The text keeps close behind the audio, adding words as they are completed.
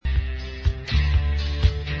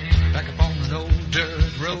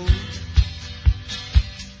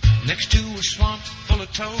Next to a swamp full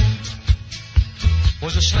of toads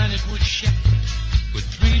was a slanted wood shack with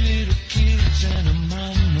 3 little kids and a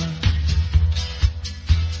mama.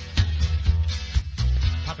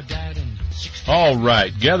 Papa died in 16. All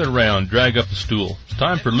right, gather around, drag up a stool. It's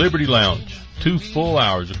time for Liberty Lounge. 2 full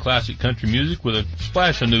hours of classic country music with a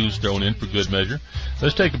splash of news thrown in for good measure.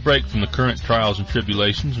 Let's take a break from the current trials and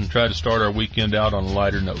tribulations and try to start our weekend out on a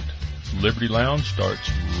lighter note. Liberty Lounge starts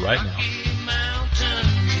right now. Mountain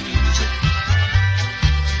music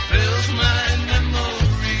fills my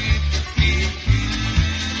memory.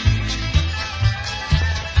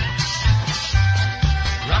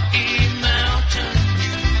 Rocky Mountain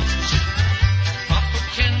music, Papa,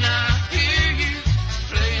 can I hear you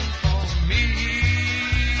playing for me?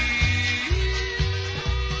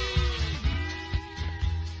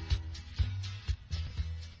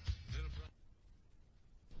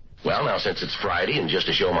 Well, now, since it's Friday, and just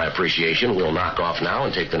to show my appreciation, we'll knock off now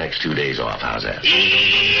and take the next 2 days off. How's that? Do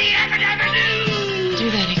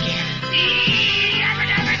that again.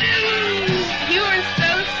 You are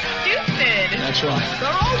so stupid. That's right.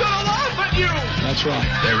 They're all gonna laugh at you. That's right.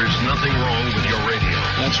 There is nothing wrong with your radio.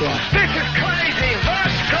 That's right. This is crazy.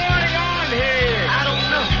 What's going on here? I don't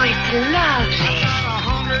know. It's lovely.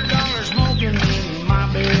 $100 smoking in my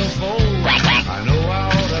billfold. I know I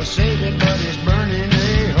ought to save it, but it's burning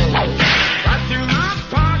a hole. Right through my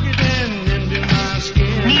pocket and into my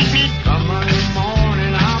skin. Come Monday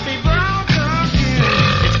morning, I'll be broke again.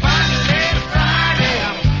 It's finally Friday,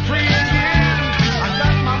 I'm free again. I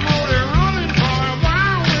got my motor running for a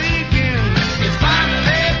wild weekend. It's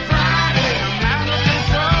finally Friday, I'm out of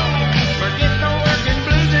control. Forget the working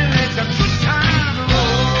blues and it's a good time to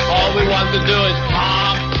roll. All we want to do is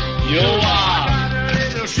pop you up. Got a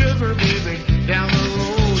little sugar baby down the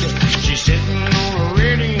road. She's sitting on a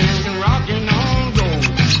ready and rocking on gold.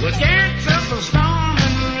 We'll dance up a storm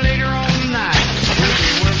and later on night we'll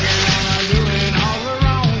be working on doing all the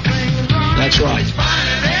wrong things right. That's right. It's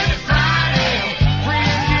finally Friday, I'm free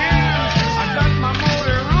again. I got my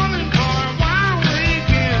motor running for a wild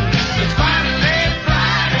weekend. It's finally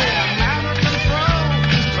Friday, I'm out of control.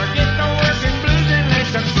 Forget the working blues and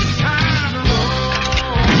it's a good time to roll.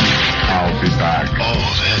 I'll be back. Oh,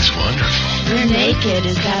 that's wonderful. You're naked,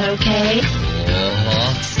 is that okay?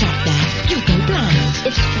 Stop that. You'll go blind.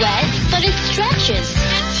 It's wet, but it stretches.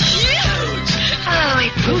 It's huge. Holy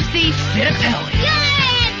Pussy Fitapelli.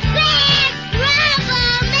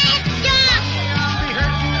 I'll be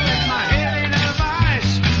hurting with my head in a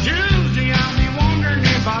vice. Tuesday, I'll be wondering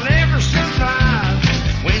if I'll ever survive.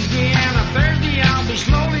 Wednesday and a Thursday, I'll be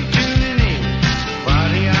slowly tuning in.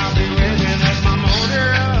 Friday, I'll be revving up my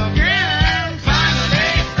motor again.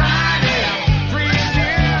 Finally, Friday, I'm free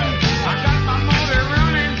again. I got my motor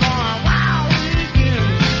running for a wild weekend.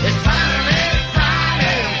 It's finally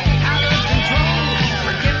Friday, I'm out of control.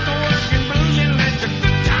 Forget the working blues and let the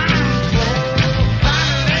good times roll.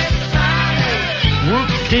 Finally, Friday.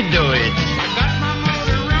 Whoop-de-do-it. I got my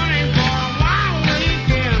motor running for a wild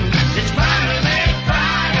weekend. It's finally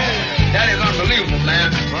Friday. That is unbelievable, man.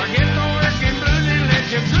 Forget the working blues and let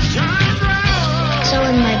your good times roll. So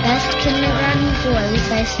in my best kindergarten voice,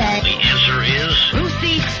 I said, The answer is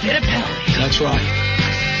Pussy Fitapelli. That's right.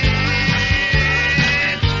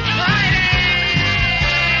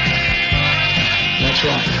 That's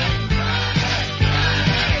right.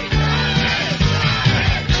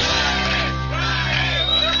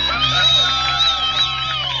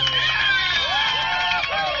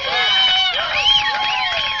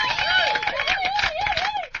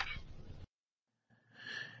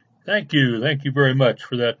 Thank you very much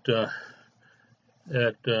for that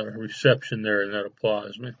reception there and that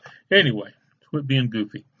applause, man. Anyway, quit being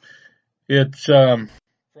goofy. It's Friday,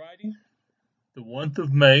 the 1st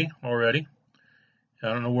of May already.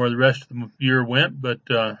 I don't know where the rest of the year went, but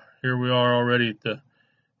here we are already at the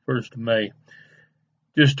 1st of May.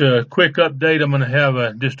 Just a quick update. I'm going to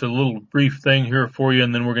have just a little brief thing here for you,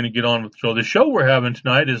 and then we're going to get on with the show. The show we're having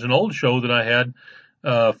tonight is an old show that I had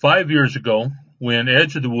 5 years ago when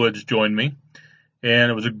Edge of the Woods joined me, and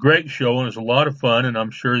it was a great show, and it was a lot of fun, and I'm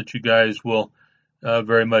sure that you guys will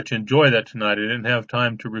very much enjoy that tonight. I didn't have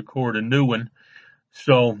time to record a new one,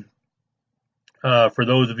 so for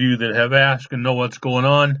those of you that have asked and know what's going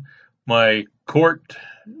on, my court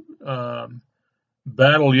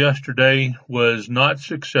battle yesterday was not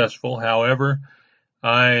successful. However,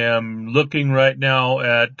 I am looking right now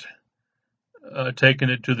at taking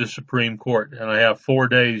it to the Supreme Court, and I have 4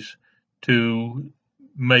 days to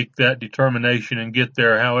make that determination and get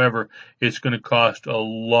there. However, it's going to cost a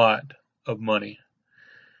lot of money.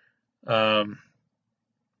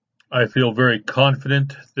 I feel very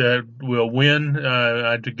confident that we'll win.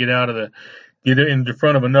 I had to get in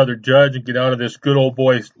front of another judge and get out of this good old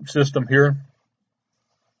boy system here,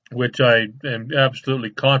 which I am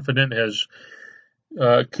absolutely confident has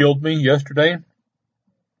killed me yesterday.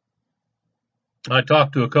 I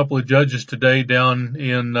talked to a couple of judges today down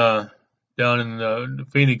in the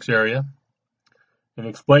Phoenix area and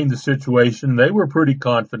explained the situation. They were pretty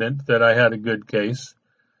confident that I had a good case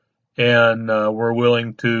and were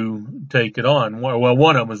willing to take it on. Well,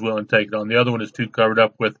 one of them was willing to take it on. The other one is too covered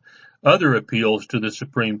up with other appeals to the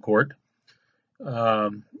Supreme Court.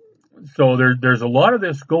 So there's a lot of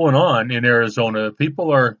this going on in Arizona.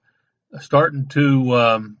 People are starting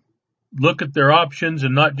to look at their options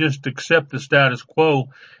and not just accept the status quo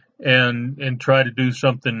and try to do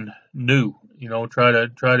something new. You know, try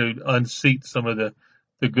to unseat some of the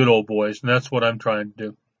good old boys, and that's what I'm trying to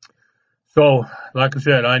do. So, like I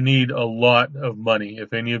said, I need a lot of money.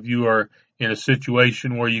 If any of you are in a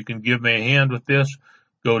situation where you can give me a hand with this,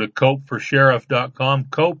 go to copeforsheriff.com,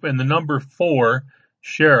 cope and the number 4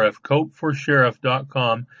 sheriff,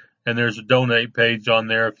 copeforsheriff.com, and there's a donate page on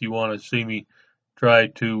there if you want to see me try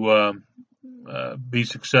to be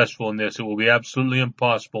successful in this. It will be absolutely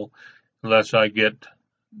impossible unless I get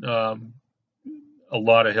a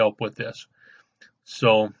lot of help with this.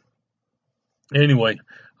 So, anyway,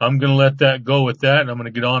 I'm going to let that go with that, and I'm going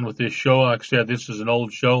to get on with this show. Like I said, this is an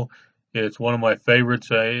old show. It's one of my favorites.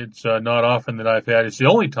 It's not often that I've had. It's the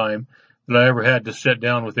only time that I ever had to sit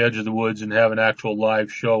down with Edge of the Woods and have an actual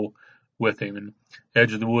live show with him. And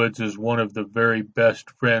Edge of the Woods is one of the very best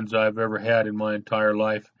friends I've ever had in my entire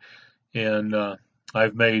life. And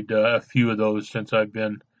I've made a few of those since I've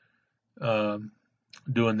been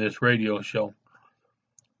doing this radio show.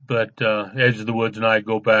 But Edge of the Woods and I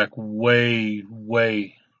go back way,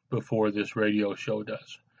 way before this radio show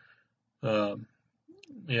does.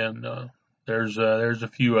 And there's a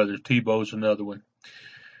few others. Tebow's another one.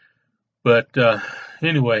 But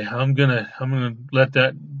anyway, I'm gonna let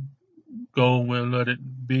that go. We'll let it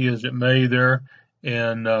be as it may there,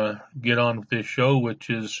 and get on with this show, which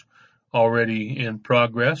is already in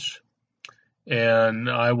progress. And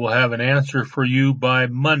I will have an answer for you by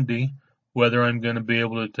Monday whether I'm going to be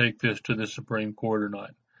able to take this to the Supreme Court or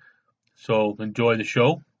not. So enjoy the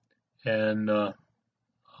show, and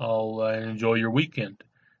I'll enjoy your weekend.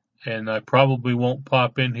 And I probably won't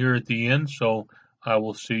pop in here at the end, so I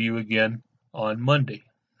will see you again on Monday.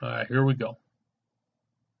 All right, here we go.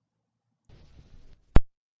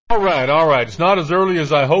 All right. It's not as early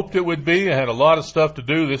as I hoped it would be. I had a lot of stuff to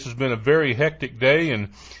do. This has been a very hectic day, and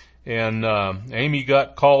Amy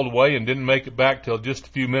got called away and didn't make it back till just a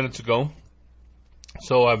few minutes ago.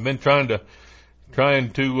 So I've been trying to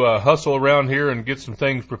hustle around here and get some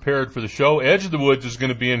things prepared for the show. Edge of the Woods is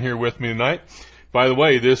going to be in here with me tonight. By the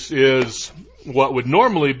way, this is what would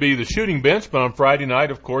normally be the shooting bench, but on Friday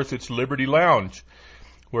night, of course, it's Liberty Lounge,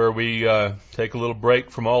 where we take a little break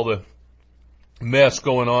from all the mess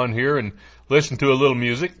going on here and listen to a little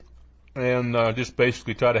music and just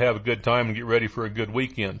basically try to have a good time and get ready for a good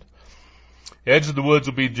weekend. Edge of the Woods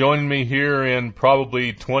will be joining me here in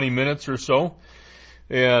probably 20 minutes or so,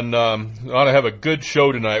 and ought to have a good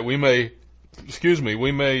show tonight.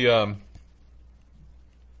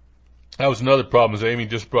 That was another problem, is Amy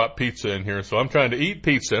just brought pizza in here, so I'm trying to eat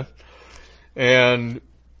pizza and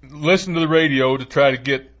listen to the radio to try to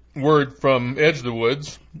get word from Edge of the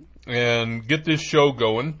Woods and get this show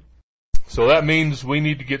going. So that means we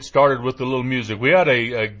need to get started with a little music. We had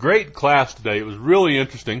a great class today. It was really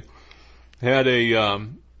interesting. Had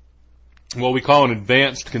what we call an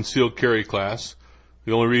advanced concealed carry class.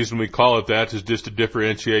 The only reason we call it that is just to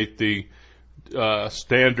differentiate the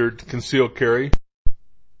standard concealed carry.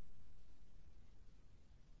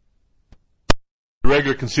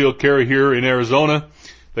 Regular concealed carry here in Arizona,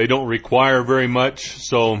 they don't require very much,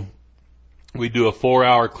 so we do a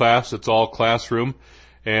 4-hour class. It's all classroom.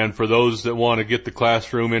 And for those that want to get the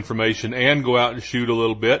classroom information and go out and shoot a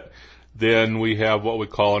little bit, then we have what we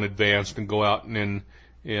call an advanced, and go out and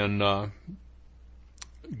let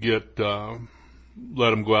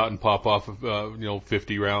them go out and pop off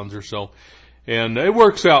 50 rounds or so. And it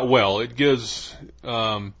works out well. It gives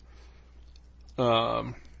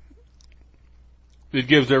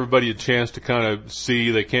everybody a chance to kind of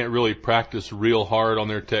see. They can't really practice real hard on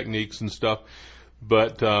their techniques and stuff,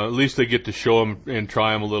 but at least they get to show them and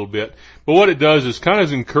try them a little bit. But what it does is kind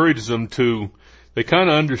of encourages them they kind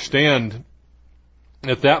of understand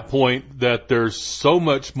at that point that there's so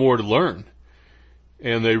much more to learn.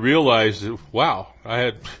 And they realize that, wow,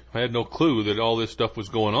 I had no clue that all this stuff was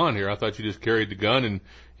going on here. I thought you just carried the gun and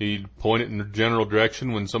He'd point it in the general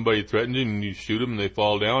direction when somebody threatens you, and you shoot them and they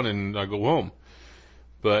fall down, and I go home.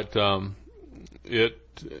 But it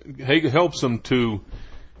helps them to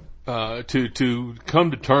come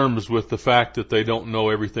to terms with the fact that they don't know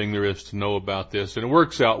everything there is to know about this, and it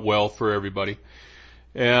works out well for everybody.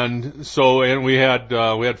 And so, and we had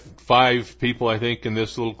 5 people, I think, in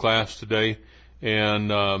this little class today,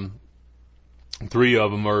 and 3 of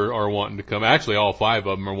them are wanting to come. Actually, all 5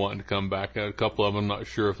 of them are wanting to come back. A couple of them, I'm not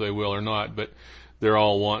sure if they will or not, but they're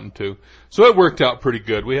all wanting to. So it worked out pretty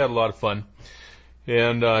good. We had a lot of fun.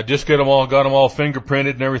 And just got them all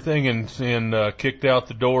fingerprinted and everything, and kicked out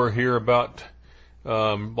the door here about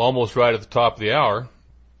almost right at the top of the hour.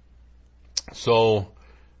 So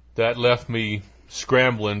that left me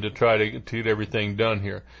scrambling to try to get everything done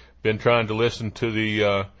here. Been trying to listen to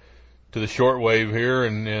the shortwave here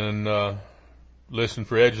and listen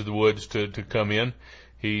for Edge of the Woods to come in.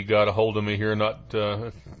 He got a hold of me here not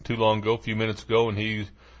too long ago, a few minutes ago, and he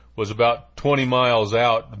was about 20 miles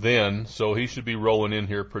out then, so he should be rolling in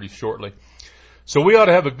here pretty shortly. So we ought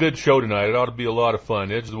to have a good show tonight. It ought to be a lot of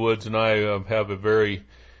fun. Edge of the Woods and I have a very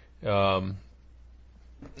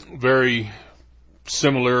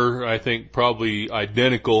similar, I think probably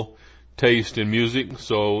identical taste in music,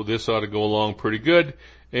 so this ought to go along pretty good.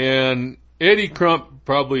 And Eddie Crump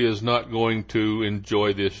probably is not going to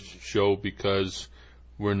enjoy this show because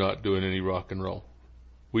we're not doing any rock and roll.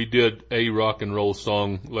 We did a rock and roll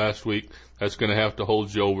song last week. That's going to have to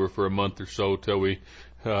hold you over for a month or so till we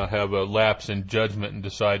have a lapse in judgment and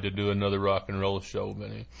decide to do another rock and roll show.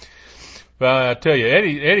 But I tell you,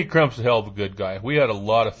 Eddie Crump's a hell of a good guy. We had a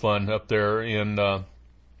lot of fun up there, and I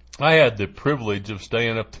had the privilege of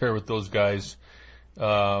staying up there with those guys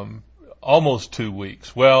almost 2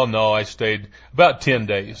 weeks. Well, no, I stayed about 10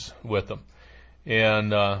 days with them. And,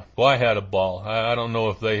 well, I had a ball. I don't know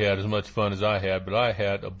if they had as much fun as I had, but I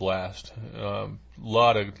had a blast.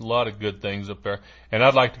 Lot of good things up there. And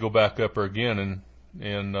I'd like to go back up there again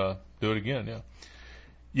and do it again, yeah.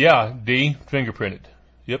 Yeah, D, fingerprinted.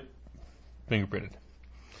 Yep, fingerprinted.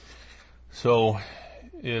 So,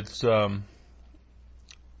 it's,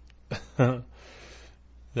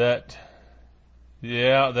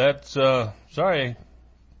 sorry,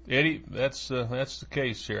 Eddie, that's the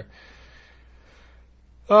case here.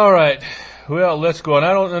 All right. Well, let's go on.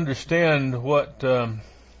 I don't understand what the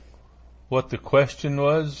question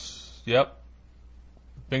was. Yep.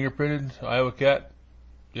 Fingerprinted. Iowa Cat.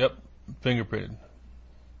 Yep. Fingerprinted.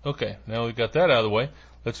 Okay. Now we got that out of the way.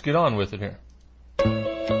 Let's get on with it here.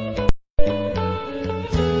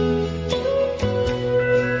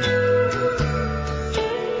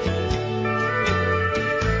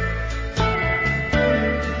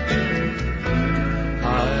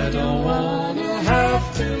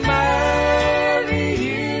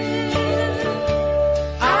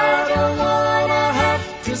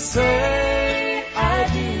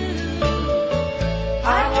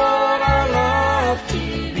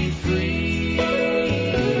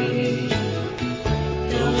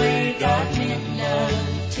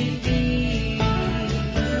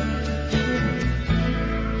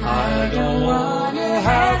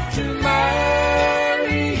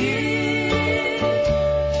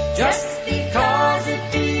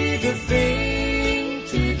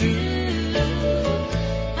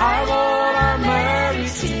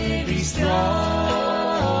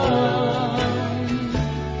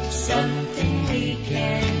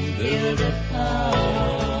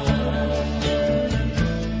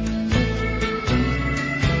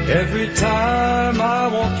 Every time I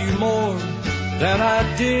want you more than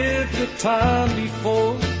I did the time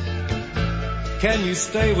before. Can you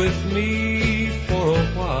stay with me for a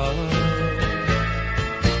while?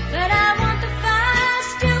 But I want the fire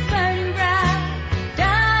still burning bright,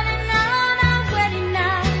 darling, on our wedding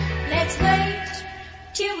night. Let's wait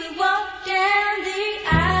till we walk down the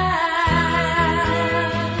aisle.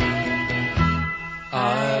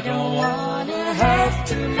 I don't want to have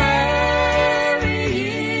to marry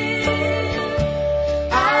you.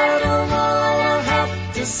 I don't want to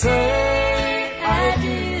have to say I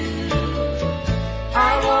do.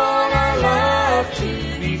 I want our love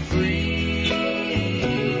to be free,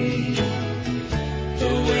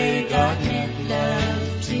 the way God meant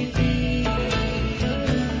love to be.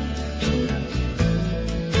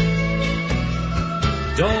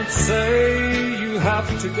 Don't say you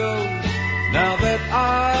have to go now that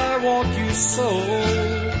I want you so.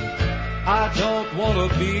 I don't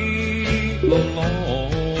want to be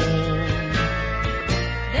alone.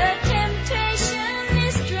 The temptation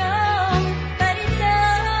is strong, but it's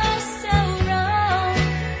oh so wrong.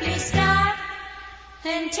 Please stop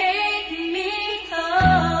and take me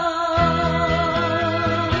home.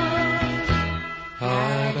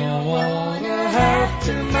 don't wanna have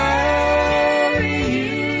to marry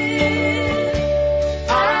you.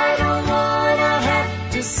 I don't wanna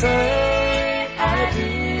have to say I do.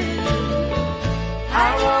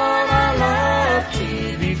 I want our love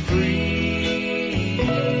to be free,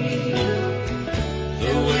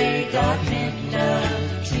 the way God meant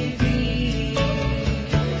love to be.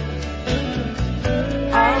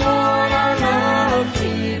 I want our love to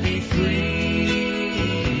be free,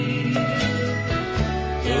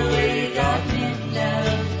 the way God meant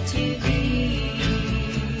love to be.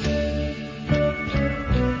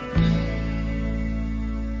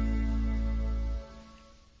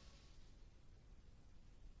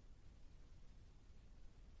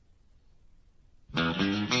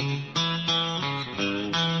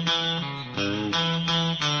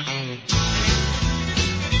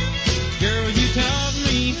 Girl, you taught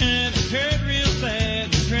me how to hurt real bad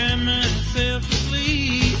and cry myself to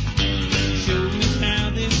sleep. Showed me how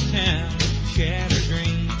this town shatters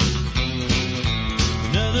dreams.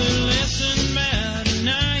 Another lesson about a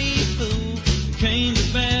naive fool who came to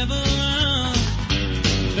Babylon.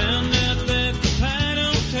 Found out that the pie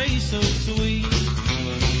don't taste so sweet.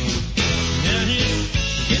 Now his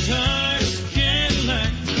guitar's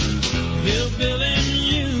Cadillac, hillbilly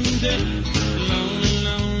music, lonely,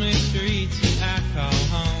 lonely streets that I call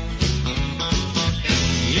home.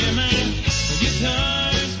 Yeah, my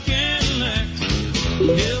guitar's Cadillac,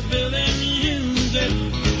 hillbilly music,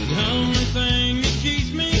 the only thing that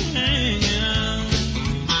keeps me hanging on.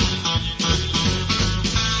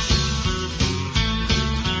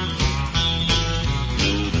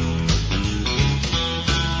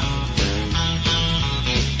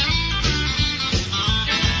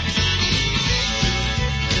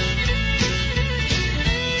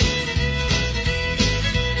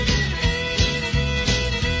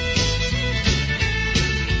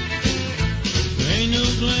 There ain't no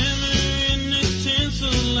glamour in this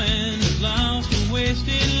tinsel land of lost and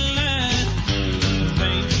wasted life. The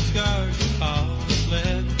pain and scars of all that's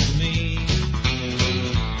left for me.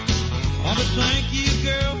 Oh, but thank you,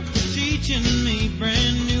 girl, for teaching me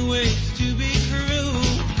brand new ways to be cruel.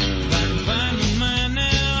 If I can find my mind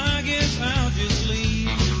now, I guess I'll just leave.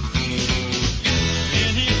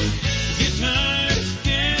 And his guitar's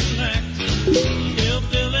Cadillac,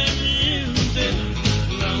 hillbilly music,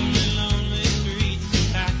 lonely, lonely streets that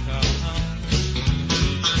I call home.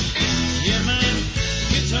 Yeah, my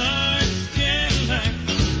guitar's Cadillac,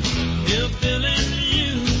 hillbilly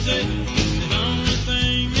music, the only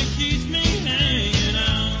thing that keeps me hanging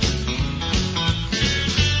on.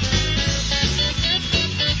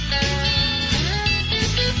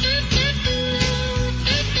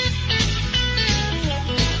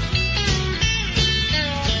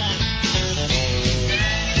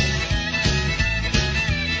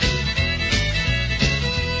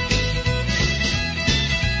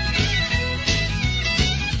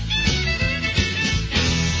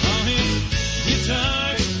 Oh, his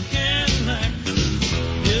guitar's Cadillac,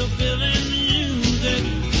 hillbilly music,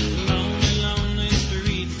 lonely, lonely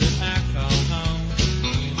streets that I call home.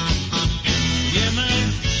 Yeah, my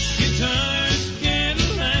guitar's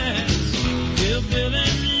Cadillac, hillbilly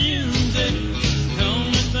music, the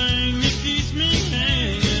only thing that keeps me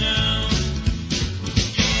hanging on.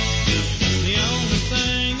 The only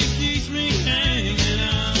thing that keeps me hanging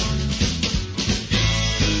on.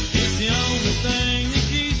 It's the only thing that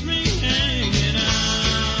keeps me hanging on.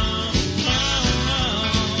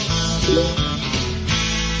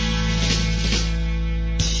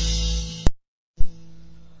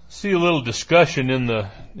 See a little discussion in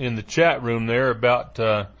the chat room there about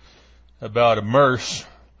a merce,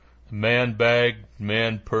 man bag,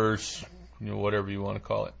 man purse, whatever you want to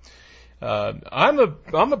call it. I'm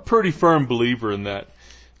a pretty firm believer in that.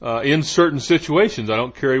 In certain situations, I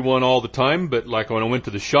don't carry one all the time, but like when I went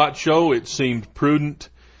to the SHOT Show, it seemed prudent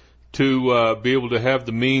to be able to have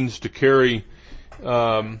the means to carry,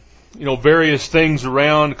 various things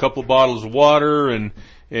around, a couple of bottles of water, and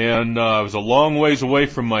I was a long ways away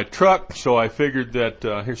from my truck, so I figured that,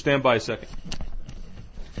 here, stand by a second.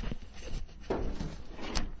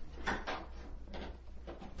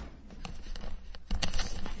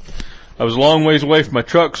 I was a long ways away from my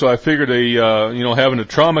truck, so I figured having a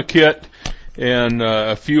trauma kit and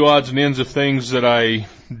a few odds and ends of things that I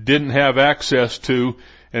didn't have access to,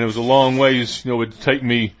 and it was a long ways, it would take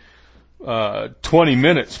me 20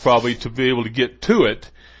 minutes probably to be able to get to it.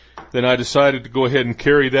 Then I decided to go ahead and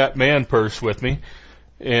carry that man purse with me,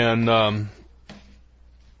 and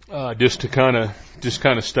just to kind of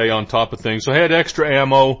stay on top of things. So I had extra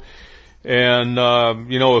ammo, and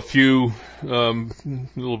a few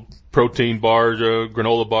little protein bars,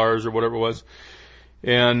 granola bars, or whatever it was.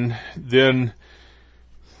 and then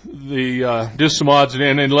just some odds,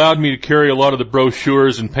 and it allowed me to carry a lot of the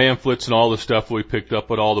brochures and pamphlets and all the stuff we picked up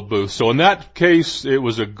at all the booths. So in that case, it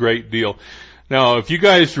was a great deal. Now, if you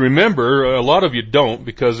guys remember, a lot of you don't,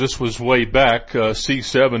 because this was way back.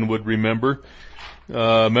 C7 would remember.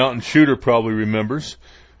 Mountain Shooter probably remembers.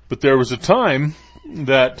 But there was a time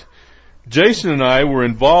that Jason and I were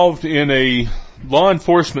involved in a law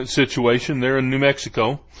enforcement situation there in New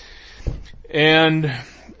Mexico. And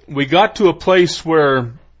we got to a place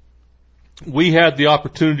where we had the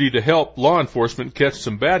opportunity to help law enforcement catch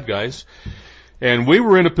some bad guys. And we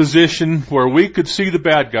were in a position where we could see the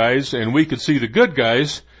bad guys and we could see the good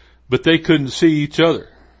guys, but they couldn't see each other.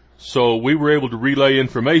 So we were able to relay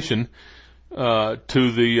information to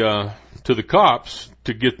the cops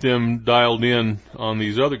to get them dialed in on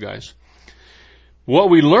these other guys. What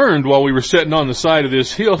we learned while we were sitting on the side of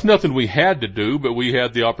this hill, nothing we had to do, but we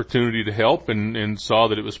had the opportunity to help and saw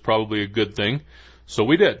that it was probably a good thing. So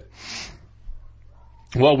we did.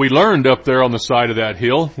 What we learned up there on the side of that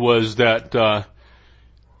hill was that,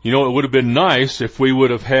 it would have been nice if we would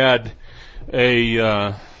have had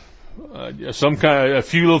a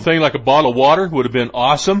few little thing like a bottle of water would have been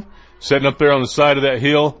awesome. Sitting up there on the side of that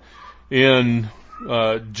hill in,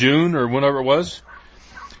 June or whenever it was.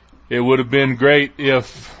 It would have been great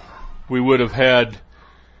if we would have had,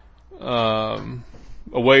 a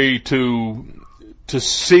way to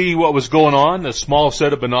see what was going on, a small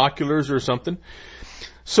set of binoculars or something.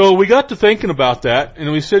 So we got to thinking about that,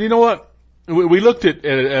 and we said, you know what? We looked at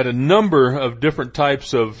a number of different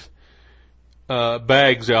types of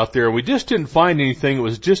bags out there. We just didn't find anything that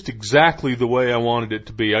was just exactly the way I wanted it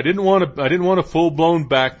to be. I didn't want a full-blown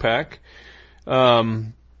backpack.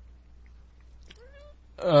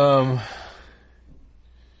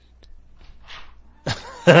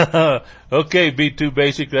 Okay, be too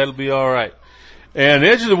basic. That'll be all right. And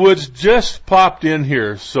Edge of the Woods just popped in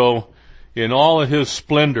here, so in all of his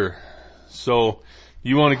splendor. So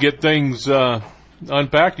you want to get things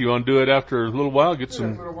unpacked? You want to do it after a little while? Get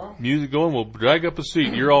some music going? We'll drag up a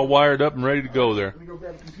seat. You're all wired up and ready to go there.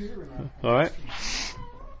 All right.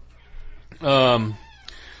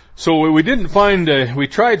 So we didn't find, we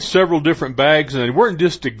tried several different bags and they weren't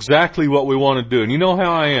just exactly what we want to do. And you know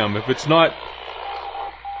how I am. If it's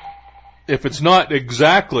not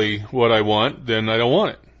exactly what I want, then I don't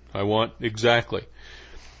want it. I want exactly.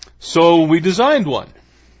 So we designed one.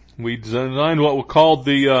 We designed what we called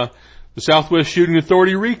the Southwest Shooting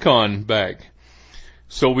Authority Recon bag.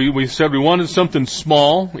 So we said we wanted something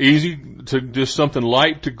small, easy, just something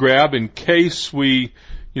light to grab in case we,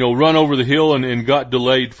 run over the hill and got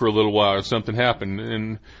delayed for a little while or something happened.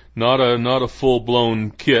 And not a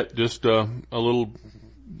full-blown kit, just a little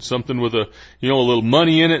something with a little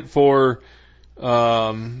money in it for,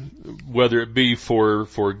 whether it be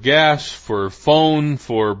for gas, for phone,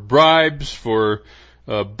 for bribes, for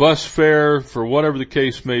bus fare, for whatever the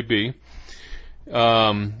case may be.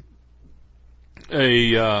 A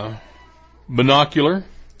binocular,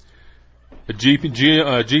 a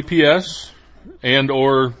GPS, and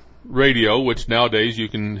or radio, which nowadays you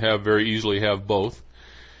can very easily have both.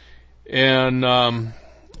 And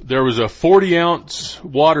there was a 40-ounce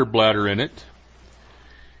water bladder in it.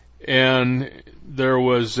 And there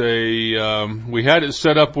was we had it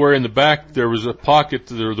set up where in the back there was a pocket,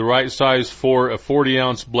 the right size for a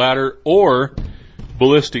 40-ounce bladder or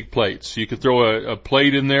ballistic plates. You could throw a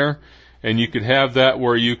plate in there, and you could have that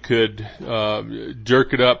where you could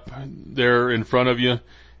jerk it up there in front of you.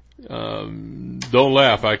 Don't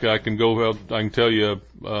laugh. I can tell you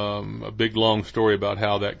a big long story about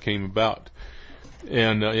how that came about.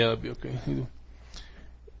 And that'd be okay.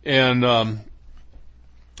 And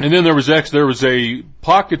then there was a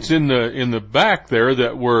pockets in the back there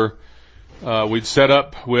that were we'd set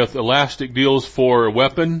up with elastic deals for a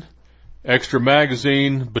weapon, extra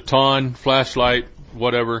magazine, baton, flashlight,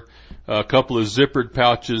 whatever, a couple of zippered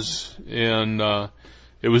pouches, and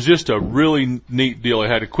it was just a really neat deal.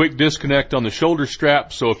 It had a quick disconnect on the shoulder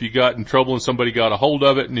strap, so if you got in trouble and somebody got a hold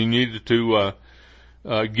of it and you needed to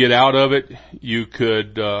get out of it, you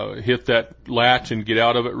could hit that latch and get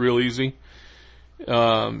out of it real easy.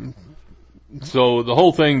 So the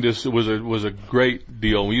whole thing just was a great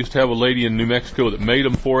deal. We used to have a lady in New Mexico that made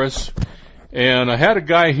them for us, and I had a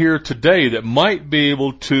guy here today that might be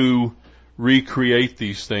able to recreate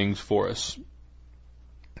these things for us.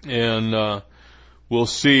 And we'll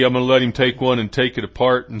see. I'm going to let him take one and take it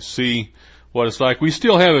apart and see what it's like. We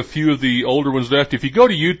still have a few of the older ones left. If you go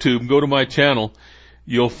to YouTube, go to my channel,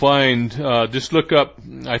 you'll find, just look up,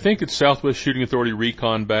 I think it's Southwest Shooting Authority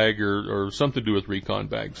Recon bag or something to do with recon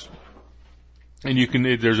bags. And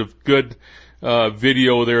there's a good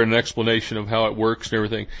video there, an explanation of how it works and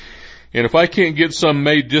everything. And if I can't get some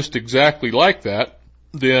made just exactly like that,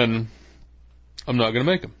 then I'm not going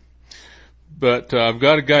to make them. But I've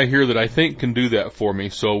got a guy here that I think can do that for me.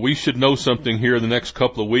 So we should know something here in the next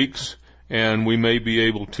couple of weeks, and we may be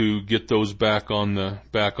able to get those back on the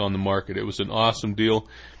market. It was an awesome deal.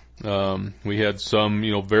 We had some,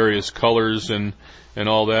 various colors and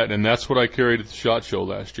all that, and that's what I carried at the SHOT Show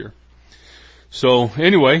last year. So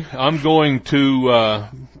anyway, I'm going to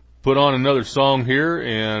put on another song here,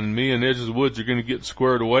 and me and Edges of the Woods are going to get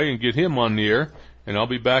squared away and get him on the air, and I'll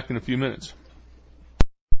be back in a few minutes.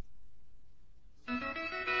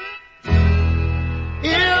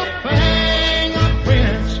 If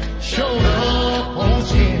fingerprints showed up on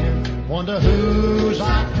skin, wonder whose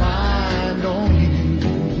I'd find on you.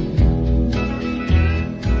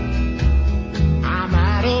 I'm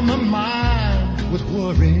out of my mind with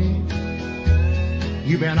worry.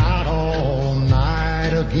 You've been out all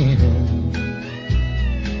night again.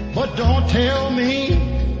 But don't tell me,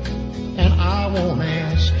 and I won't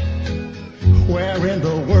ask, where in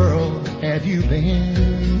the world have you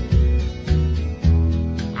been?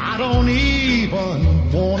 I don't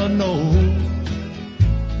even wanna know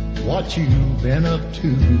what you've been up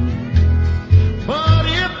to. But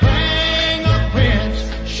if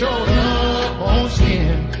fingerprints showed up on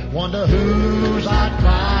skin, wonder whose I'd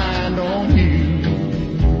find on you.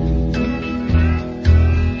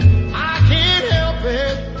 I can't help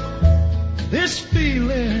it, this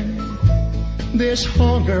feeling, this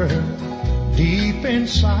hunger deep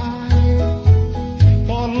inside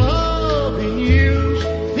for loving you's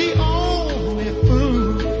the only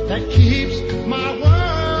food that keeps my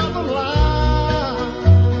world alive.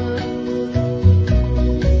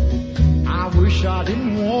 I wish I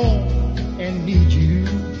didn't want and need you.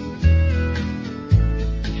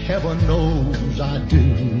 Heaven knows I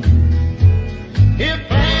do. If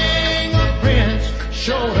fingerprints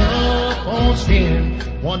showed up on skin,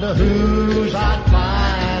 wonder whose I'd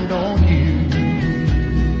find on you.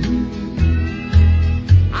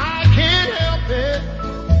 I can't help it,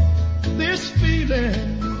 this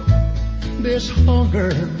feeling, this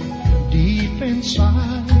hunger deep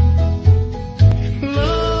inside.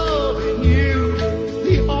 Loving you,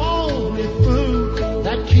 the only food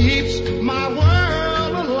that keeps my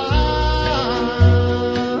world alive.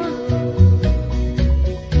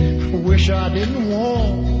 Wish I didn't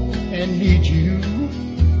want and need you,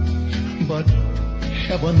 but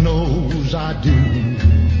heaven knows I do.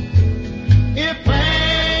 If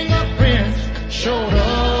fingerprints showed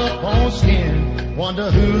up on skin,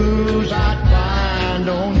 wonder whose I'd find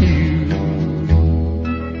on you.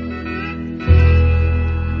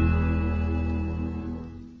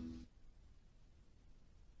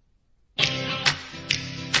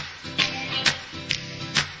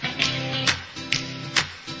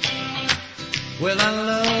 Well, I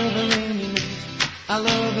love a rainy night, I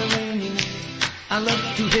love a rainy night. I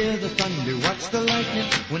love to hear the thunder, watch the lightning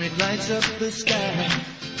when it lights up the sky.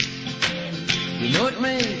 You know it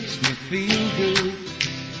makes me feel good.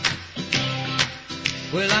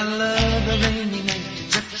 Well, I love a rainy night,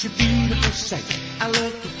 it's such a beautiful sight. I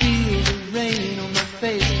love to feel the rain on my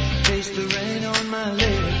face, taste the rain on my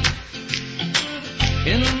lips.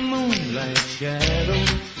 In the moonlight shadows,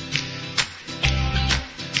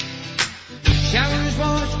 showers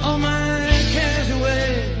wash all my cares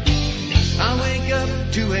away. I wake up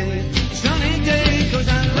to a sunny day, 'cause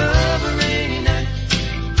I love a rainy night.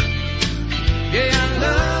 Yeah, I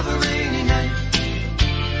love a rainy night.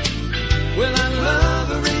 Well, I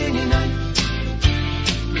love a rainy night.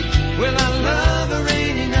 Well, I love a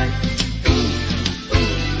rainy night. Ooh,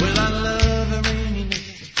 ooh. Well, I love a rainy night.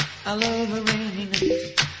 I love a rainy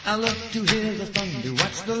night. I love to hear the thunder,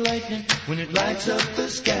 watch the lightning when it lights up the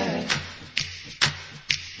sky.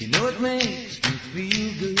 You know it makes me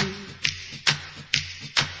feel good.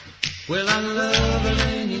 Well, I love a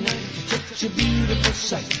rainy night, it's such a beautiful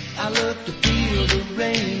sight. I love to feel the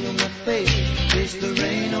rain on my face, taste the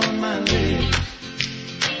rain on my lips.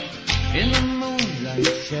 In the moonlight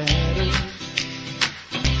shadows,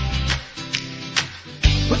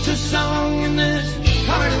 puts a song in this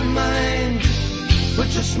heart of mine,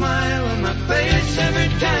 puts a smile on my face every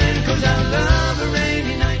time, 'cause I love a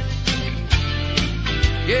rainy night.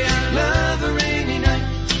 Yeah, I love a rainy night.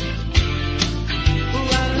 Oh,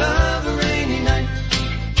 I love a rainy night.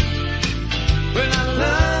 Well, I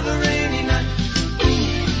love a rainy night. Ooh,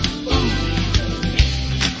 ooh.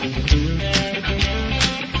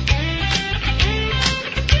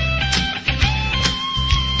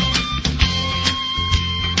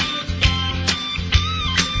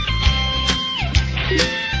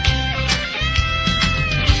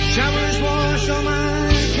 Showers wash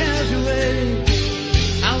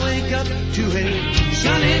to a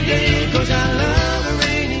sunny day, 'cause I love a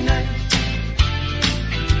rainy night.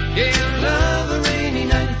 Yeah, I love a rainy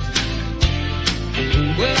night.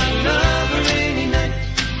 Well, I love a rainy night.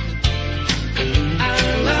 I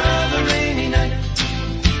love a rainy night.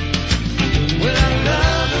 Well, I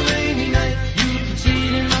love a rainy night. You can see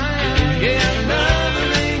it in my eyes. Yeah, I love a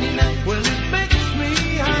rainy night. Well, it makes me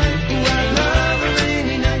high. Ooh, I love a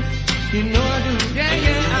rainy night. You know I do. Yeah,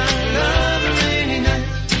 yeah, I love a rainy night.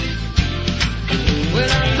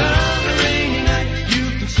 Well, I love a rainy night. You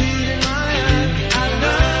can see it in my eyes. I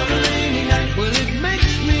love a rainy night. Well, it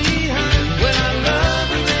makes me high. Well, I love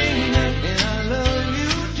a rainy night. And I love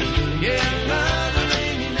you too. Yeah, I love a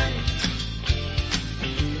rainy night.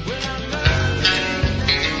 Well, I love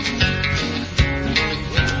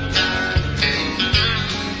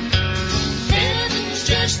Heaven's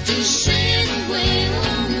just a sin away,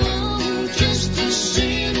 oh, oh, just a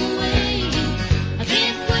sin away. I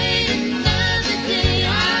can't wait another day.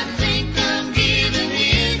 I think I'm giving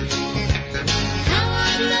in. How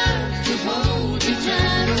I'd love to hold you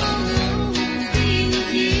tight, oh, oh, be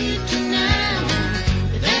with you tonight.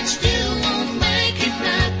 But that still won't make it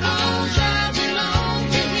right, 'cause I belong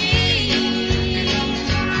to him.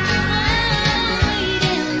 Way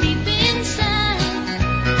down deep inside,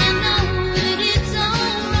 I know that it's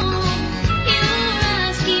all wrong. Your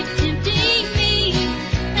eyes keep tempting me,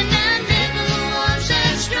 and I never was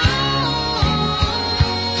that strong.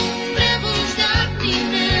 Devil's got me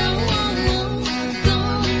now, oh, oh,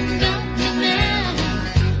 gone got me now.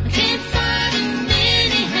 I can't fight him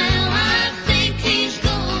anyhow. I think he's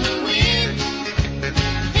gonna win.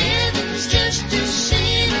 Heaven's just a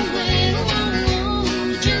sin away, oh, oh,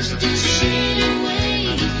 just a sin away.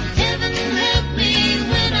 Heaven help me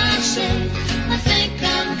when I say I think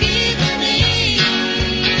I'm giving in.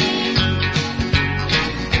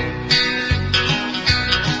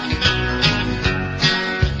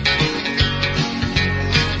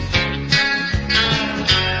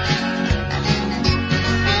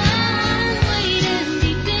 Way down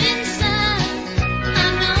deep inside, I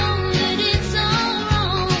know that it's all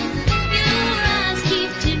wrong. Your eyes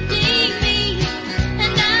keep tempting me,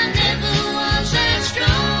 and I never was that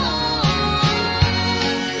strong.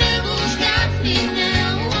 Devil's got me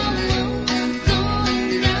now, oh, gone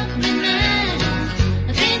got me now.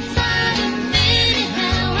 I can't fight him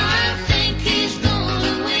anyhow. I think he's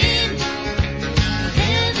gonna win.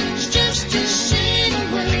 Heaven's just a sin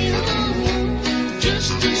away, oh,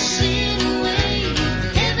 just a sin away.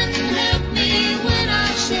 Heaven help me when I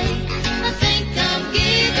say I think I'm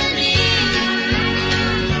giving in.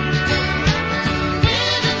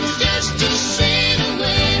 Heaven's just a sin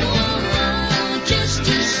away, oh, just a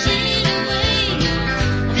sin away.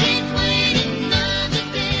 I can't wait another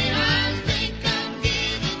day. I think I'm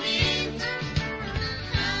giving in.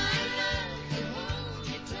 I love to hold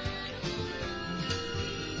you tight.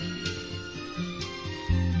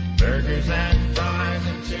 burgers and fries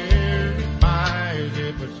and cherry pies.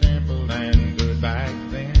 It was simple and good back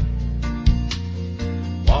then.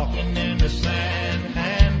 Walking in the sand,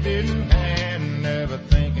 hand in hand, never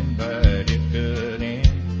thinking that it could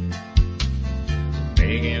end.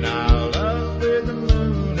 Making our love with the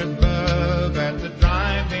moon above at the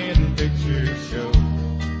drive-in picture show.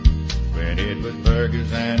 When it was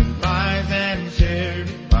burgers and fries and cherry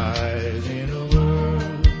pies in a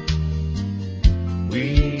world we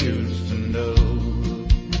used to know.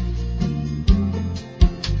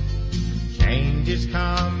 Changes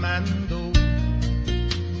come and go.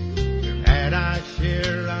 We've had our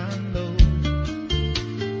share, I know.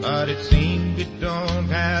 But it seems we don't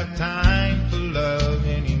have time for love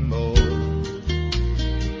anymore.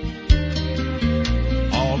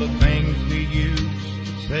 All the things we used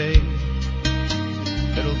to say,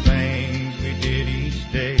 little things we did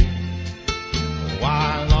each day. Oh,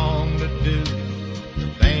 I long to do the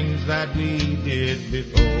things that we did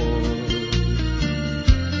before.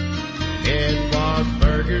 It was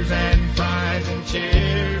burgers and fries and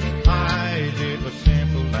cherry pies. It was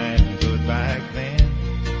simple and good back then.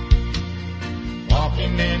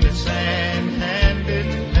 Walking in the sand, hand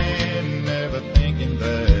in hand, never thinking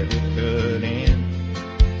that it could end.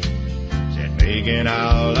 Said making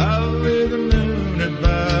our love with the moon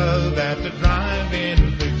above at the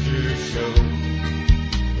drive-in picture show.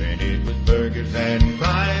 When it was burgers and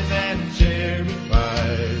fries and cherry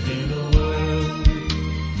pies in a world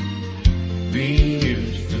we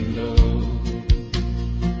used to know.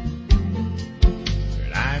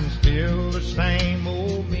 But I'm still the same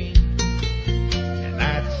old me, and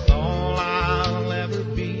that's all I'll ever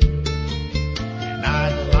be. And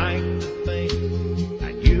I'd like to think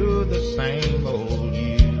that you're the same old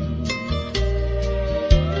you.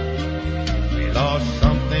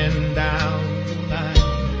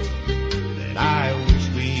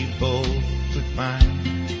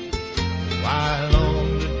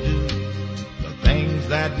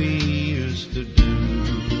 used to do.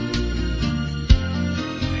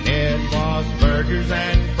 It was burgers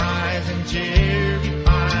and fries and cherry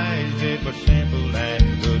pies. It was simple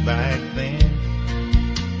and good back then.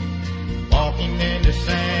 Walking in the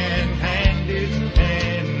sand, hand in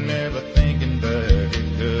hand, never thinking that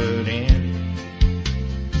it could end.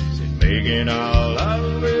 Said making all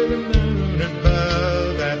over the moon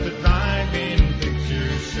above at the drive-in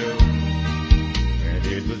picture show. And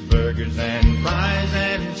it was burgers and fries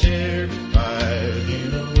and cherry pies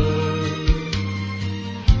in a world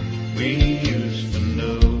we used to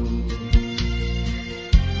know.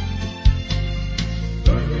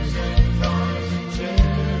 Burgers and fries and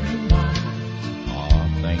cherry pies. Oh,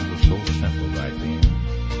 things were so simple right then.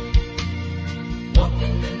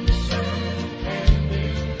 Walking in the sand, hand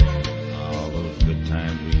in hand. All those good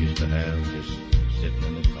times we used to have just sitting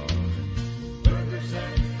in the car. Burgers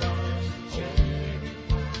and fries and cherry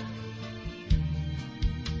pies.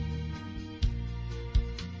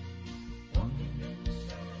 Walking in the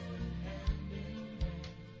sand, hand in hand.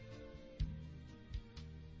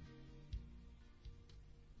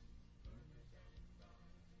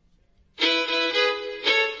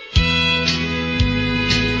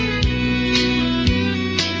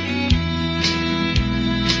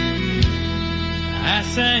 I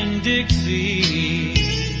sang Dixie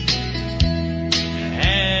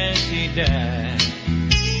as he died.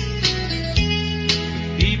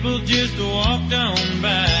 People just walked on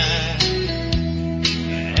by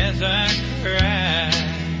as I cried.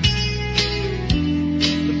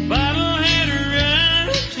 The bottle had run out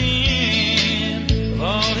of 10 of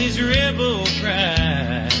all his rebel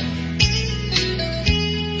pride.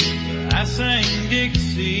 I sang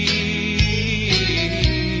Dixie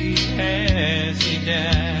as he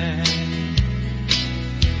died.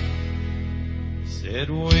 Said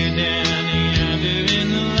way down yonder in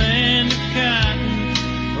the land of cotton,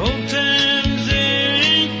 old times there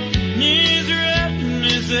ain't near as rotten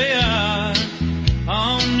as they are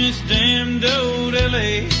on this damned old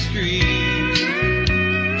LA street.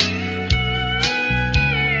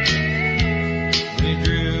 They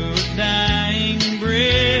drew a dying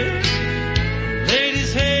breath, laid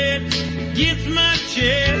his head against my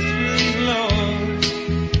chest. Please, Lord,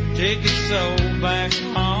 take his soul back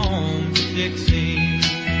home to Dixie.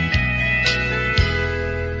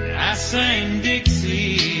 I sang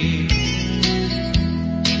Dixie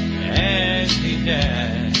as he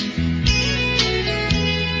died.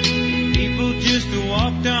 People just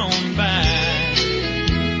walked on by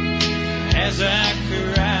as I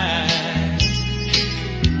cried.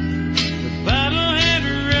 The bottle had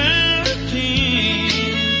run out of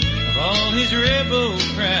 10 of all his rebel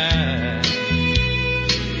pride.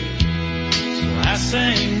 So I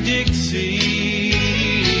sang Dixie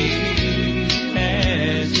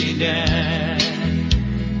as he died.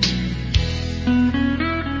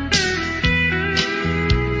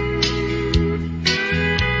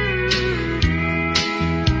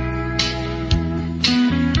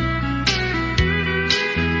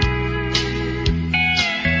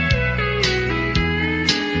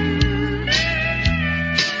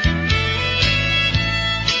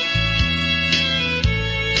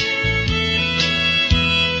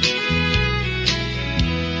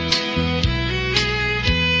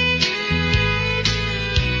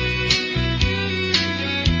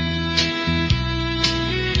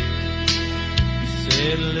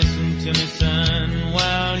 Said, listen to me, son,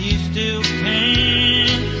 while you still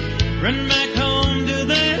can. Run back home to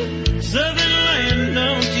that southern land.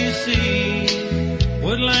 Don't you see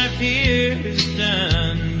what life here has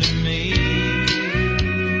done to me?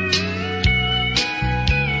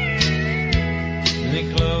 And they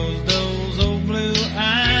closed those old blue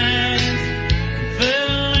eyes and fell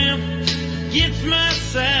limp against my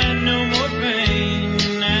side. No more pain.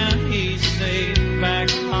 Now he's safe back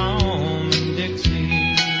home in Dixie.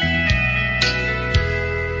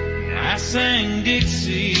 I sang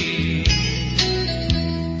Dixie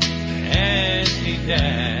as he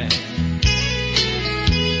died.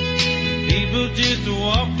 People just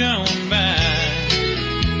walked on by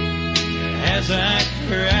as I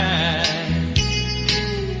cried.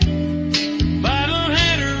 Bottle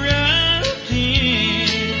had run out of 10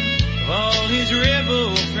 of all his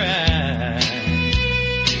rebel pride.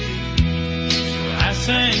 So I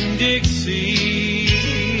sang Dixie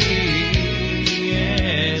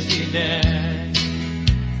as he died.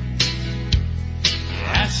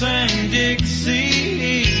 I sang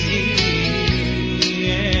Dixie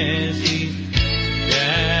as he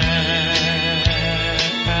died.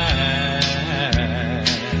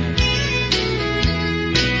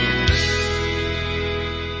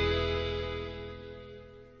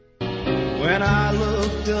 When I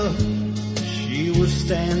looked up She was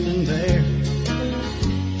standing there,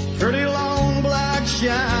 pretty long black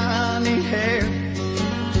shiny hair,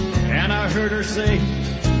 and I heard her say,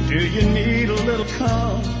 do you need a little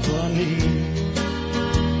company?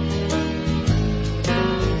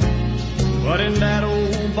 But in that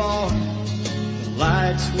old bar, the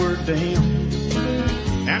lights were dim,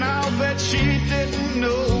 and I'll bet she didn't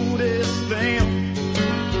notice them.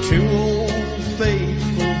 Two old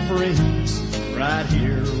faithful friends right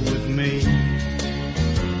here with me.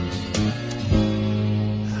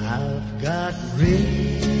 I've got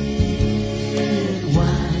red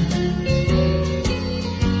wine and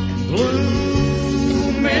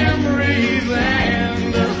blue memories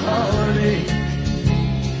and a heartache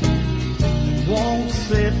that won't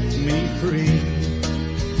set me free.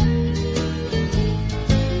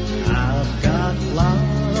 I've got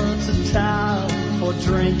lots of time for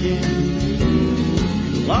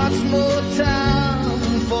drinking, lots more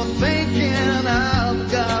time for thinking.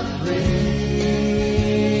 I've got red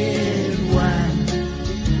wine and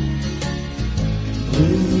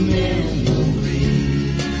blue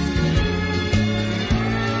memories.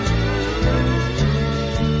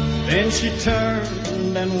 Then she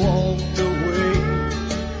turned and walked away,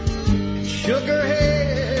 and shook her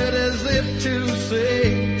head as if to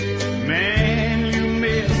say, man, you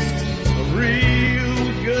missed a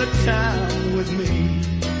real good time with me.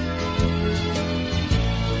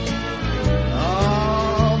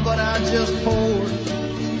 Oh, but I just poured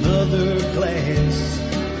another glass,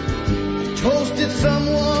 toasted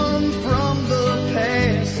someone from the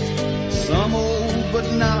past, some old but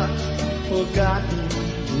not forgotten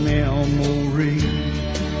memory.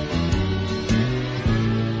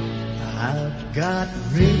 I've got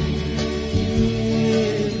red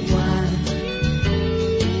wine,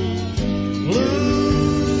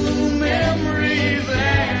 blue memories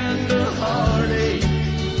and a heartache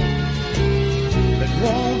that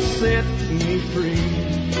won't set me free.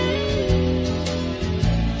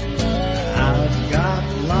 I've got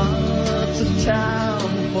lots of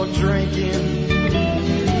time for drinking,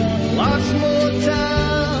 lots more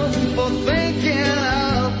time for thinking.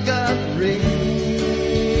 I've got red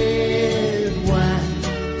wine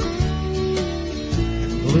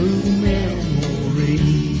and blue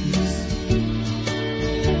memories.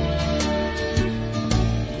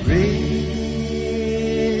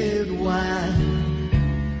 Red wine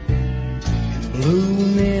and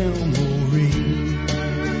blue memories.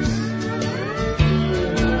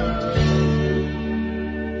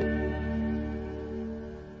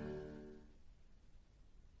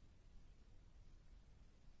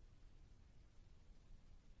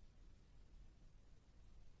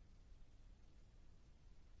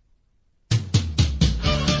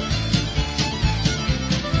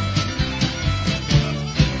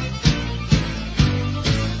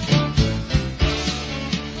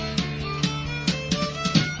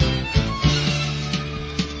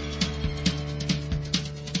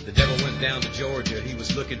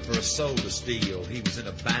 For a soul to steal. He was in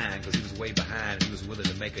a bind because he was way behind and he was willing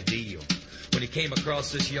to make a deal. When he came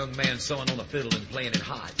across this young man sewing on a fiddle and playing it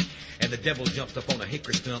hot, and the devil jumped up on a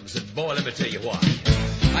hickory stump and said, boy, let me tell you what.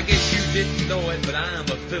 I guess you didn't know it, but I'm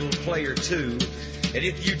a fiddle player too. And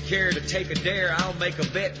if you'd care to take a dare, I'll make a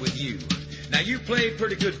bet with you. Now you play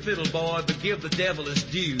pretty good fiddle, boy, but give the devil his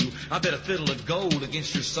due. I bet a fiddle of gold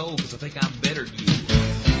against your soul because I think I'm better than you.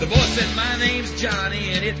 The boy said, my name's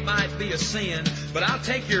Johnny, and it might be a sin, but I'll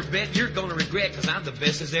take your bet you're going to regret, because I'm the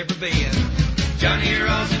best there's ever been. Johnny,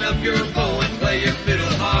 rosin up your bow and play your fiddle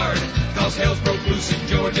hard, cause hell's broke loose in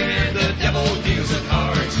Georgia and the devil deals the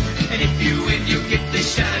cards. And if you win, you get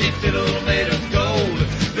this shiny fiddle made of gold,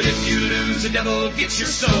 but if you lose, the devil gets your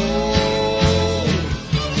soul.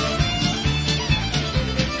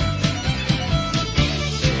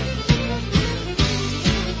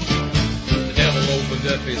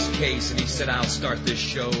 Up his case and he said, I'll start this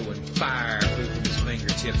show, and fire flew from his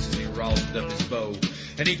fingertips as he rosined up his bow.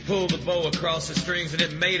 And he pulled the bow across the strings and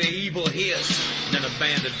it made an evil hiss. And then a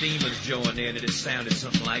band of demons joined in and it sounded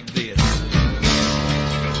something like this.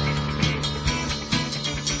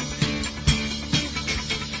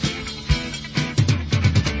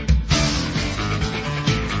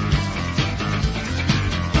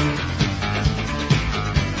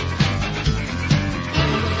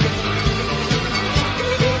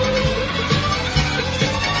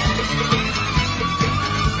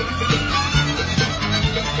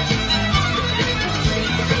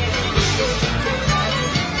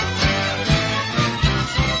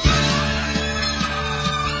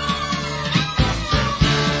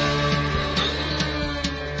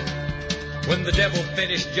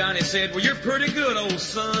 finished, Johnny said, well, you're pretty good, old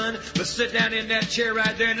son. But sit down in that chair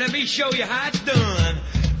right there and let me show you how it's done.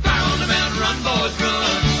 Fire on the mountain, run, boys,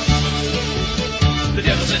 run. The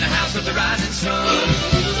devil's in the house of the rising sun.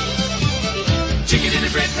 Chicken in the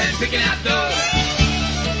bread pan, picking out dough.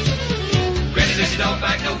 Granny says you don't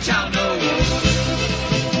back, no child knows.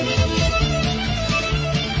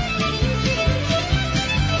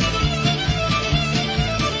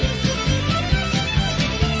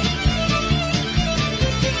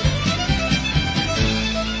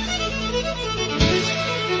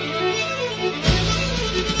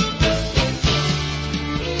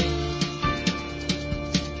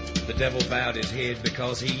 The devil bowed his head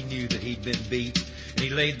because he knew that he'd been beat. And he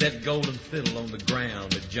laid that golden fiddle on the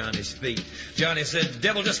ground at Johnny's feet. Johnny said,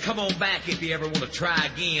 devil, just come on back if you ever want to try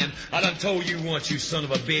again. I done told you once, you son of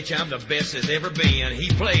a bitch, I'm the best there's ever been. He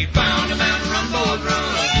played Fire on the Mountain, Run, Boys,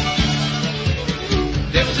 Run.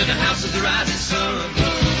 Devil's in the house of the rising sun.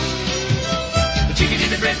 The chicken in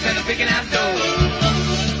the bread pan, picking out dough.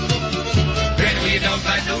 Granny, well, you don't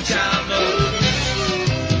fight no child, no.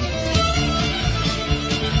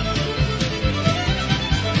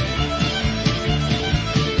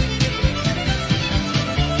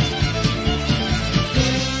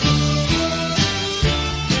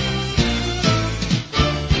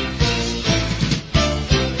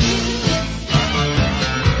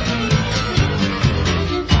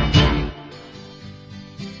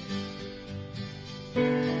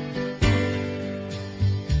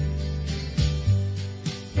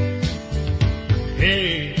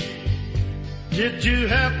 Did you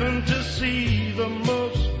happen to see the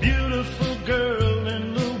most beautiful girl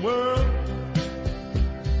in the world?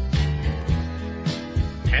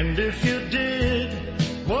 And if you did,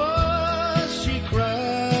 was she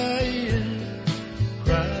crying,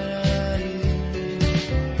 crying?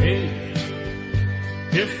 Hey,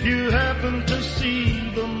 if you happen to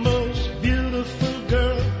see the most beautiful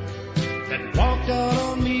girl that walked out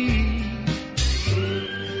on me,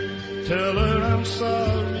 tell her I'm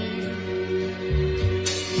sorry.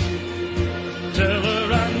 Tell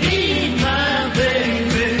her I need my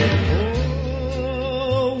baby.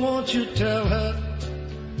 Oh, won't you tell her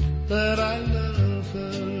that I love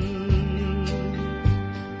her?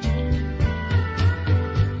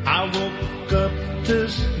 I woke up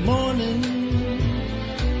this morning,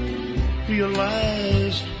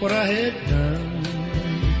 realized what I had done.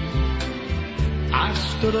 I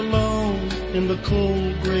stood alone in the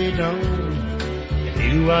cold gray dawn and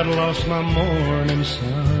knew I'd lost my morning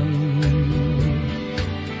sun.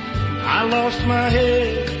 I lost my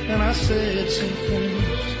head and I said some things.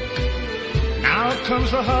 Now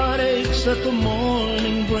comes the heartaches that the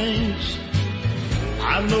morning brings.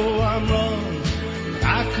 I know I'm wrong, but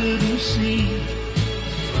I couldn't see.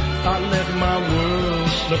 I let my world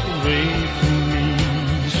slip away from me.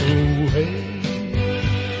 So hey,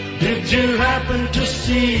 did you happen to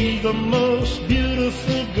see the most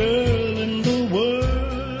beautiful girl in the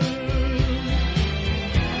world?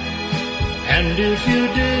 And if you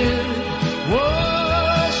did,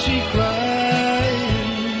 was she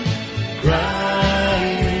crying,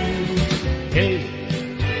 crying? Hey,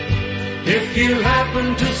 if you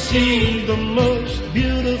happen to see the most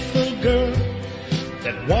beautiful girl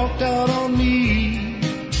that walked out on me,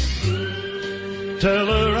 tell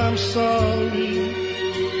her I'm sorry.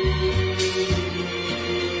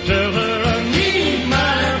 Tell her I need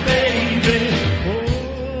my baby.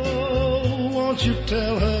 Oh, won't you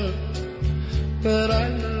tell her that I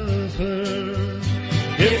love her?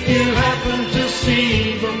 If you happen to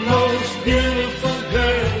see the most beautiful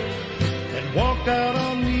girl that walked out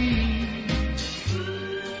on me,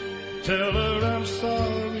 tell her I'm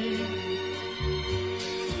sorry.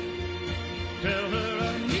 Tell her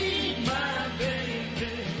I need my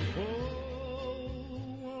baby.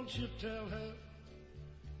 Oh, won't you tell her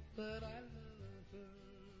that I love her?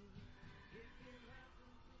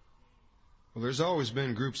 Well, there's always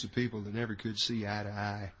been groups of people that never could see eye to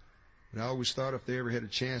eye. But I always thought if they ever had a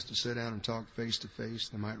chance to sit down and talk face to face,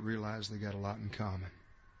 they might realize they got a lot in common.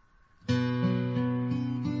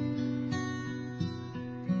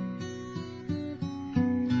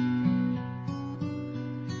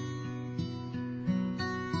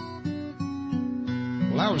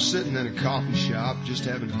 Well, I was sitting in a coffee shop just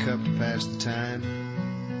having a cup to pass the time,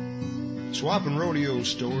 swapping rodeo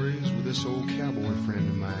stories with this old cowboy friend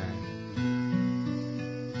of mine,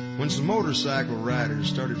 when some motorcycle riders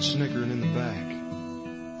started snickering in the back,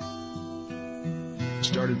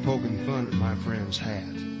 started poking fun at my friend's hat.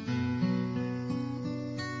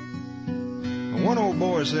 And one old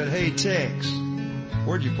boy said, "Hey, Tex,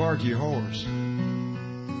 where'd you park your horse?"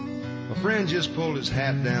 My friend just pulled his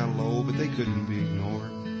hat down low, but they couldn't be ignored.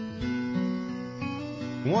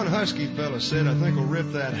 One husky fella said, I think I'll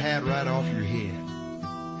rip that hat right off your head.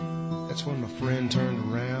 That's when my friend turned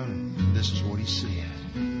around, and this is what he said.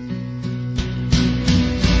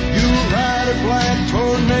 You'll ride a black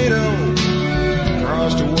tornado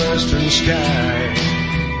across the western sky,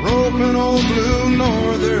 rope an old blue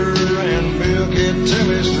norther and milk it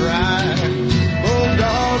till it's dry.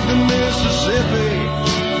 Bulldog the Mississippi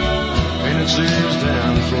and its ears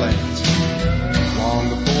down flat, long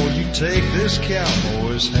before you take this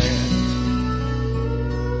cowboy's hat.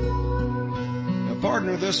 Now,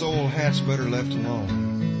 partner, this old hat's better left alone.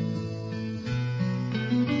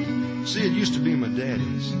 See, it used to be my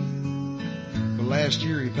daddy's, but last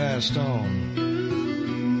year he passed on.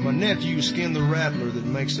 My nephew skinned the rattler that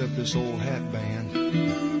makes up this old hat band,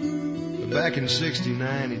 but back in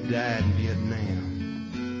 '69 he died in Vietnam.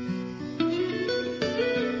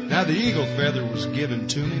 Now the eagle feather was given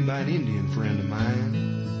to me by an Indian friend of mine,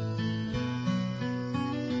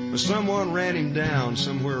 but someone ran him down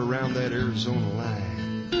somewhere around that Arizona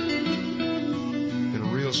line, and a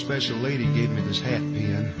real special lady gave me this hat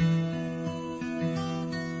pin,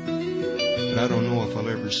 and I don't know if I'll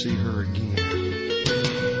ever see her again.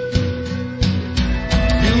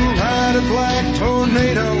 You'll ride a black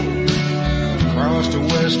tornado across the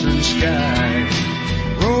western sky,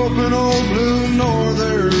 rope an old blue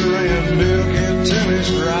norther and milk it till it's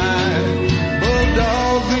dry.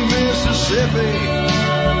 Bulldog the Mississippi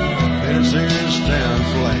and its ears down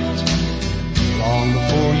flat, long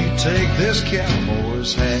before you take this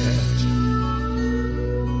cowboy's hat.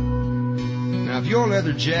 Now if your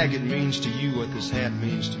leather jacket means to you what this hat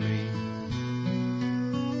means to me,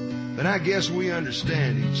 then I guess we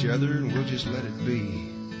understand each other and we'll just let it be.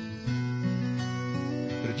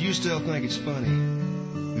 But if you still think it's funny,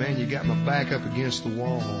 man, you got my back up against the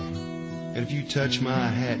wall, and if you touch my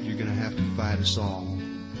hat, you're gonna have to fight us all.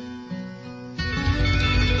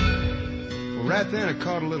 Well, right then I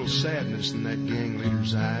caught a little sadness in that gang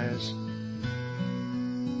leader's eyes,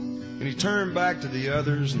 and he turned back to the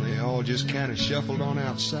others, and they all just kind of shuffled on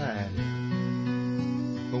outside.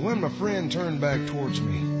 But when my friend turned back towards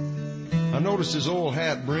me, I noticed his old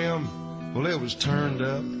hat brim, well, it was turned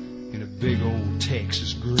up in a big old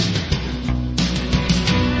Texas grin.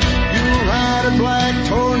 You'll ride a black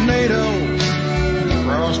tornado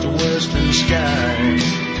across the western sky,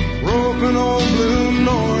 rope an old blue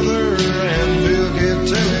norther and milk it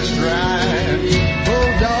till it's dry.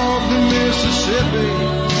 Bulldog the Mississippi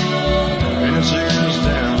and its ears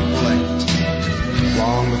down flat,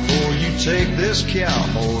 long before you take this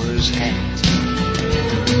cowboy's hat.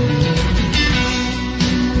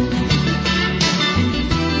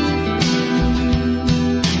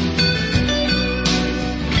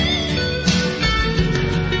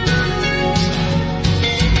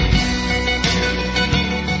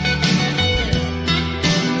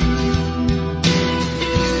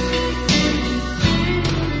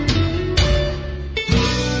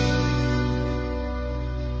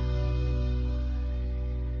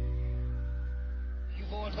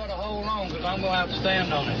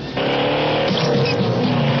 Stand on it.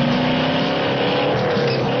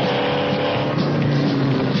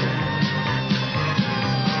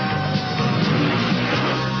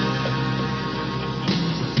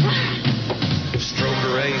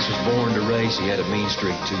 Stroker Ace was born to race. He had a mean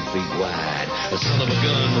streak 2 feet wide. A son of a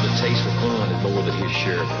gun with a taste for fun and more than his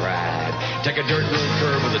share of pride. Take a dirt road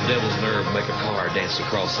curve with a devil's nerve, make a car dance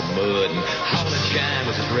across the mud, and howl and shine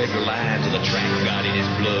was his regular line till the track got in his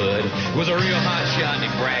blood. He was a real hot shot and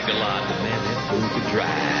he bragged a lot, but man, that fool could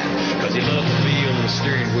drive. Cause he loved the feel of the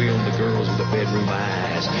steering wheel and the girls with the bedroom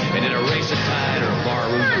eyes. And in a race of tide or a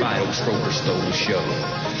barroom fight, old Stroker stole the show.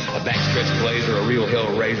 A backstretch blazer, a real hell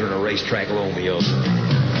raiser, and a racetrack Romeo.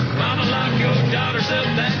 Mama, lock your daughters up,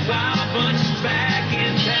 that wild bunch is back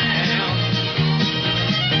in town.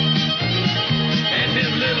 And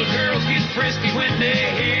them little girls get frisky when they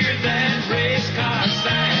hear that race car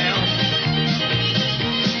sound.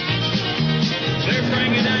 They're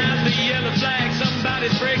bringing out the yellow flag,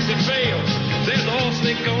 somebody's brakes have failed. There's an oil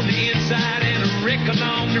slick on the inside and a wreck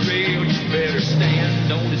along the rail. You better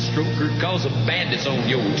stand on it, Stroker, cause a bandit's on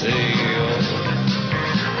your tail.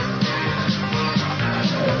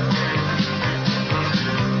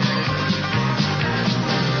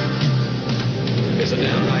 It's a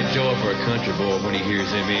downright joy for a country boy when he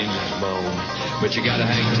hears them engines moan. But you gotta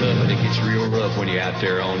hang tough and it gets real rough when you're out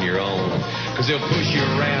there on your own. Cause they'll push you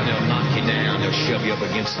around, they'll knock you down, they'll shove you up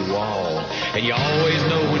against the wall. And you always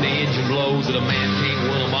know when the engine blows that a man can't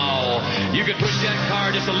win them all. You You could push that car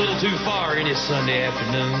just a little too far any Sunday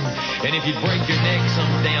afternoon. And if you break your neck, some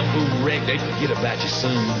damn fool wreck, they'd forget about you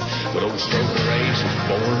soon. But old Stroker Ace was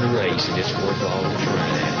born to race, and it's worth all the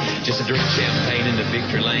trying. Just to drink champagne in the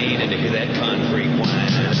victory lane and to hear that concrete whine.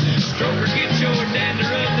 Stroker, get your dander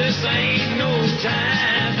up, this ain't no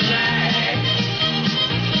time to lag.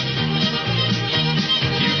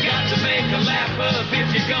 You got to make a lap up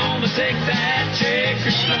if you're gonna take that checker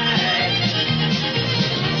slide.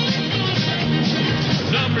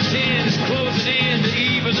 Number 10 is closing in to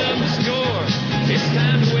even up the score. It's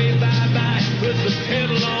time to wave bye-bye, put the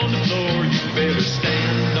pedal on the floor. You better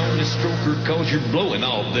stand on this stroker, cause you're blowing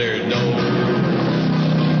off their door.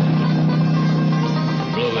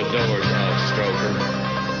 Blow the doors off, stroker.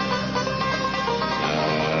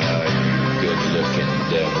 You good-looking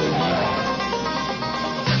devil.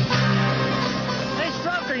 Hey,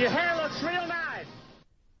 Stroker, your hair looks real nice.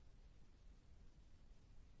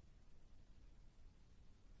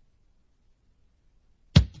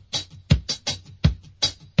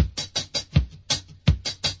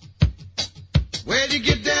 Well, you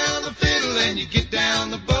get down the fiddle and you get down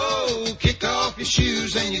the bow. Kick off your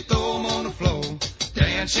shoes and you throw 'em on the floor.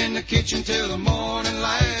 Dance in the kitchen till the morning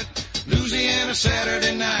light. Louisiana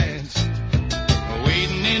Saturday nights.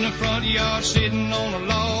 Waiting in the front yard, sitting on a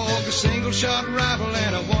log. A single-shot rifle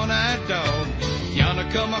and a one-eyed dog. Yonder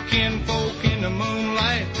come our kinfolk in the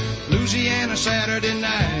moonlight. Louisiana Saturday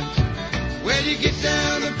nights. Well, you get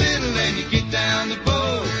down the fiddle and you get down the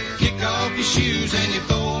bow. Kick off your shoes and you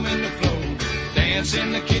throw 'em in the floor. Dance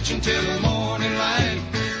in the kitchen till the morning light.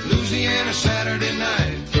 Louisiana Saturday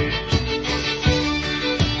night.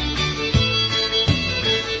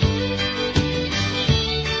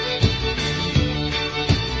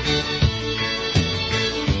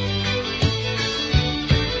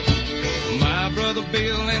 My brother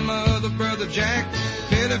Bill and my other brother Jack,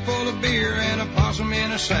 belly full of beer and a possum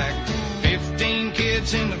in a sack. 15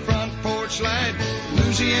 kids in the front porch light.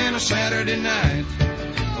 Louisiana Saturday night.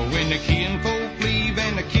 When the kinfolk leave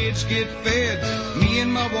and the kids get fed, me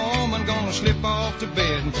and my woman gonna slip off to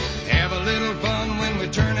bed. Have a little fun when we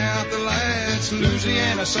turn out the lights.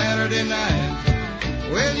 Louisiana Saturday night.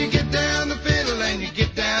 Well, you get down the fiddle and you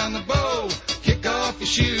get down the bow. Kick off your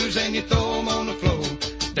shoes and you throw 'em on the floor.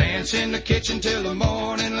 Dance in the kitchen till the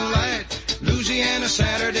morning light. Louisiana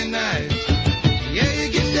Saturday night. Yeah, you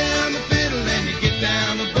get down the fiddle and you get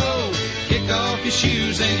down the bow. Kick off your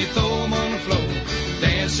shoes and you throw 'em on the floor.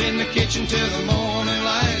 Dance in the kitchen till the morning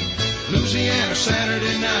light. Louisiana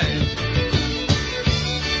Saturday night.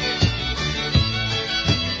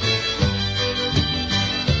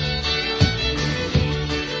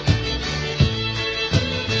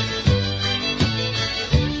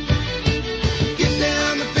 Get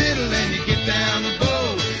down the fiddle and you get down the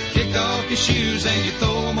bow. Kick off your shoes and you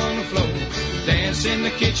throw 'em on the floor. Dance in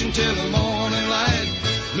the kitchen till the morning light.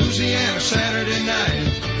 Louisiana Saturday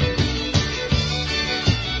night.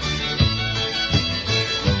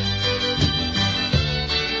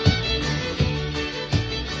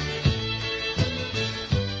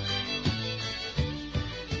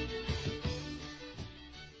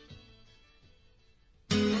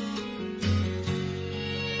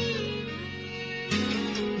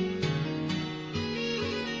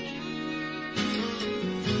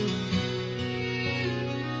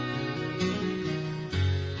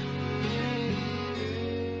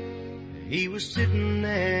 He was sitting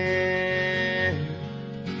there,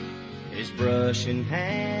 his brush in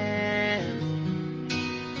hand,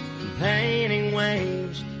 painting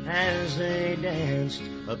waves as they danced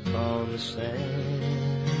upon the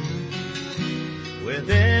sand. With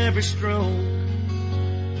every stroke,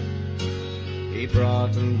 he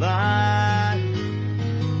brought to light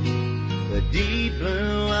the deep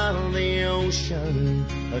blue of the ocean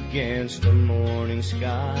against the morning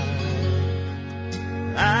sky.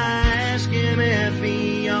 I asked him if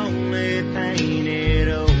he only painted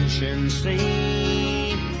ocean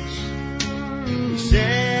scenes. He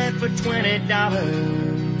said for $20,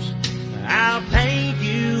 I'll paint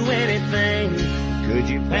you anything. Could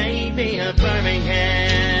you paint me a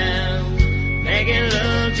Birmingham? Make it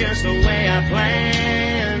look just the way I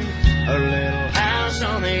planned. A little house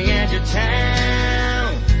on the edge of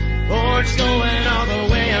town, porch going all the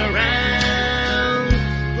way around.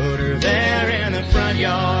 Put her there in the front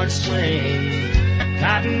yard swing.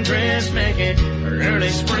 Cotton dress, make it early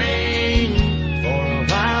spring. For a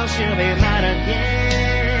while she'll be mine again.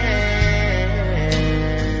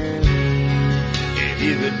 If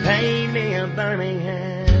you could paint me a Birmingham.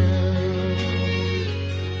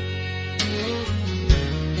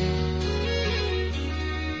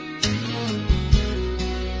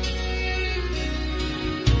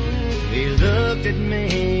 He looked at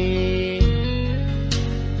me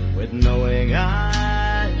with knowing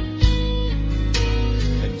eyes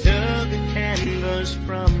and took a canvas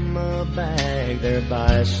from a bag there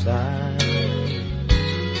by his side.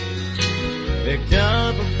 Picked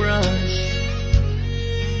up a brush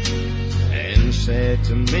and said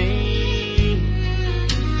to me,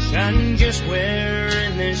 "Son, just where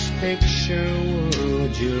in this picture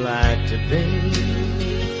would you like to be?"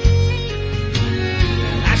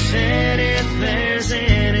 And I said, "If there's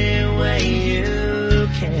any way you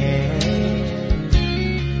can,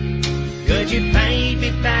 could you paint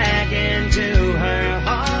me back into her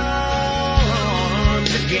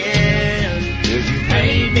arms again? Could you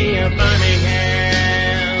paint me a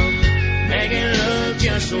Birmingham, make it look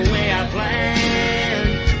just the way I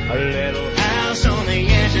planned? A little house on the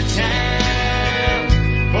edge of town,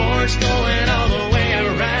 porch going all the way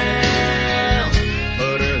around.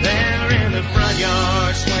 Put her there in the front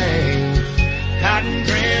yard swing, cotton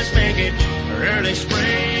dress, make it early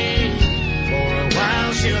spring. For a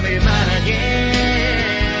while she'll be mine again.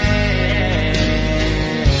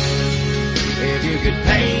 If you could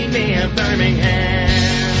paint me a Birmingham,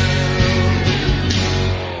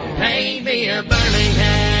 paint me a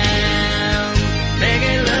Birmingham, make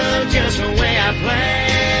it look just the way I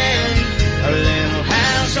planned. A little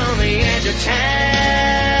house on the edge of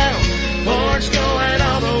town, porch going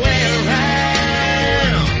all the way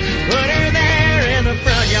around. Put her there in the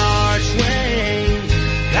front yard swing,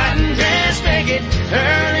 cotton dress, make it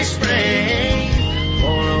early spring.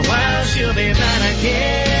 For a while she'll be mine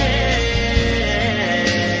again.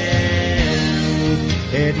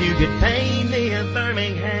 If you could paint me a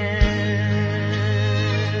Birmingham,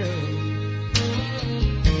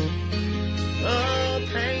 oh,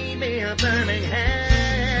 paint me a Birmingham.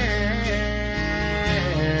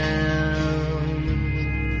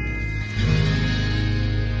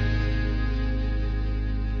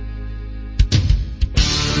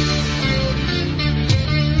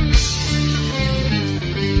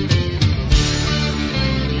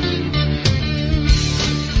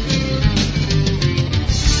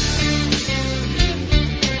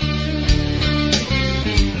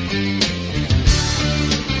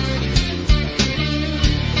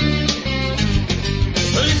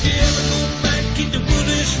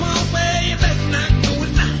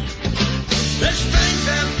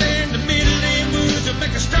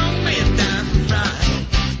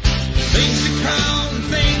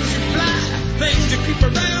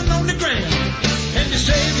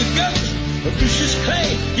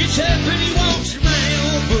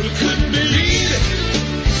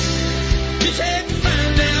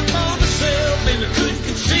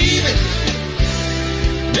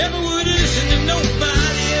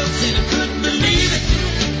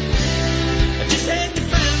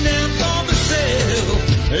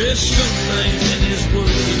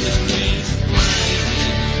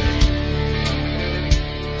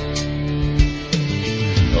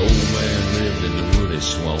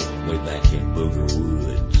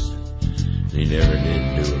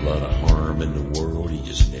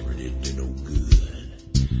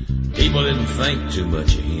 Too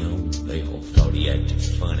much of him. They all thought he acted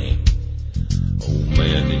funny. Old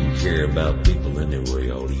man didn't care about people anyway.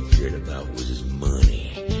 All he cared about was his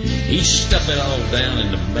money. He stuffed it all down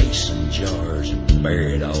into mason jars and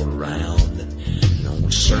buried it all around. And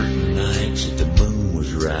on certain nights, if the moon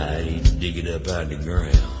was right, he'd dig it up out of the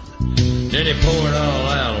ground. Then he'd pour it all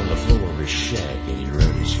out on the floor of his shack and he'd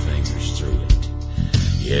run his fingers through it.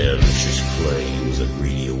 Yeah, Lucius Clay was a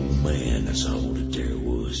greedy old man. That's all that there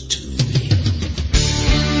was to him.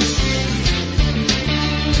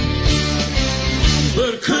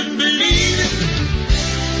 But I couldn't believe it.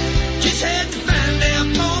 Just had to find out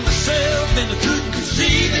for myself, and I couldn't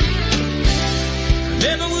conceive it. I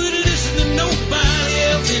never would listen to nobody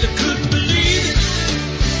else, and I couldn't believe it.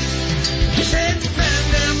 Just had to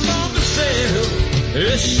find out for myself.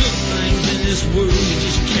 There's some things in this world you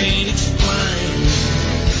just can't explain.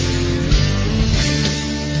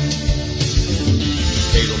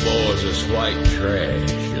 Cable boys was white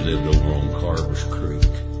trash. They lived over on Carver's Creek.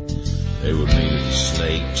 They were mean as a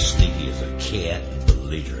snake, sneaky as a cat, and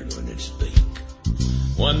belligerent when they'd speak.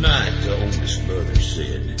 One night, the oldest brother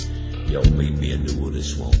said, "Y'all meet me in the woody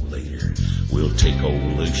swamp later. We'll take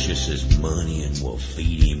old Lucius's money and we'll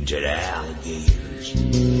feed him to the alligators."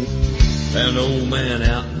 Found an old man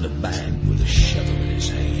out in the back with a shovel in his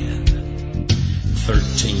hand.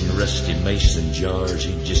 13 rusty mason jars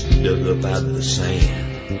he just dug up out of the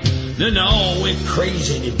sand. Then they all went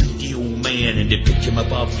crazy and they beat the old man and they picked him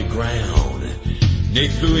up off the ground. They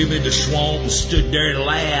threw him in the swamp and stood there and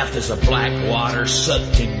laughed as the black water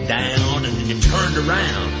sucked him down, and then he turned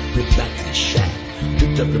around, went back to the shack,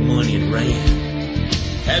 picked up the money and ran.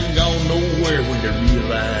 Hadn't gone nowhere when they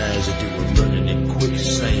realized that they were running in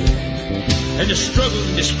quicksand. And they struggled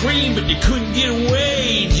and they screamed, but they couldn't get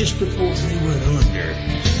away. Just before they went under,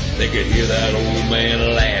 they could hear that old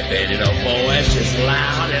man laughing in a voice as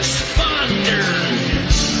loud as thunder.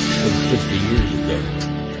 50 years ago,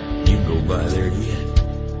 you can go by there yet.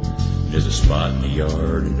 There's a spot in the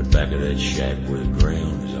yard in the back of that shack where the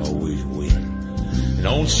ground is always wet. And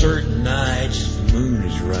on certain nights, the moon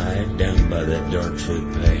is right down by that dark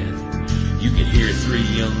footpath. You can hear 3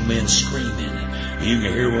 young men screaming. You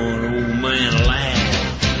can hear one old man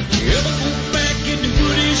laugh. You ever go back in the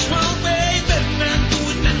woody swamp, baby? Better not do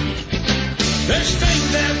it now. There's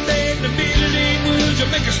things out there in the middle of the woods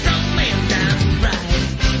that make a strong man downright.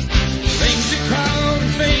 Things that crawl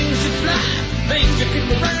and things that fly, things that creep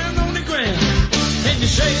around on the ground. And you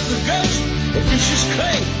say the ghost of Lucius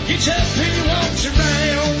Clay gets up and he walks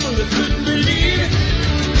around, but I couldn't believe it.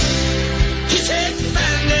 Just had to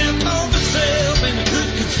find out for myself, and I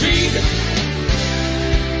couldn't conceive it.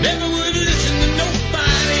 Never would listen to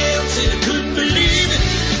nobody else, and I couldn't believe it.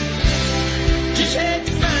 Just had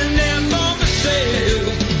to find out for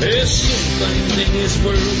myself. There's some things in this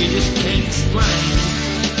world you just can't explain.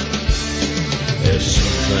 There's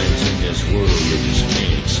some things in this world you just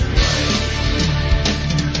can't explain.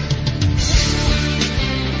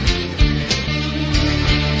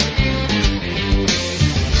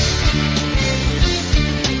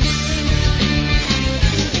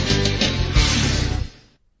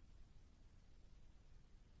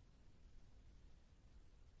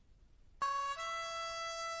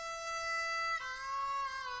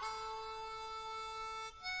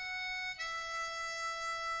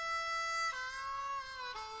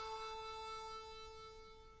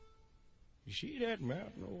 You see that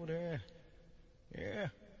mountain over there? Yeah,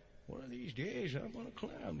 one of these days I'm gonna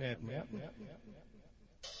climb that mountain.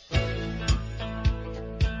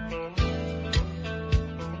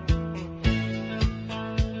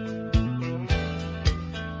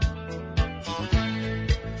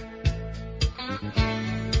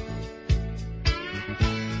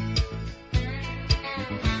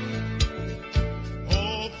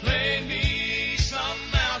 Oh, play me some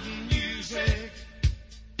mountain music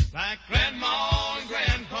like Grandma and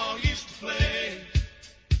Grandpa used to play.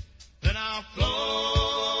 Then I'll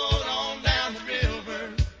float on down the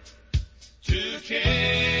river to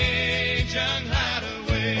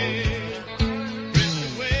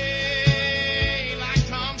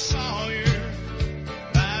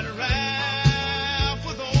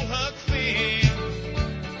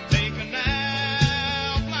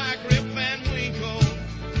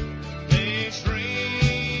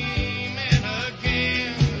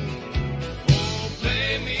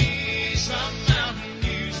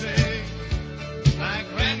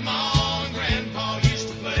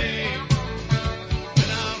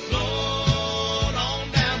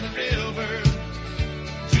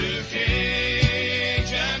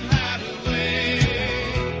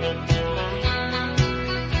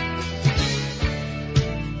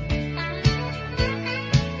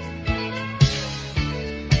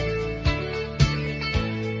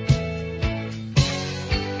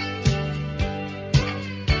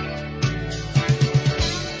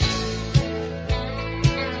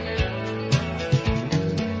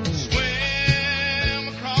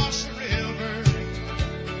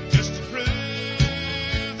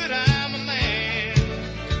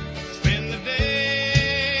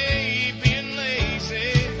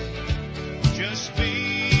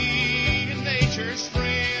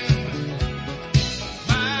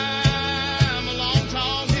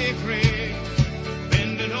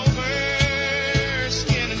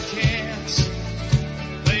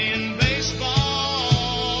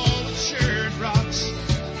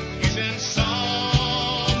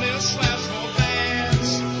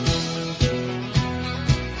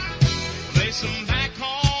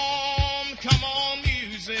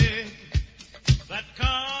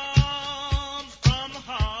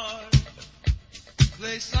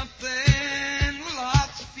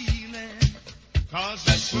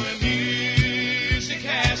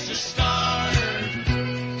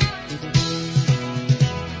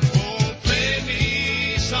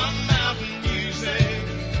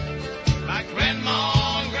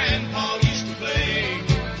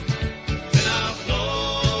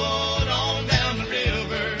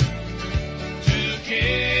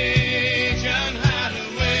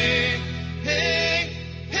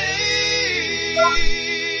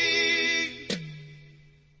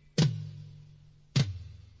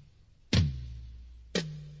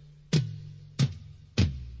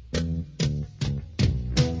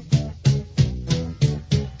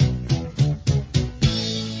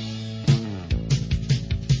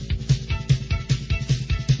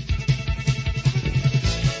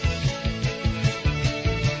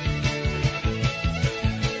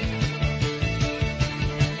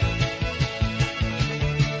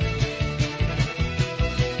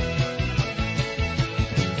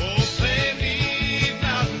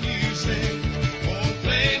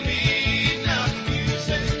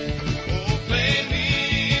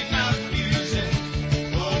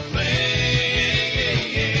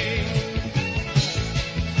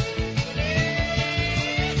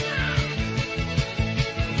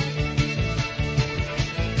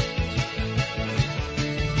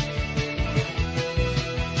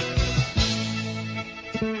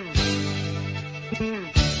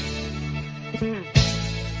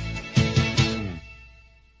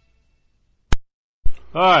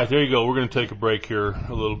All right, there you go. We're going to take a break here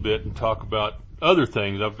a little bit and talk about other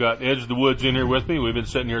things. I've got Edge of the Woods in here with me. We've been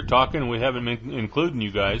sitting here talking, and we haven't been including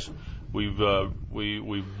you guys. We've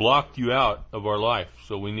blocked you out of our life,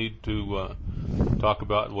 so we need to talk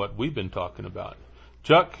about what we've been talking about.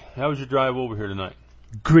 Chuck, how was your drive over here tonight?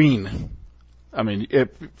 Green. I mean, if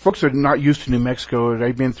folks are not used to New Mexico,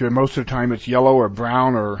 they've been through it. Most of the time it's yellow or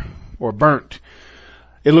brown or burnt.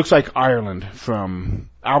 It looks like Ireland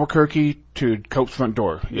from Albuquerque to Cope's front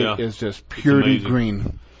door. Yeah. It is just purely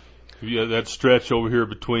green. Yeah, that stretch over here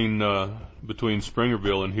between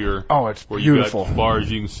Springerville and here. Oh, it's where beautiful. You got, as far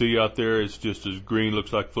as you can see out there, it's just as green.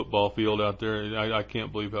 Looks like football field out there. I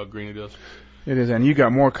can't believe how green it is. It is, and you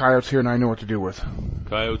got more coyotes here than I know what to do with.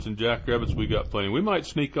 Coyotes and jackrabbits, we got plenty. We might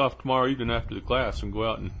sneak off tomorrow evening after the class and go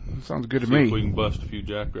out and sounds good to see me. If we can bust a few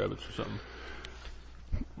jackrabbits or something.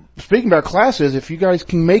 Speaking about classes, if you guys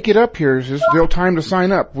can make it up here, there's still time to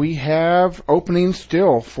sign up. We have openings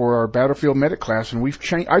still for our Battlefield Medic class, and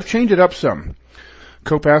I've changed it up some.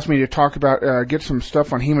 Cope asked me to talk about, get some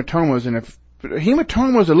stuff on hematomas, and if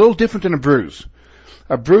hematoma is a little different than a bruise.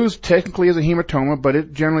 A bruise technically is a hematoma, but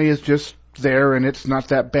it generally is just there, and it's not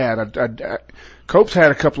that bad. Cope's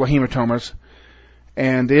had a couple of hematomas,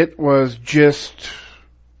 and it was just,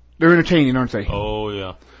 they're entertaining, aren't they? Oh,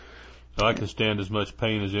 yeah. I can stand as much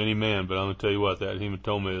pain as any man, but I'm going to tell you what, that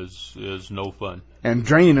hematoma is no fun. And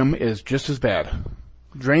draining them is just as bad.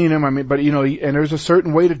 Draining them, I mean, but you know, and there's a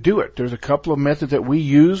certain way to do it. There's a couple of methods that we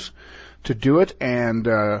use to do it, and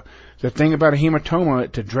the thing about a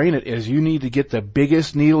hematoma, to drain it, is you need to get the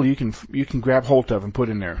biggest needle you can grab hold of and put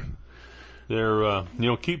in there. They're,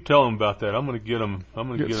 keep telling them about that. I'm going to get them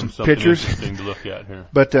something pictures. Interesting to look at here.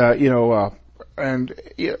 But, and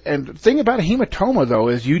the thing about a hematoma though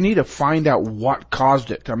is you need to find out what caused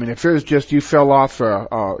it. I mean, if it was just you fell out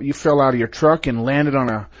of your truck and landed on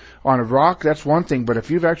a rock, that's one thing. But if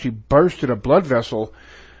you've actually bursted a blood vessel,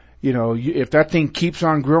 if that thing keeps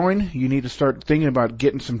on growing, you need to start thinking about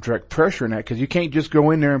getting some direct pressure in that, because you can't just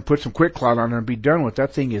go in there and put some quick clot on there and be done with it.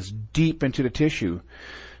 That thing is deep into the tissue.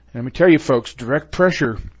 And let me tell you, folks, direct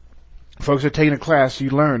pressure. Folks that are taking a class, you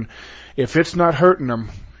learn if it's not hurting them,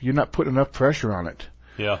 you're not putting enough pressure on it.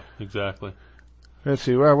 Yeah, exactly. Let's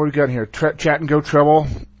see. Well, what do we got here? Chat and go trouble.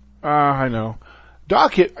 I know.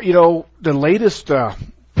 Doc, the latest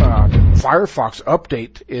Firefox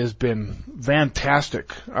update has been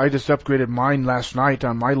fantastic. I just upgraded mine last night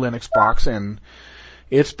on my Linux box, and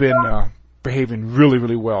it's been behaving really,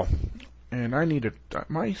 really well. And I need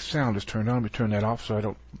my sound is turned on. Let me turn that off so I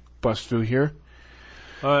don't bust through here.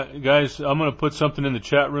 All right, guys, I'm going to put something in the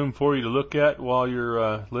chat room for you to look at while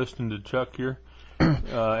you're listening to Chuck here.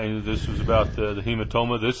 And this was about the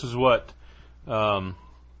hematoma. This is what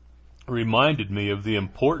reminded me of the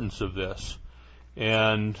importance of this.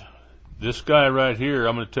 And this guy right here,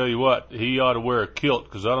 I'm going to tell you what, he ought to wear a kilt,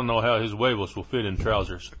 because I don't know how his huevos will fit in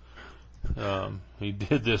trousers. He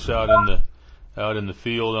did this out in the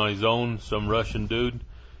field on his own, some Russian dude,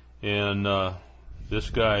 and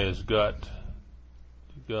this guy has got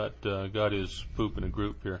his poop in a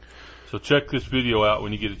group here. So check this video out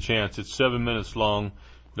when you get a chance. It's 7 minutes long. You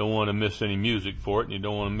don't want to miss any music for it, and you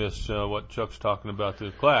don't want to miss what Chuck's talking about to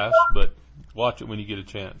the class, but watch it when you get a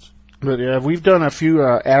chance. But yeah, we've done a few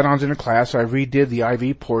add-ons in the class. I redid the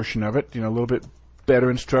IV portion of it, a little bit better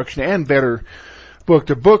instruction and better book.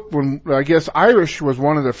 The book, I guess Irish was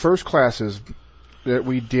one of the first classes that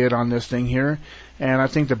we did on this thing here, and I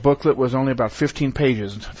think the booklet was only about 20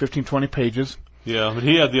 pages. Yeah, but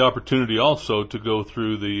he had the opportunity also to go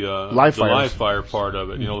through the live fire part of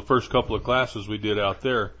it. The first couple of classes we did out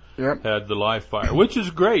there had the live fire, which is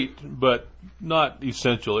great, but not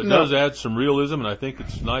essential. It does add some realism, and I think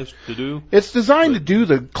it's nice to do. It's designed to do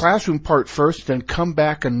the classroom part first, then come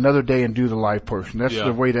back another day and do the live portion. That's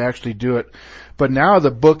the way to actually do it. But now the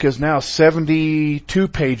book is now 72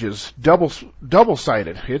 pages,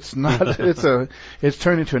 double-sided. It's not. It's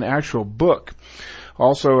turned into an actual book.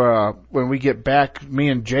 Also, when we get back, me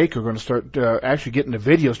and Jake are going to start actually getting the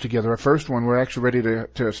videos together. Our first one, we're actually ready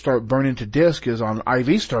to start burning to disc, is on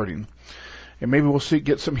IV starting. And maybe we'll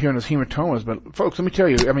get some here on his hematomas. But, folks, let me tell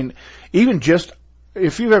you, I mean, even just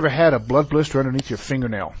if you've ever had a blood blister underneath your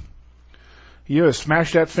fingernail, you ever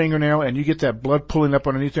smash that fingernail and you get that blood pulling up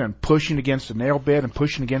underneath there and pushing against the nail bed and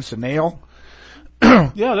pushing against the nail.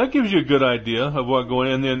 Yeah, that gives you a good idea of what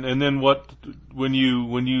going in, and then what when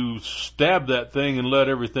you stab that thing and let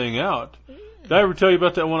everything out. Did I ever tell you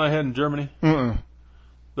about that one I had in Germany?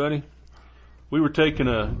 Buddy, we were taking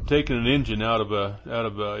an engine out of an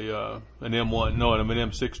M1, no, an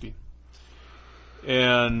M60,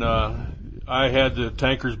 and I had the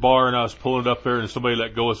tanker's bar and I was pulling it up there and somebody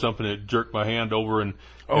let go of something and it jerked my hand over and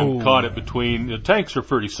caught it between. The tanks are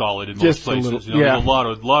pretty solid in most places. There's a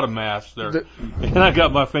lot of mass there. And I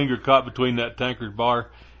got my finger caught between that tanker's bar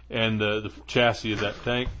and the chassis of that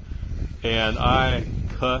tank. And I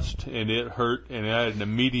cussed and it hurt and I had an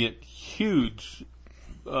immediate huge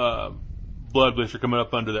blood blister coming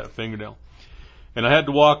up under that fingernail. And I had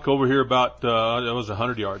to walk over here about, it was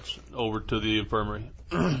 100 yards over to the infirmary.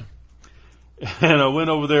 And I went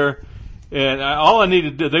over there, and all I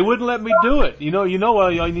needed to do, they wouldn't let me do it. You know,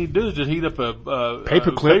 all you need to do is just heat up a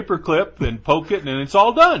paper clip and poke it, and it's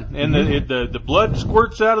all done. And the blood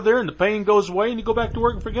squirts out of there, and the pain goes away, and you go back to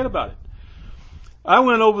work and forget about it. I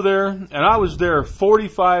went over there, and I was there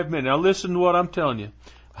 45 minutes. Now listen to what I'm telling you.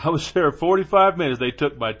 I was there 45 minutes. They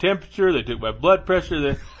took my temperature, they took my blood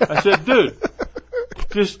pressure. I said, dude,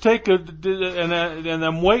 just take and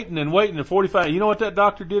I'm waiting at 45. You know what that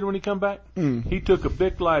doctor did when he come back? He took a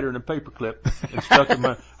Bic lighter and a paper clip and stuck it in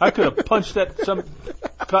my. I could have punched some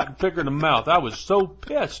cotton picker in the mouth. I was so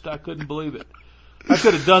pissed, I couldn't believe it. I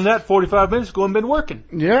could have done that 45 minutes ago and been working.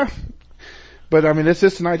 Yeah. But I mean, it's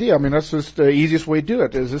just an idea. I mean, that's just the easiest way to do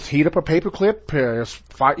it. Is just heat up a paper clip, a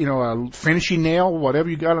finishing nail, whatever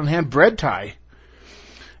you got on hand, bread tie,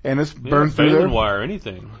 and it's burned through there. Wire,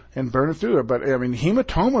 anything, and burn it through there. But I mean,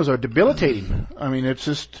 hematomas are debilitating. I mean, it's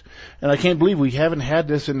just, and I can't believe we haven't had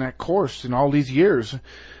this in that course in all these years,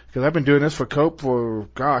 because I've been doing this for COPE for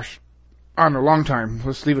a long time.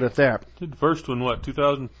 Let's leave it at that. Did the first one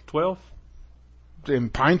 2012?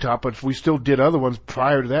 In Pine Top, but we still did other ones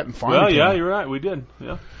prior to that in Farmington. Well, yeah, you're right, we did,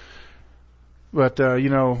 yeah. But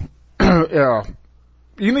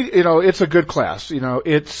it's a good class. It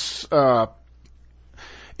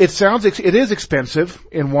is expensive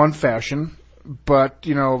in one fashion, but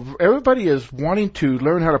everybody is wanting to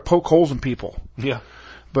learn how to poke holes in people. Yeah.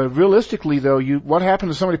 But realistically, though, what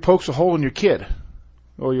happens if somebody pokes a hole in your kid,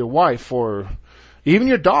 or your wife, or even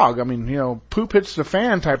your dog? I mean, poop hits the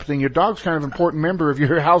fan type of thing. Your dog's kind of an important member of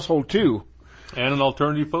your household, too. And an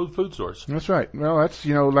alternative food source. That's right. Well, that's,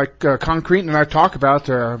 like Concrete and I talk about,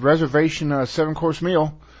 reservation 7-course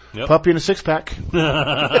meal. Yep. Puppy and a 6-pack.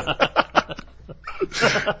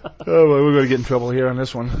 Oh, well, we're going to get in trouble here on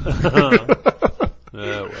this one.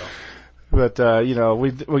 Well. But,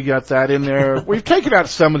 we got that in there. We've taken out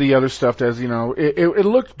some of the other stuff that, it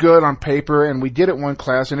looked good on paper, and we did it one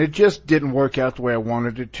class, and it just didn't work out the way I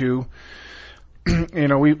wanted it to.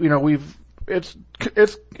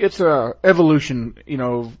 It's a evolution,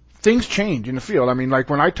 things change in the field. I mean, like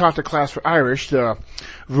when I taught the class for Irish, the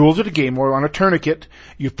rules of the game were on a tourniquet,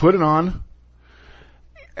 you put it on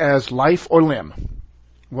as life or limb.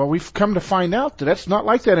 Well, we've come to find out that that's not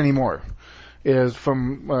like that anymore. Is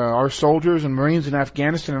from our soldiers and Marines in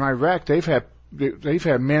Afghanistan and Iraq, they've had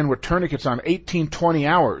men with tourniquets on 18, 20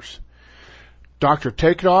 hours. Doctor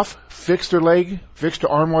take it off, fix their leg, fix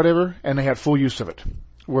their arm, whatever, and they had full use of it.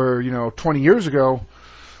 Where, 20 years ago,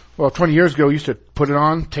 you used to put it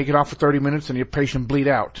on, take it off for 30 minutes, and your patient bleed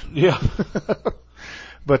out. Yeah.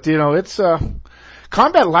 But, it's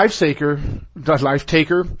combat life taker. What's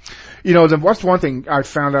one thing I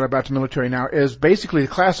found out about the military now is basically the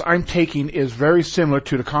class I'm taking is very similar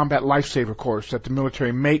to the combat lifesaver course that the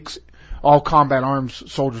military makes all combat arms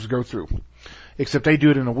soldiers go through, except they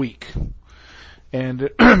do it in a week. And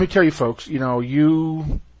let me tell you, folks,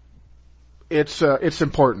 it's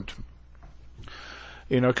important,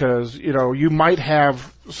 because you might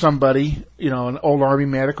have somebody, an old Army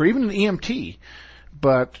medic or even an EMT,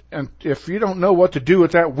 but if you don't know what to do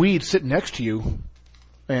with that weed sitting next to you,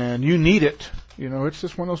 and you need it, it's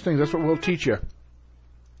just one of those things. That's what we'll teach you.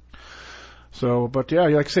 So, but yeah,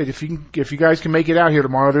 like I said, if you guys can make it out here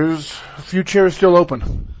tomorrow, there's a few chairs still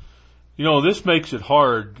open. This makes it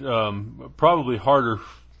hard, probably harder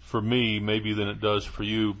for me maybe than it does for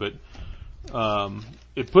you, but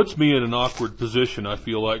it puts me in an awkward position, I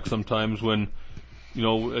feel like, sometimes when,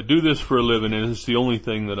 I do this for a living and it's the only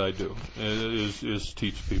thing that I do is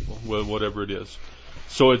teach people, whatever it is.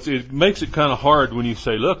 So it makes it kind of hard when you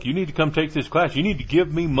say, look, you need to come take this class. You need to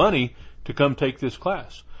give me money to come take this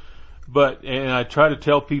class. And I try to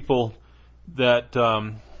tell people that,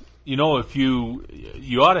 if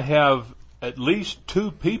you ought to have at least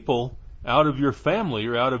 2 people out of your family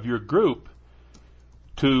or out of your group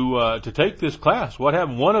to take this class. What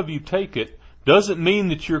happens? One of you take it doesn't mean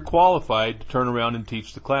that you're qualified to turn around and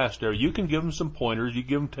teach the class there. You can give them some pointers.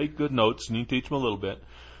 You take good notes, and you teach them a little bit.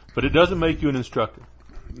 But it doesn't make you an instructor.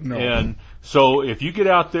 No. And so if you get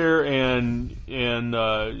out there and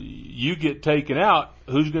you get taken out,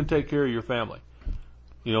 who's going to take care of your family?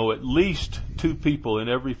 At least 2 people in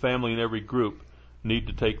every family and every group need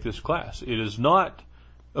to take this class. It is not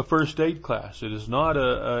a first aid class. It is not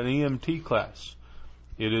an EMT class.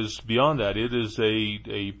 It is beyond that. It is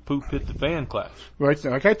a poop hit the fan class. Right.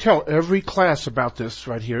 Like I tell every class about this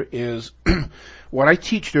right here is what I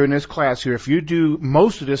teach during this class here. If you do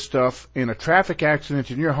most of this stuff in a traffic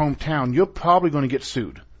accident in your hometown, you're probably going to get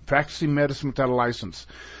sued. Practicing medicine without a license.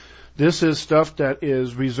 This is stuff that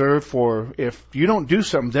is reserved for if you don't do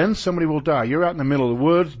something, then somebody will die. You're out in the middle of the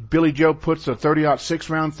woods. Billy Joe puts a 30-06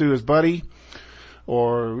 round through his buddy,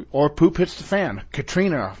 or poop hits the fan.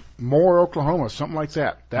 Katrina, Moore, Oklahoma, something like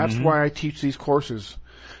that. That's why I teach these courses.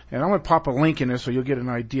 And I'm going to pop a link in there so you'll get an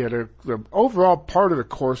idea. The overall part of the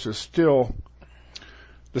course is still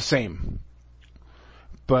the same.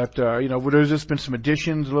 But, there's just been some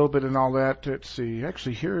additions a little bit and all that. Let's see.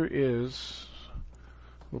 Actually, here is,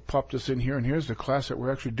 we'll pop this in here, and here's the class that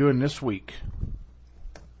we're actually doing this week.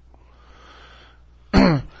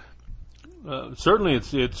 Certainly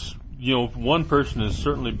it's one person is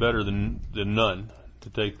certainly better than none to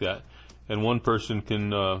take that. And one person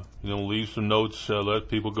can, leave some notes, let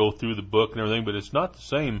people go through the book and everything, but it's not the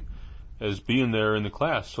same as being there in the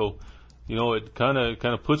class. So, it kind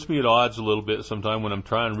of puts me at odds a little bit sometimes when I'm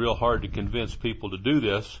trying real hard to convince people to do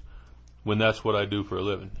this when that's what I do for a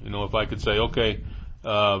living. If I could say, okay,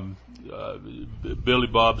 Billy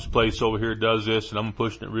Bob's place over here does this and I'm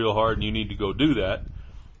pushing it real hard and you need to go do that.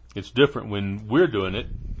 It's different when we're doing it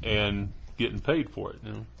and getting paid for it.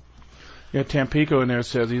 Yeah, Tampico in there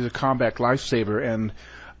says he's a combat lifesaver, and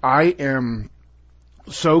I am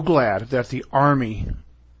so glad that the Army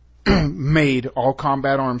made all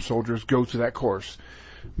combat armed soldiers go through that course.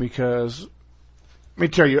 Because, let me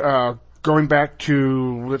tell you, going back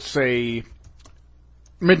to, let's say,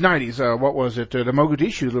 mid-90s, what was it, the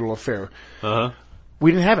Mogadishu little affair.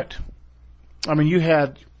 We didn't have it. I mean, you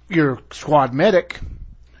had your squad medic,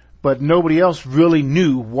 but nobody else really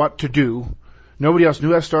knew what to do. Nobody else knew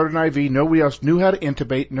how to start an IV. Nobody else knew how to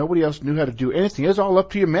intubate. Nobody else knew how to do anything. It's all up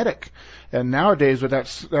to your medic. And nowadays, with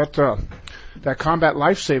that combat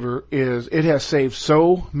lifesaver, it has saved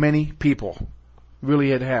so many people.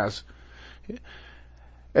 Really, it has.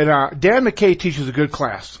 And Dan McKay teaches a good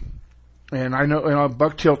class, and I know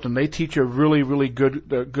Buck Tilton, they teach a really, really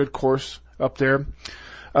good course up there.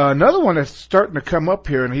 Another one that's starting to come up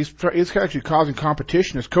here, and he's actually causing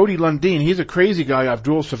competition, is Cody Lundeen. He's a crazy guy off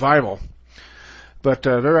Dual Survival. But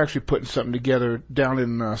they're actually putting something together down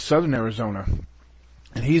in southern Arizona.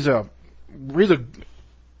 And he's a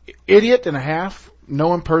idiot and a half,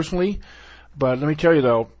 know him personally. But let me tell you,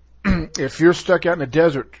 though, if you're stuck out in the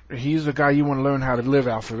desert, he's the guy you want to learn how to live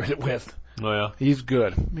out with. Oh, yeah. He's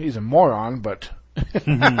good. He's a moron, but...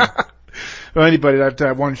 Well, anybody,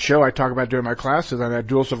 that one show I talk about during my classes on that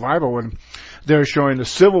Dual Survival, when they're showing the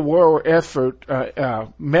Civil War effort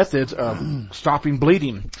methods of stopping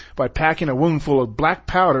bleeding by packing a wound full of black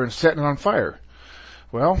powder and setting it on fire.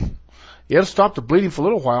 Well, you have to stop the bleeding for a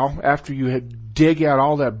little while after you dig out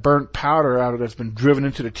all that burnt powder out of that's been driven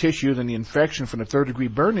into the tissue, then the infection from the third-degree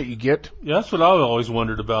burn that you get. Yeah, that's what I've always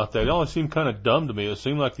wondered about that. It always seemed kind of dumb to me. It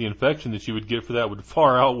seemed like the infection that you would get for that would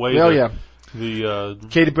far outweigh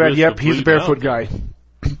Katie Brad, yep, he's a barefoot guy.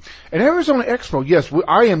 And Arizona Expo, yes,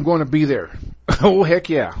 I am going to be there. Oh, heck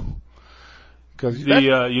yeah.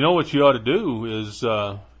 You know what you ought to do is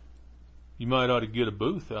you might ought to get a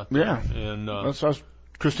booth out there. Yeah, and that's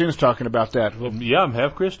Christina's talking about that.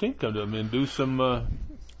 Have Christine come to them and do some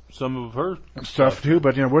of her stuff too.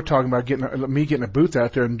 But we're talking about getting a booth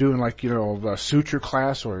out there and doing a suture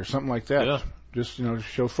class or something like that. Yeah. Just to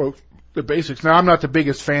show folks the basics. Now, I'm not the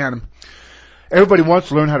biggest fan. Everybody wants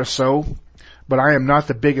to learn how to sew, but I am not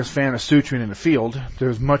the biggest fan of suturing in the field.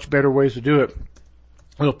 There's much better ways to do it.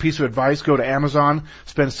 A little piece of advice: go to Amazon,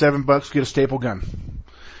 spend $7, get a staple gun.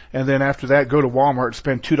 And then after that, go to Walmart,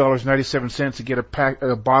 spend $2.97 to get a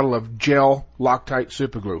bottle of gel Loctite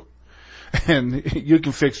super glue. And you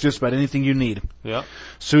can fix just about anything you need. Yeah.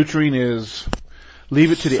 Suturing is,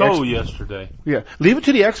 leave it to the yesterday. Yeah. Leave it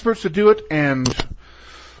to the experts to do it, and,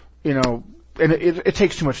 and it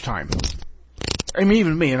takes too much time. I mean,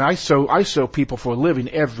 even me, and I sew people for a living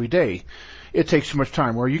every day. It takes too much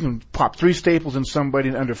time, where you can pop 3 staples in somebody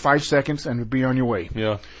in under 5 seconds and be on your way.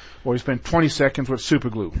 Yeah. Or you spend 20 seconds with super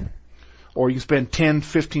glue. Or you spend 10,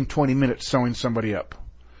 15, 20 minutes sewing somebody up.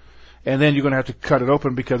 And then you're going to have to cut it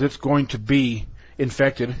open because it's going to be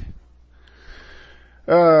infected.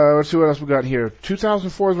 Let's see what else we got here.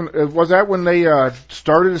 2004, was that when they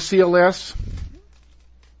started the CLS?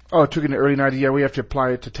 Oh, it took it in the early 90s. Yeah, we have to apply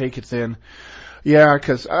it to take it then. Yeah,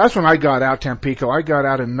 because that's when I got out, Tampico. I got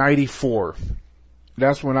out in 94.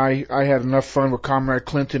 That's when I had enough fun with Comrade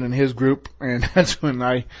Clinton and his group, and that's when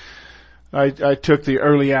I I took the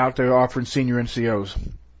early out. They're offering senior NCOs.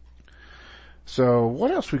 So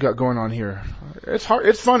what else we got going on here? It's hard.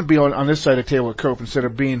 It's fun to be on this side of the table with Cope instead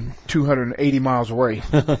of being 280 miles away.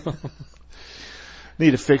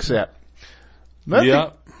 Need to fix that.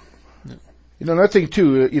 Another thing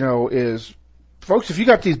too, is, folks, if you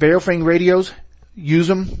got these Baofeng radios, use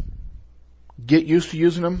them. Get used to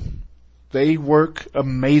using them. They work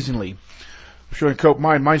amazingly. I'm showing Cope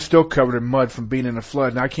mine. Mine's still covered in mud from being in a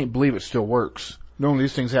flood, and I can't believe it still works. Normally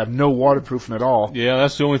these things have no waterproofing at all. Yeah,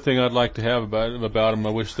 that's the only thing I'd like to have about them.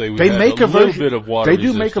 I wish they would have make a little bit of water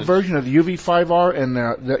resistance. They do resistance. make a version of the UV5R,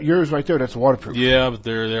 and yours right there, that's waterproof. Yeah, but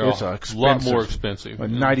they're a lot more expensive.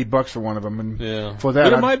 Like $90 for one of them. And yeah. For that,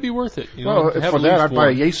 but it might be worth it. For that, I'd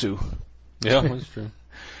buy a Yaesu. Yeah, that's true.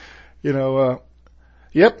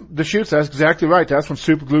 Yep, the chutes, that's exactly right. That's when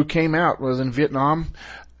super glue came out, was in Vietnam.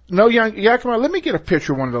 No, Yakima, let me get a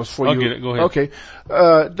picture of one of those for you. I'll get it, go ahead.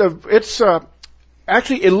 Okay.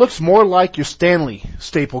 Actually, it looks more like your Stanley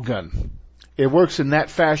staple gun. It works in that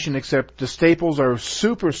fashion, except the staples are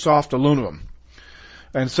super soft aluminum.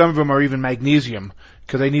 And some of them are even magnesium,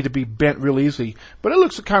 because they need to be bent real easily. But it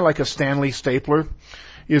looks kind of like a Stanley stapler.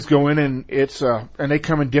 You just go in and and they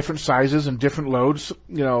come in different sizes and different loads.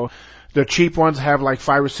 The cheap ones have like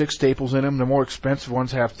 5 or 6 staples in them. The more expensive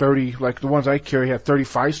ones have 30, like the ones I carry have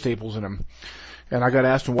 35 staples in them. And I got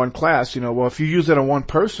asked in one class, well, if you use that on one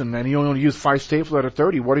person and you only use 5 staples out of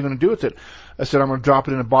 30, what are you going to do with it? I said, I'm going to drop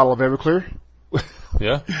it in a bottle of Everclear.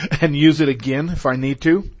 Yeah. And use it again if I need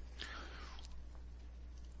to.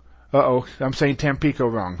 Uh-oh, I'm saying Tampico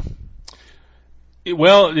wrong.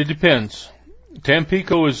 Well, it depends.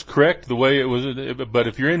 Tampico is correct the way it was, but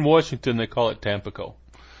if you're in Washington, they call it Tampico.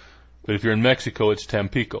 But if you're in Mexico, it's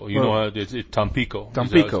Tampico. You know how it's Tampico.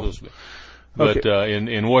 Tampico. But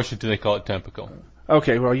in Washington, they call it Tampico.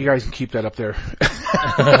 Okay, well, you guys can keep that up there.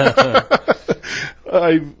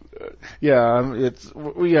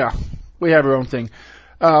 We have our own thing.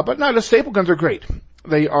 But no, the staple guns are great.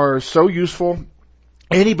 They are so useful.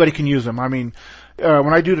 Anybody can use them. I mean,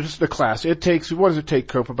 when I do the class, it takes, what does it take,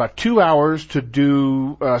 Cope? About 2 hours to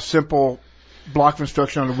do simple block of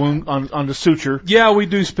instruction on the wound, on the suture. Yeah, we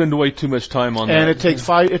do spend way too much time on that. And it takes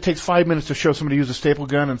 5 minutes to show somebody to use a staple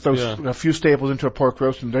gun and throw a few staples into a pork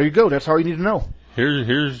roast, and there you go. That's all you need to know.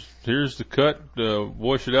 Here's the cut.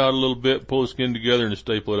 Wash it out a little bit, pull the skin together, and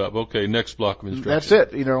staple it up. Okay, next block of instruction. That's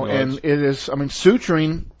it. And it is. I mean,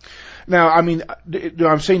 suturing. Now, I mean,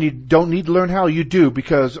 I'm saying you don't need to learn how. You do,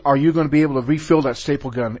 because are you going to be able to refill that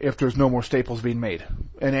staple gun if there's no more staples being made?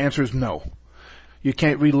 And the answer is no. You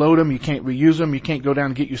can't reload them. You can't reuse them. You can't go down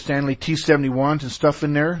and get your Stanley T71s and stuff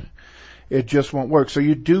in there. It just won't work. So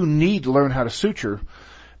you do need to learn how to suture,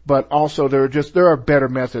 but also there are better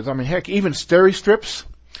methods. I mean, heck, even Steri-Strips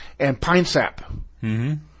and pine sap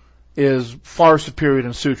is far superior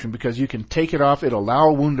than suturing, because you can take it off. It'll allow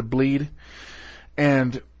a wound to bleed.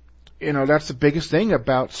 And, that's the biggest thing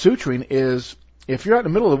about suturing is, if you're out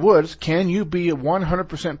in the middle of the woods, can you be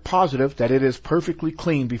 100% positive that it is perfectly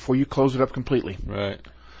clean before you close it up completely? Right.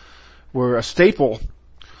 Where a staple,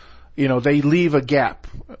 they leave a gap.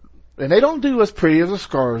 And they don't do as pretty as a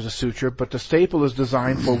scar as a suture, but the staple is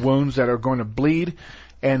designed for wounds that are going to bleed,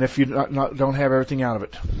 and if you don't have everything out of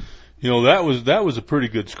it. That was a pretty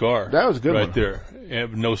good scar. That was a good one. Right there.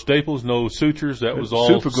 No staples, no sutures. That was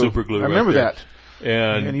all super glue. I remember that.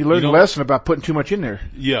 And you learned a lesson about putting too much in there.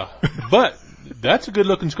 Yeah. But that's a good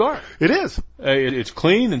looking scar. It is. It's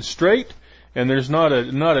clean and straight, and there's not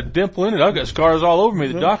a dimple in it. I've got scars all over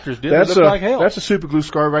me. The doctors did. They look like hell. That's a super glue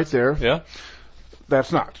scar right there. Yeah.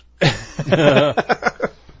 That's not.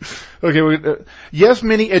 Okay. Yes,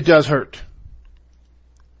 Minnie, it does hurt.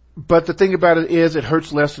 But the thing about it is, it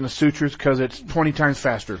hurts less than the sutures because it's 20 times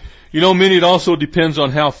faster. Minnie, it also depends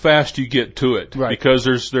on how fast you get to it. Right. Because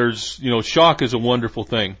there's shock is a wonderful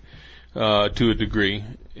thing, to a degree.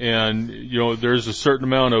 And, there's a certain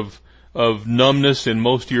amount of numbness in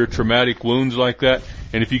most of your traumatic wounds like that.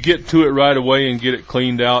 And if you get to it right away and get it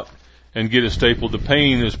cleaned out and get it stapled, the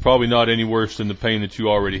pain is probably not any worse than the pain that you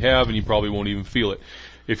already have, and you probably won't even feel it.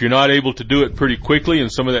 If you're not able to do it pretty quickly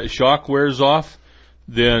and some of that shock wears off,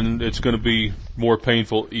 then it's going to be more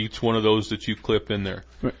painful each one of those that you clip in there.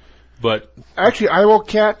 Right. But actually,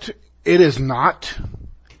 Iowa-Cat, it is not.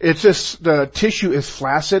 It's just the tissue is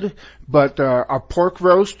flaccid, but a pork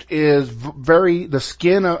roast is the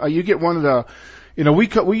skin. You get one of the,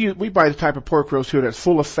 we buy the type of pork roast here that's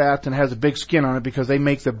full of fat and has a big skin on it because they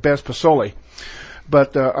make the best pozole.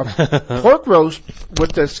 But a pork roast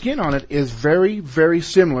with the skin on it is very, very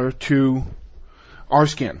similar to our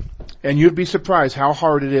skin. And you'd be surprised how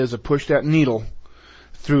hard it is to push that needle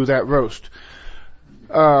through that roast.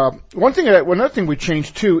 Another thing we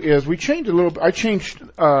changed too is we changed a little. I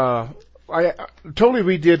totally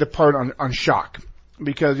redid the part on shock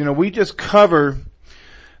because we just cover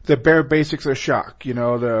the bare basics of shock.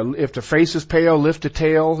 If the face is pale, lift the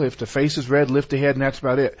tail. If the face is red, lift the head, and that's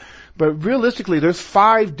about it. But realistically, there's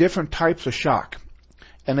 5 different types of shock,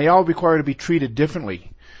 and they all require to be treated differently.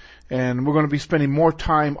 And we're going to be spending more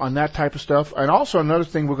time on that type of stuff. And also another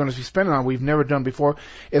thing we're going to be spending on, we've never done before,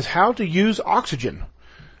 is how to use oxygen.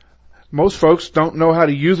 Most folks don't know how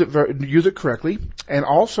to use it correctly. And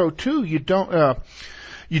also, too, you don't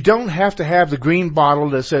have to have the green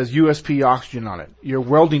bottle that says USP oxygen on it. Your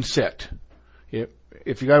welding set.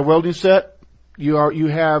 If you got a welding set, you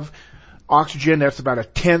have oxygen that's about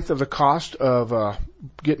 1/10 of the cost of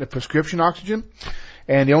getting a prescription oxygen.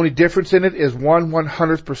 And the only difference in it is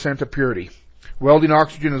 1/100th% of purity. Welding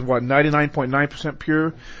oxygen is 99.9%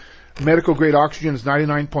 pure. Medical grade oxygen is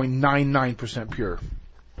 99.99% pure.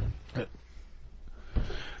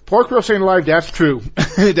 Pork roast ain't alive, that's true.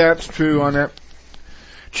 That's true on that.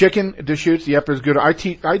 Chicken, Deschutes, yep, is good. I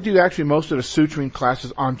do actually most of the suturing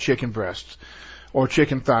classes on chicken breasts or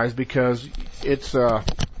chicken thighs because it's a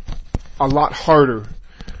lot harder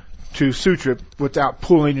to suture it without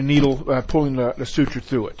pulling the needle, pulling the suture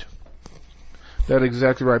through it. That's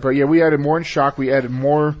exactly right. But yeah, we added more in shock. We added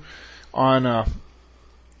more on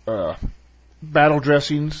battle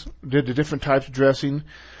dressings. Did the different types of dressing.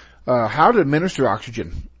 How to administer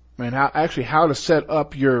oxygen, and how to set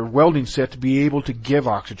up your welding set to be able to give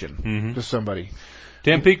oxygen to somebody.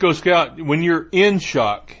 Tampico Scout, when you're in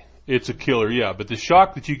shock, it's a killer, yeah. But the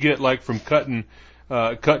shock that you get, like from cutting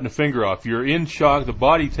a finger off. You're in shock. The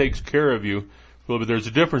body takes care of you. But there's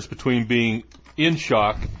a difference between being in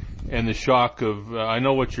shock and the shock of, I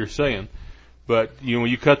know what you're saying. But, when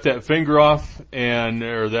you cut that finger off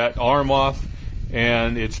or that arm off,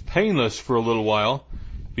 and it's painless for a little while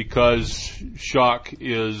because shock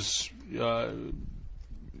is,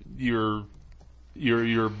 your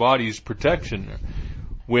body's protection.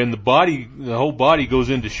 When the whole body goes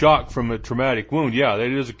into shock from a traumatic wound, yeah, that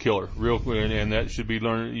is a killer, real quick, and that should be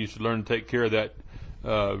learned. You should learn to take care of that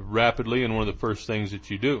rapidly, and one of the first things that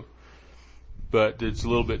you do. But it's a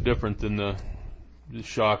little bit different than the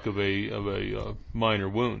shock of a minor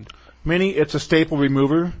wound. Mini, it's a staple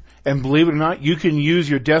remover, and believe it or not, you can use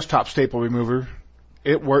your desktop staple remover.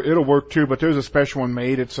 It'll work too, but there's a special one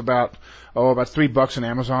made. It's about $3 on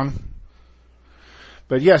Amazon.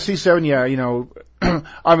 But yeah, C7, yeah,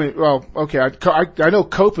 I mean, well, okay, I know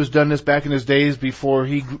Cope has done this back in his days before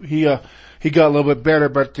he got a little bit better,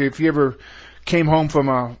 but if you ever came home from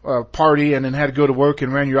a party and then had to go to work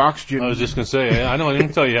and ran your oxygen. I was just going to say, I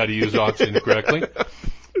didn't tell you how to use oxygen correctly.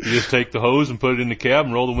 You just take the hose and put it in the cab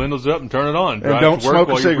and roll the windows up and turn it on. And don't smoke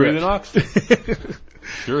a cigarette. Breathing oxygen.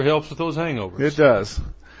 Sure helps with those hangovers. It does.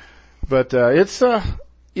 But it's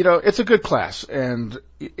a good class, and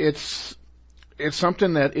it's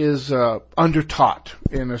something that is under-taught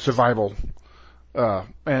in the survival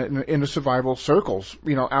in the survival circles,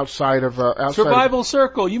 outside of survival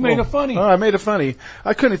circle. You made it funny. Oh, I made it funny.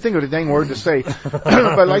 I couldn't think of the dang word to say.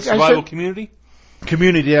 But like survival I said, community.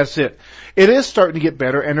 Community, that's it. It is starting to get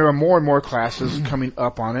better, and there are more and more classes coming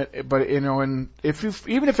up on it. But and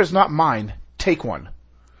even if it's not mine, take one.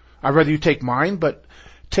 I'd rather you take mine, but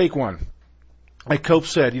take one. Like Cope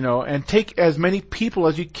said, and take as many people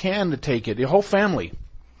as you can to take it. The whole family.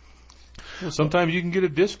 Well, sometimes you can get a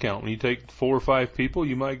discount when you take 4 or 5 people.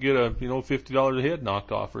 You might get a $50 a head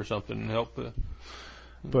knocked off or something and help.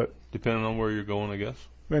 But depending on where you're going, I guess.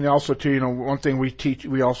 And also too, one thing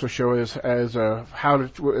we also show is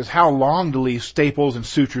how long to leave staples and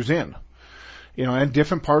sutures in. And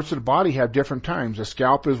different parts of the body have different times. The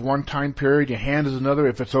scalp is one time period, your hand is another.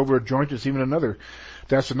 If it's over a joint, it's even another.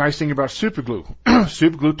 That's the nice thing about super glue.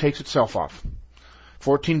 Super glue takes itself off.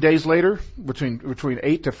 14 days later, between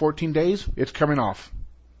 8 to 14 days, it's coming off.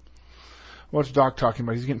 What's Doc talking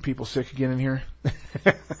about? He's getting people sick again in here.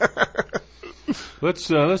 Let's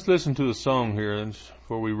listen to the song here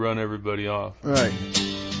before we run everybody off. All right.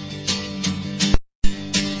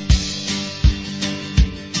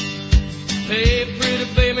 Hey,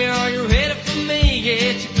 pretty baby, are you ready for me? Yeah,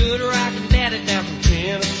 it's a good rockin' daddy down from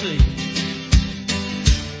Tennessee.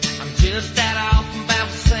 I'm just out off from about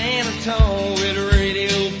San Antonio with the radio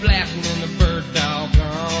blasting and the bird dog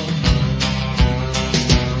on.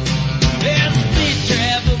 There's a beach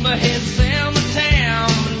trap with my head south of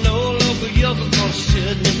town, but no local yokel gonna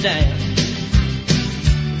shut me down.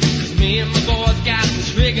 'Cause me and my boys got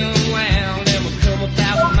this rig unwound, and we'll come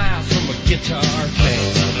 1,000 miles from a guitar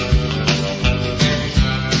town.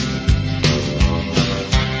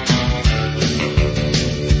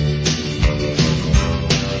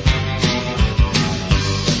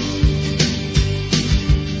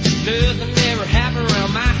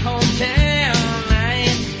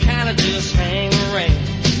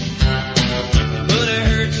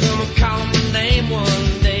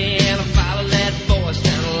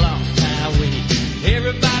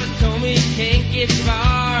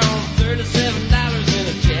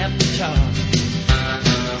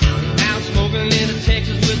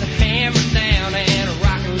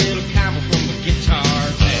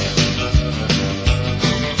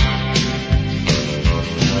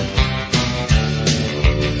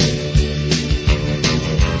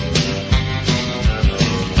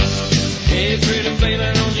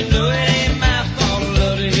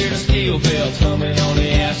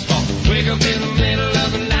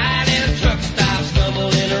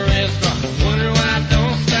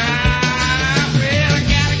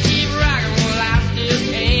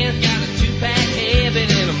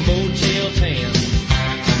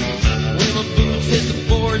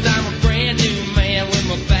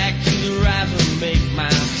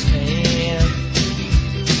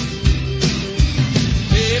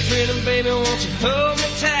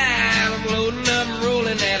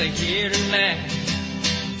 out of here tonight.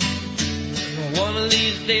 One of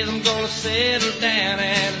these days I'm gonna settle down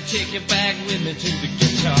and I'll take you back with me to the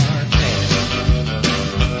guitar town.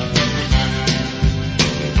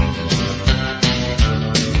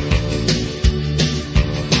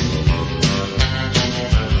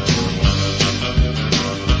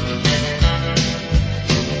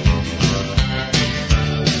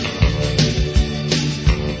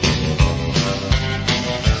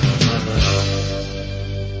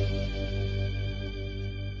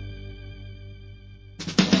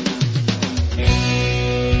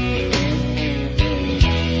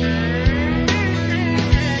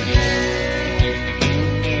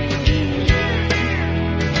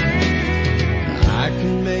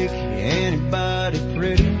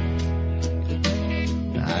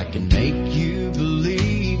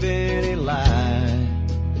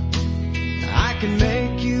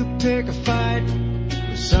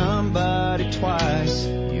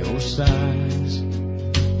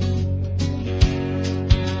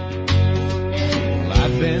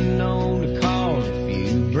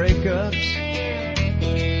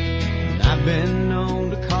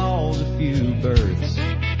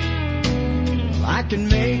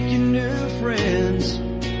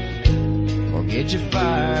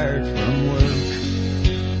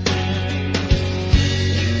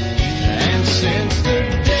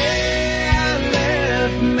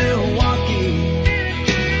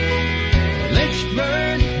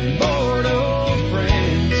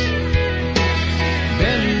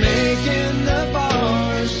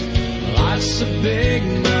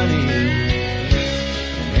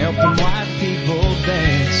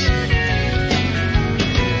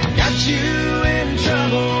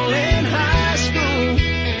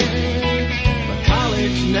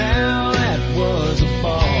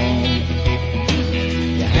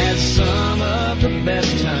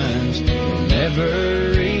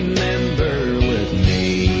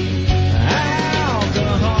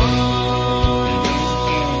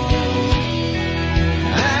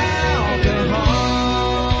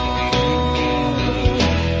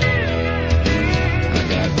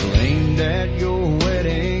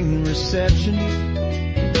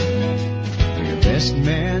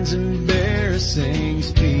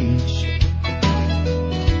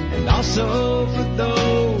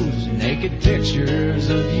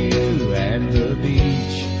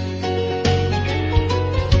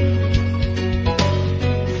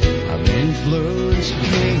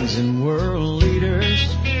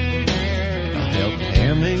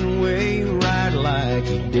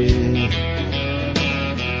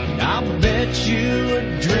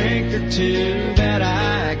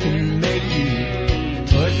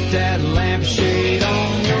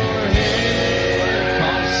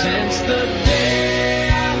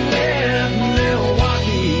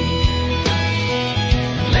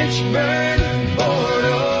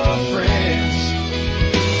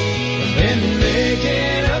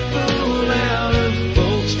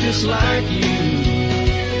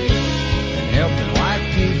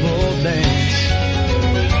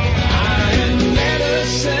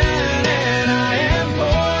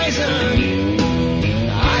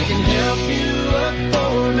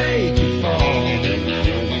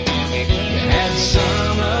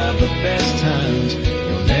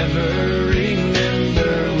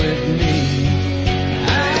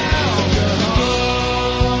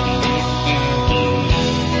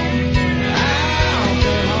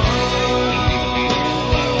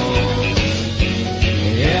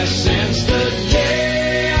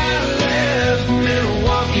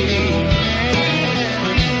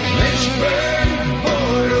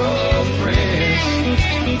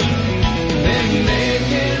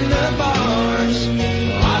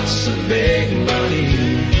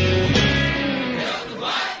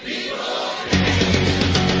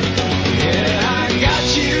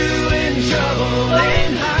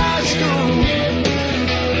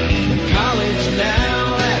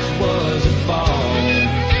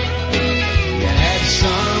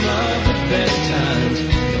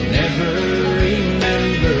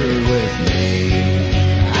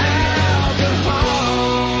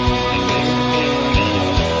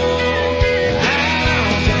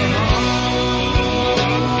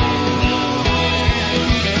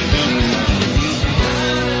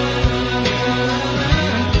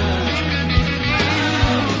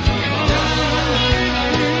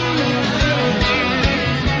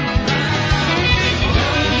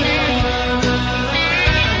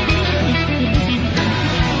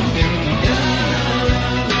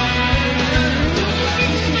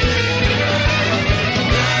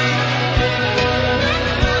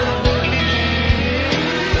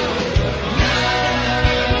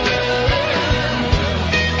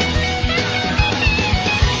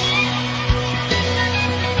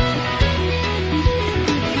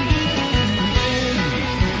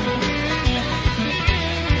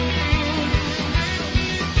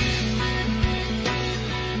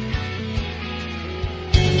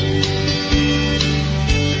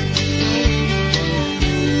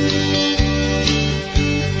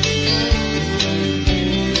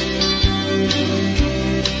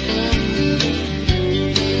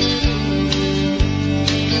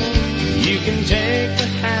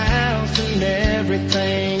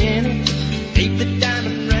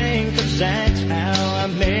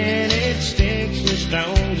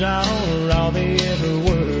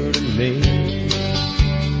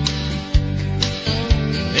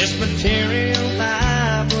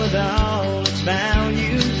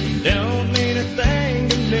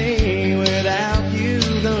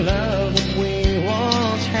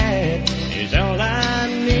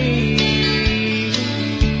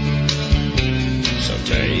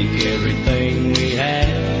 Take everything we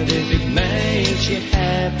have if it makes you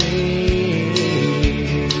happy.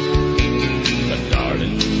 But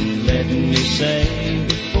darling, let me say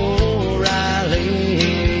before I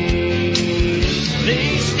leave,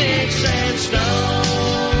 these sticks and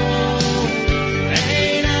stones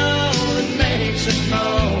ain't all that makes us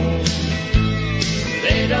home.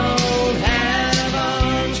 They don't have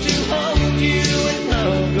arms to hold you when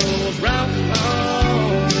love goes wrong.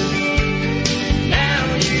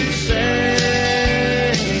 Now you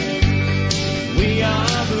say we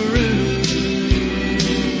are the root.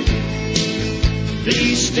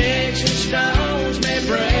 These sticks and stones may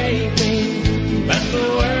break me, but the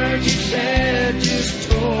words you said just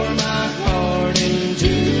tore my heart in two.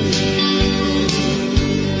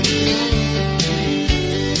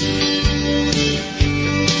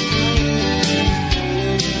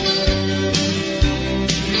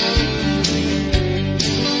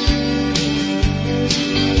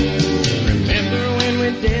 Remember when we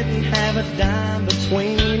didn't have a dime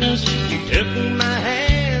between us? You took my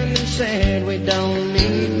hand and said we don't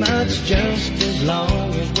need much, just as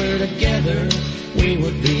long as we're together we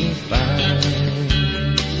would be fine.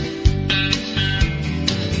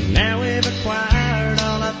 Now we've acquired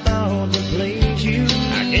all I thought would please you.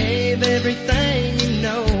 I gave everything, you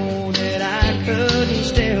know that I could, and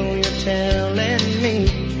still you're telling me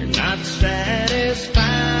you're not satisfied.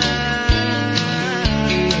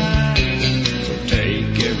 So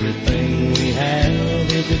take everything we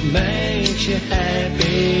have if it makes you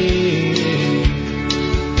happy.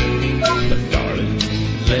 But darling,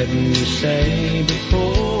 let me say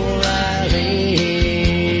before I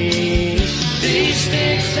leave, these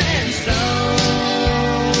sticks and stones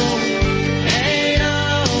ain't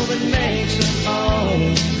all that makes a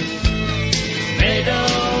home. They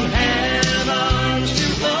don't have arms to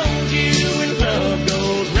hold you when love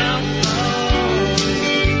goes wrong.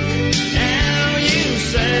 Now you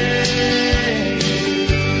say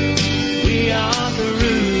we are the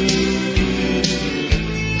root.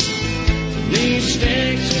 These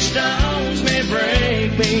sticks and stones may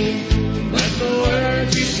break me, but the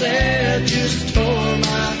words you said just tore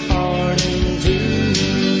my heart in two.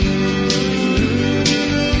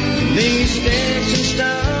 These sticks and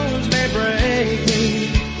stones may break me,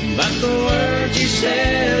 but the words you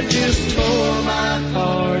said just tore my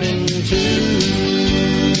heart in two.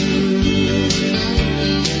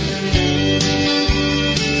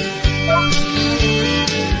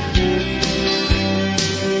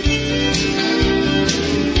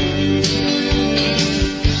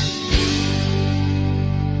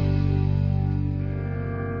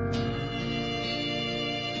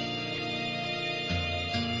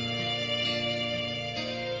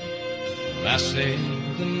 I say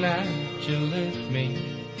the night you left me,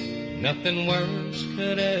 nothing worse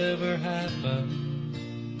could ever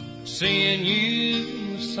happen. Seeing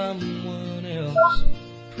you with someone else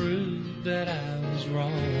proved that I was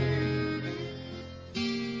wrong.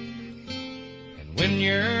 And when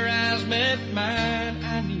your eyes met mine,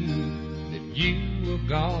 I knew that you were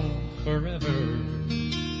gone forever,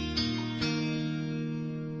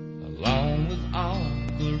 along with all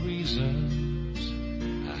the reasons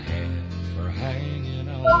I had for hanging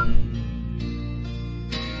on.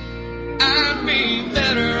 I'd be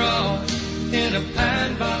better off in a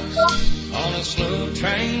pine box on a slow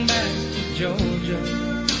train back to Georgia,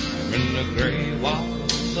 or in the gray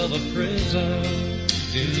walls of a prison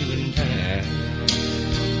doing time.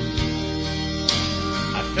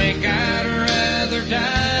 I think I'd rather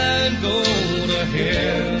die and go to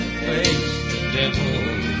hell and face the devil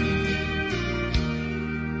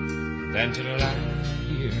than to lie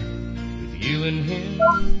here with you and him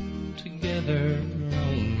together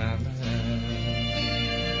on my mind.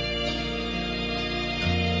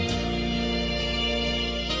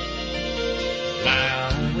 I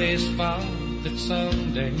always thought that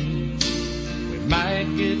someday we might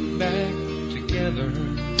get back together.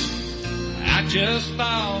 I just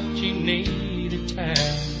thought you needed time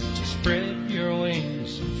to spread your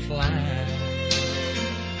wings and fly.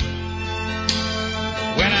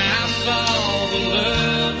 When I saw the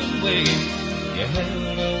loving way you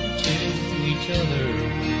held on to each other,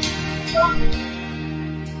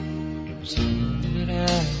 it was all that I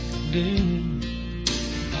could do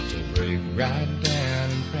not to break right down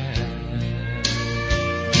and cry.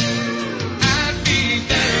 I'd be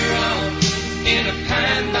better off in a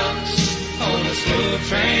pine box on a slow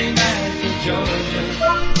train back to Georgia,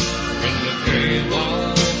 in the gray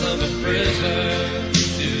walls of a prison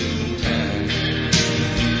doing time.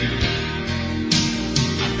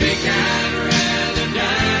 I think I'd rather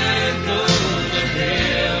die and go to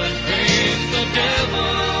hell and face the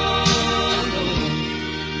devil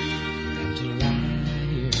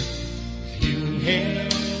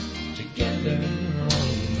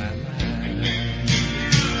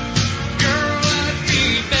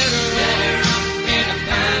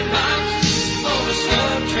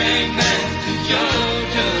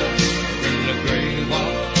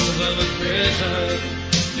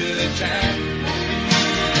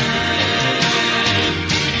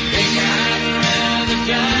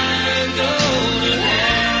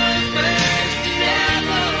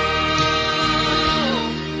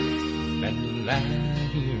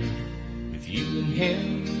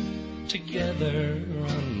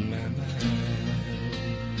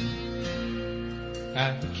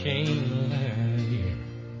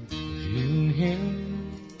held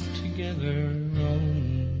together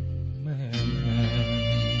on my mind.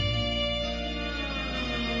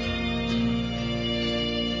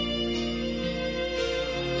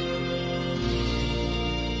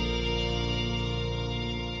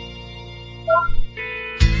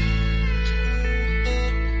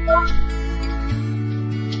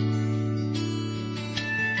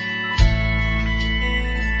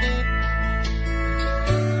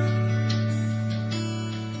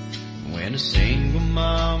 When a single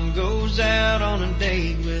mom goes out on a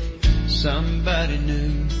date with somebody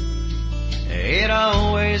new, it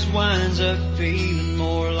always winds up feeling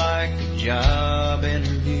more like a job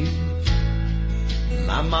interview.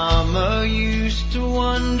 My mama used to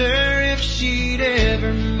wonder if she'd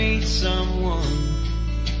ever meet someone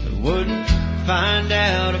that wouldn't find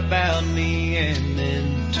out about me and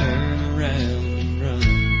then turn around and run.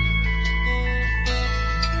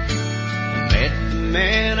 Met the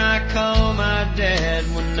man I call my dad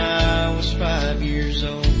when I was 5 years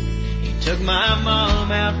old. He took my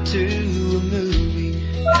mom out to a movie,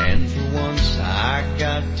 and for once I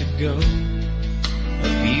got to go. A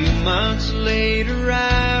few months later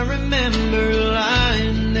I remember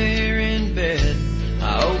lying there in bed.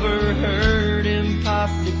 I overheard him pop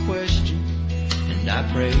the question, and I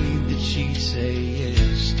prayed that she'd say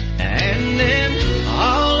yes. And then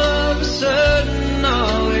all of a sudden,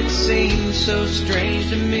 oh, it seemed so strange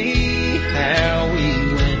to me how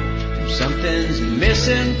we went from something's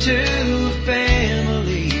missing to a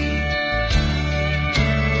family.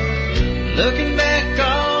 Looking back,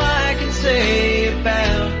 all I can say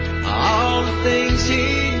about all the things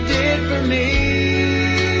he did for me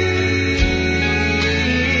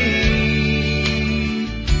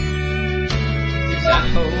is I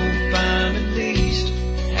hope I'm at least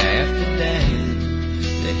half the dad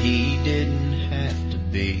that he didn't have to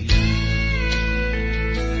be.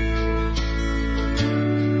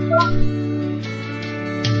 I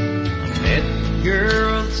met the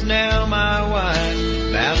girl that's now my wife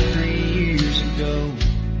about 3 years ago.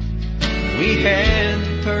 We had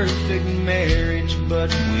the perfect marriage,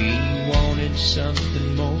 but we wanted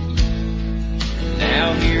something more.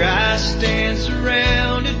 Now here I stand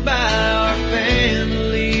surrounded by our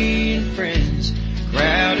family and friends,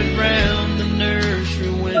 crowded round the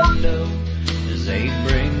nursery window as they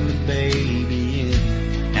bring the baby in.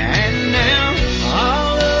 And now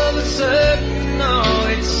all of a sudden, oh,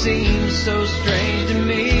 it seems so strange to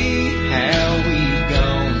me how we've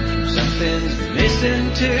gone from something's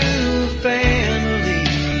missing to family.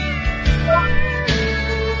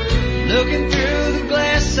 Looking through the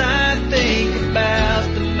glass, I think about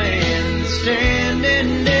the man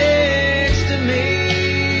standing next to me.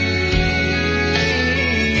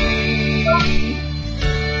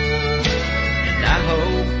 And I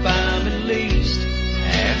hope I'm at least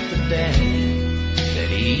half the dad that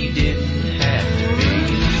he didn't have to be.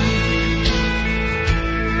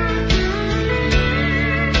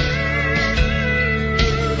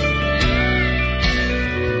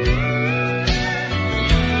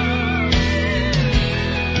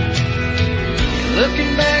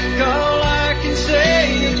 Looking back, all I can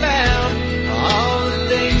say about all the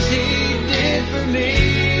things he did for me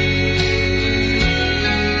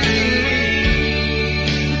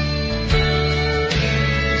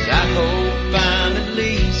is I hope I'm at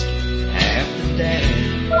least half the dad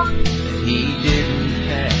that he didn't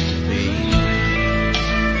have to be.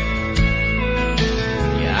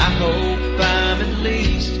 Yeah, I hope I'm at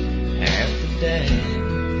least half the dad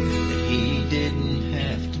that he didn't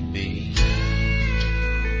have to be.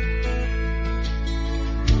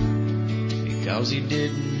 Because he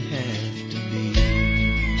didn't have to be.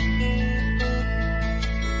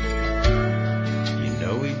 You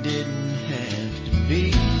know he didn't have to be.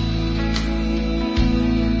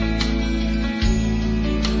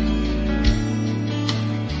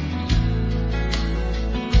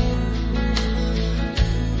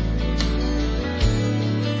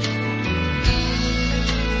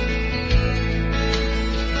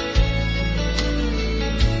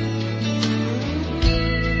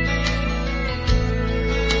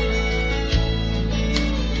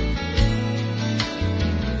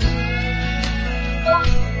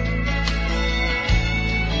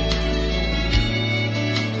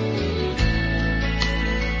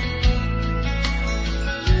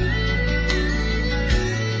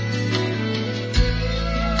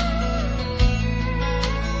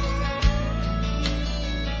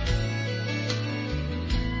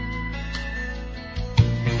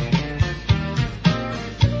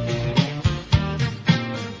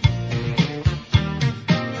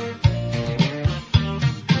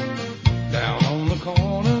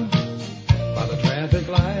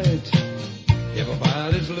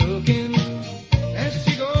 everybody's looking as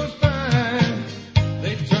she goes by.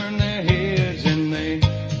 They turn their heads and they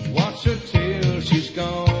watch her till she's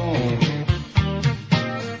gone.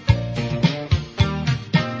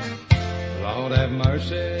 Lord have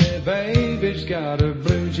mercy, baby's got her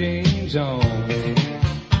blue jeans on.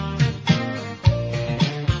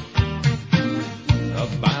 Up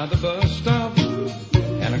by the bus stop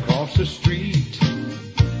and across the street,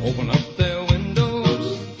 open up their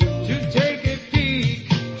windows to take a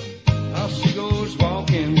peek. How she goes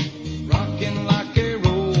walking, rocking like a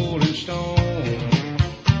rolling stone.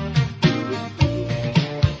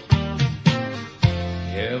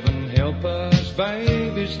 Heaven help us,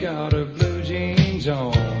 baby's got her blue jeans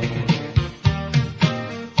on.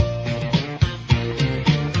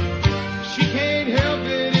 She can't help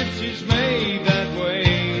it if she's made that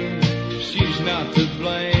way. She's not to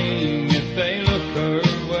blame if they look her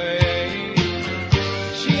way.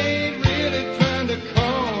 She ain't really trying to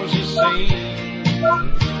cause a scene.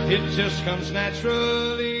 It just comes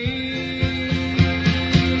naturally.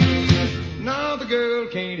 No, the girl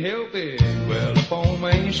can't help it. Well, up on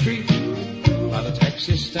Main Street, by the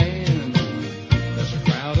taxi stand, there's a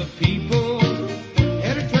crowd of people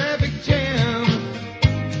and a traffic jam.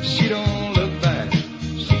 She don't look back.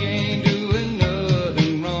 She ain't doing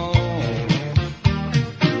nothing wrong.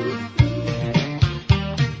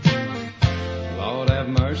 Lord have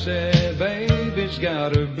mercy, baby's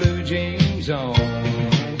got her blue jeans on.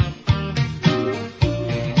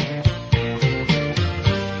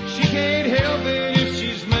 She can't help it if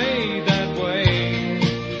she's made that way.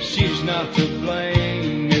 She's not to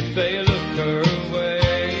blame if they look her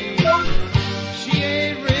way. She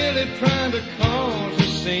ain't really trying to cause a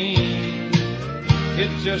scene. It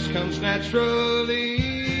just comes naturally.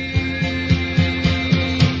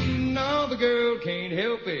 No, the girl can't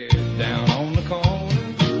help it. Down on the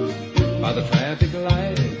corner, by the traffic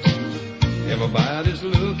light, everybody's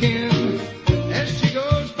looking as she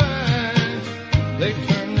goes by. They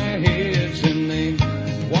turn their heads and they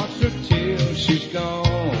watch her till she's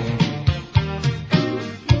gone.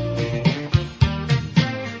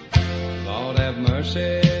 Lord have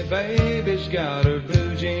mercy, baby's got her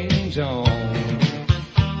blue jeans on.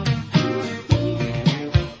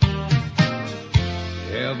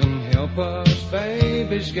 Heaven help us,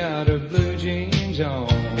 baby's got her blue jeans on.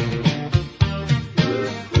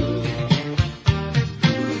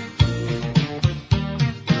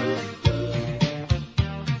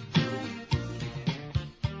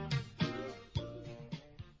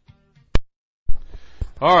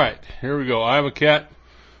 All right, here we go. I'm a cat.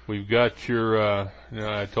 We've got your,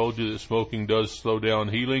 I told you that smoking does slow down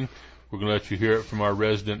healing. We're going to let you hear it from our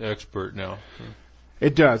resident expert now.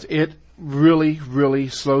 It does. It really, really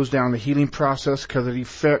slows down the healing process because it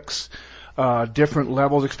affects different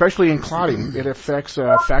levels, especially in clotting. It affects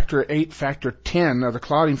factor 8, factor 10 of the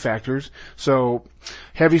clotting factors. So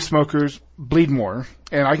heavy smokers bleed more.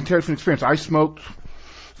 And I can tell you from experience, I smoked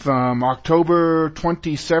from October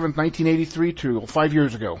 27th, 1983 to 5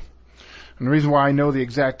 years ago. And the reason why I know the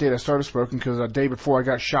exact date I started smoking because the day before I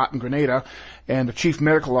got shot in Grenada, and the chief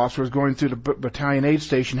medical officer was going through the battalion aid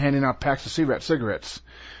station handing out packs of cigarettes.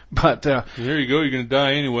 But there you go. You're going to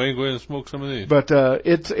die anyway. Go ahead and smoke some of these. But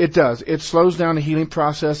it does. It slows down the healing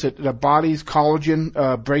process. The body's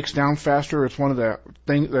collagen breaks down faster. It's one of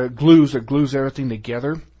the glues that glues everything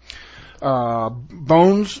together.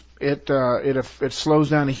 Bones. It slows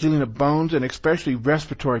down the healing of bones and especially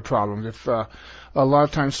respiratory problems. If a lot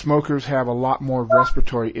of times smokers have a lot more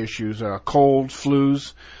respiratory issues, colds,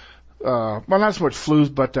 flus. Well, not so much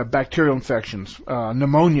flus, but bacterial infections.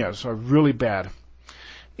 Pneumonias are really bad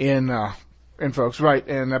in folks, right?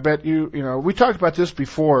 And I bet we talked about this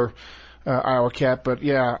before, Iowa Cat, but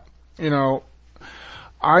yeah,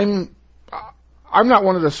 I'm not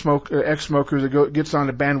one of the ex-smokers that gets on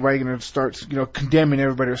the bandwagon and starts, condemning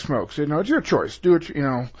everybody who smokes. It's your choice. Do it,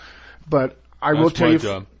 But I will tell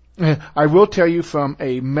you, I will tell you from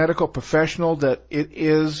a medical professional that it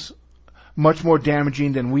is much more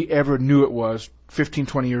damaging than we ever knew it was 15,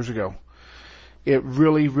 20 years ago. It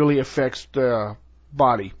really, really affects the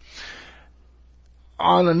body.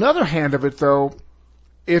 On another hand of it, though,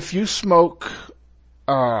 if you smoke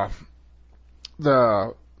the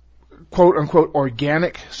quote-unquote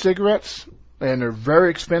organic cigarettes, and they're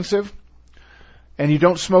very expensive, and you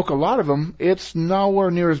don't smoke a lot of them, it's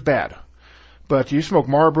nowhere near as bad. But you smoke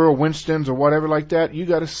Marlboro, Winston's, or whatever like that, you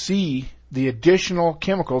got to see the additional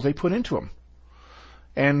chemicals they put into them.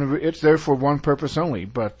 And it's there for one purpose only.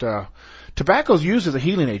 But tobacco's used as a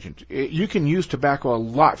healing agent. You can use tobacco a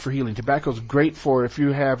lot for healing. Tobacco's great for if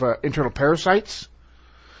you have internal parasites.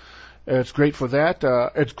 It's great for that.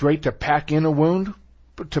 It's great to pack in a wound.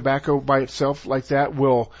 tobacco by itself like that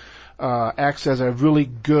will acts as a really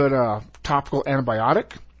good topical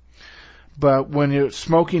antibiotic. But when you're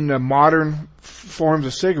smoking the modern forms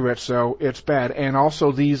of cigarettes, though, it's bad. And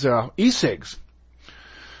also these e-cigs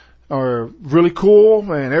are really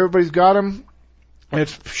cool, and everybody's got them.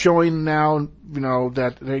 It's showing now,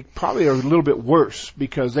 that they probably are a little bit worse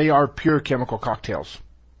because they are pure chemical cocktails.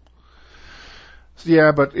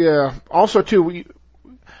 Yeah, but also too,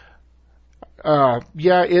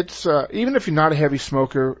 it's even if you're not a heavy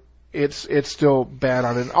smoker, it's still bad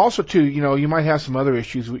on it. Also too, you might have some other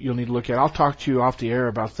issues you'll need to look at. I'll talk to you off the air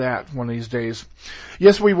about that one of these days.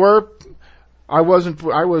 Yes, we were. I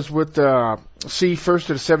was with C First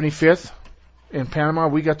at the 75th in Panama.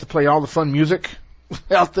 We got to play all the fun music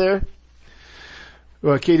out there.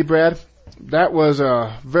 Katie Brad. That was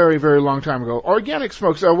a very, very long time ago. Organic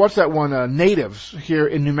smokes. What's that one? Natives here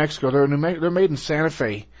in New Mexico. They're made in Santa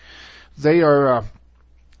Fe. They are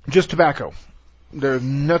just tobacco. There's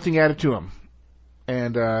nothing added to them.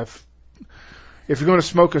 And if you're going to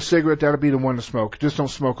smoke a cigarette, that'll be the one to smoke. Just don't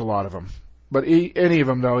smoke a lot of them. But any of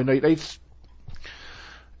them, though,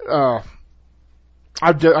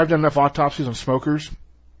 I've done enough autopsies on smokers,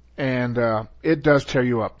 and it does tear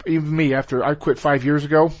you up. Even me, after I quit 5 years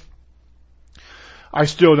ago, I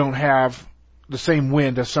still don't have the same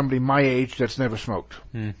wind as somebody my age that's never smoked.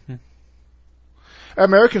 Mm-hmm.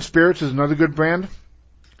 American Spirits is another good brand.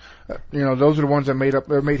 Those are the ones they're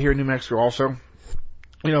made here in New Mexico also.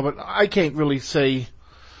 But I can't really say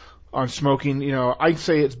on smoking, I'd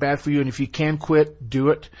say it's bad for you, and if you can quit,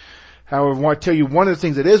 do it. However, I want to tell you one of the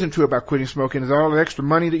things that isn't true about quitting smoking is all the extra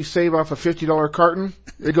money that you save off a $50 carton,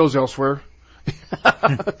 it goes elsewhere.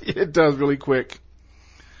 It does really quick.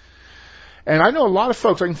 And I know a lot of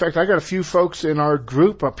folks, in fact, I got a few folks in our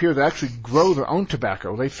group up here that actually grow their own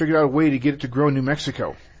tobacco. They figured out a way to get it to grow in New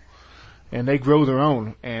Mexico. And they grow their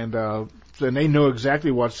own, and they know exactly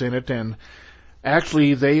what's in it. And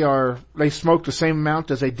actually, they smoke the same amount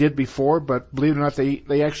as they did before, but believe it or not,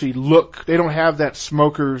 they actually they don't have that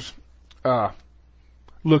smoker's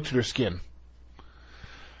look to their skin.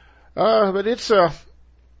 But it's the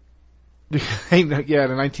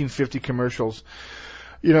 1950 commercials,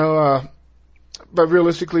 But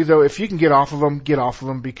realistically, though, if you can get off of them,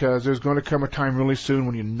 because there's going to come a time really soon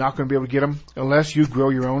when you're not going to be able to get them unless you grow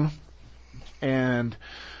your own. And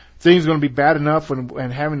things are going to be bad enough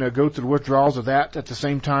and having to go through the withdrawals of that at the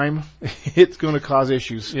same time, it's going to cause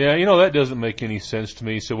issues. Yeah, that doesn't make any sense to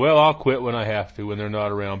me. So, I'll quit when I have to, when they're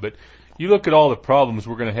not around. But you look at all the problems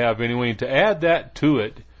we're going to have anyway, and to add that to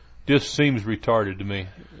it just seems retarded to me.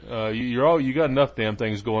 You got enough damn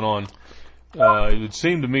things going on. It would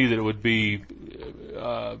seem to me that it would be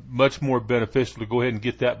much more beneficial to go ahead and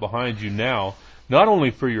get that behind you now, not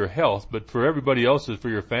only for your health, but for everybody else's, for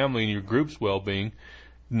your family and your group's well-being,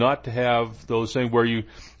 not to have those things where you,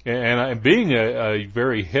 and being a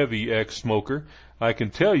very heavy ex-smoker, I can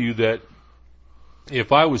tell you that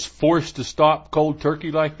if I was forced to stop cold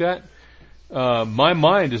turkey like that, my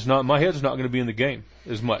head's not going to be in the game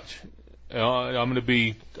as much. I'm going to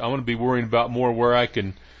be worrying about more where I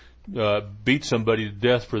can beat somebody to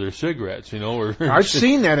death for their cigarettes, or I've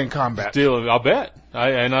seen that in combat. Still, I'll bet.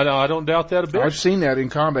 I don't doubt that a bit. I've seen that in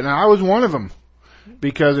combat, and I was one of them,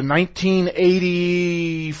 because in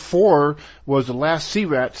 1984 was the last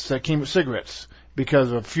C-rats that came with cigarettes,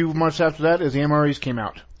 because a few months after that is the MREs came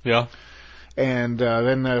out. Yeah. And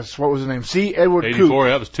then what was his name? C. Edward 84. Coote.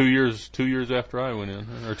 That was 2 years after I went in,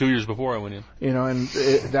 or 2 years before I went in. And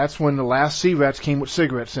that's when the last C-rats came with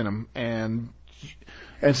cigarettes in them, and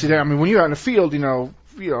see that, when you're out in the field, you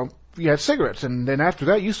had cigarettes, and then after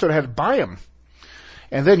that, you sort of had to buy them.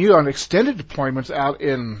 And then you're on extended deployments out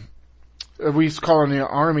in, we used to call in the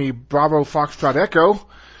Army Bravo Foxtrot Echo,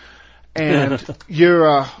 and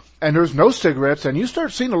and there's no cigarettes, and you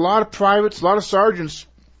start seeing a lot of privates, a lot of sergeants,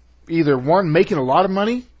 either one, making a lot of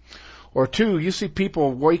money, or two, you see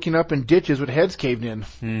people waking up in ditches with heads caved in,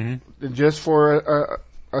 just for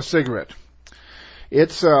a cigarette.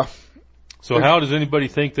 It's, So how does anybody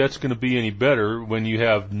think that's going to be any better when you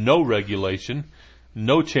have no regulation,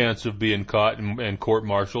 no chance of being caught and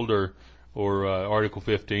court-martialed or Article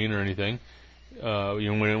 15 or anything?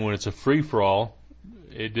 When it's a free-for-all,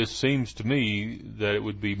 it just seems to me that it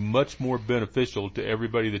would be much more beneficial to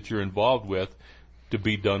everybody that you're involved with to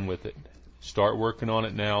be done with it. Start working on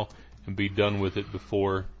it now and be done with it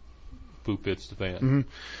before poop hits the fan.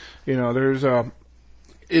 Mm-hmm. There's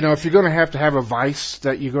if you're going to have a vice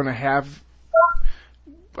that you're going to have,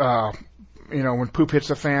 when poop hits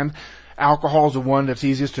the fan, alcohol's the one that's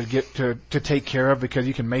easiest to get to take care of because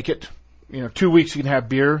you can make it. 2 weeks you can have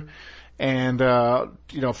beer, And,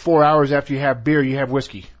 4 hours after you have beer, you have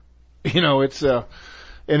whiskey. It's a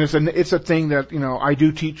thing that,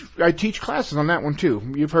 I teach classes on that one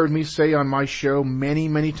too. You've heard me say on my show many,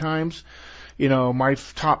 many times, my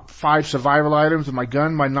top 5 survival items are my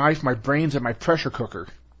gun, my knife, my brains, and my pressure cooker.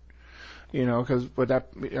 We've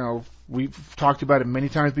talked about it many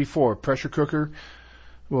times before. Pressure cooker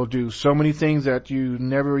will do so many things that you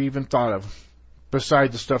never even thought of,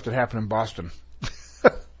 besides the stuff that happened in Boston.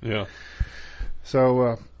 Yeah.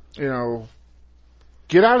 So,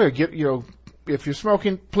 get out of it. If you're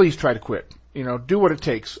smoking, please try to quit. Do what it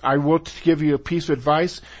takes. I will give you a piece of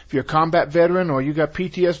advice. If you're a combat veteran or you got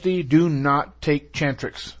PTSD, do not take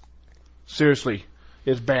Chantrix. Seriously.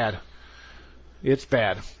 It's bad. It's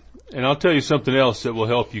bad. And I'll tell you something else that will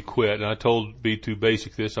help you quit. And I told B2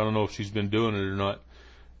 Basic this. I don't know if she's been doing it or not.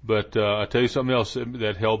 But I'll tell you something else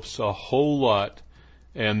that helps a whole lot.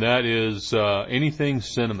 And that is anything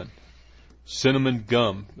cinnamon. Cinnamon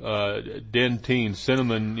gum, dentine,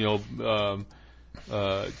 cinnamon,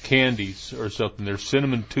 candies or something. There's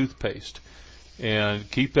cinnamon toothpaste. And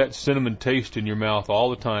keep that cinnamon taste in your mouth all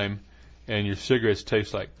the time, and your cigarettes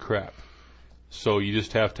taste like crap. So you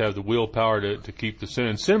just have to have the willpower to keep the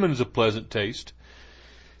cinnamon. Cinnamon is a pleasant taste.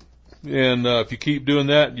 And if you keep doing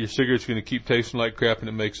that, your cigarette's going to keep tasting like crap, and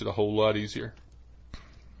it makes it a whole lot easier.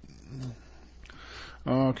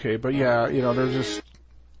 Okay, but yeah, there's just...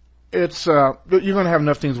 you're going to have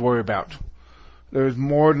enough things to worry about. There's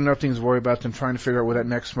more than enough things to worry about than trying to figure out where that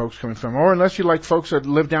next smoke's coming from. Or unless you like folks that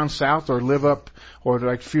live down south or live up, or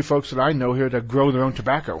like a few folks that I know here that grow their own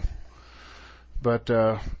tobacco. But,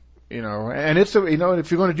 and it's,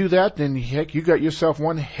 if you're going to do that, then heck, you got yourself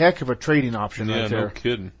one heck of a trading option right there. Yeah, no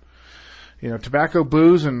kidding. Tobacco,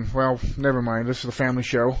 booze, and, well, never mind. This is a family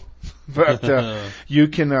show. But, you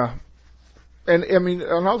can, and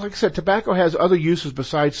like I said, tobacco has other uses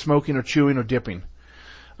besides smoking or chewing or dipping.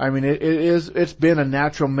 I mean, it's been a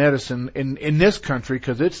natural medicine in this country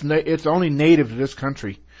because it's only native to this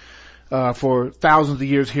country, for thousands of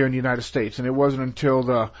years here in the United States. And it wasn't until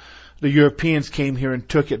the Europeans came here and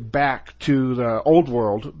took it back to the old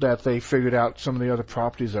world that they figured out some of the other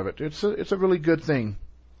properties of it. It's a really good thing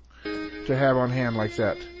to have on hand like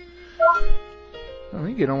that. I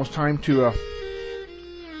think it's almost time to,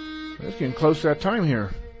 it's getting close to that time here.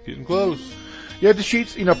 Getting close. Yeah, the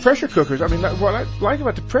sheets, pressure cookers. I mean, what I like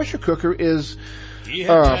about the pressure cooker is, you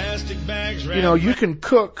can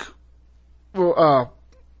cook a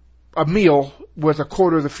meal with a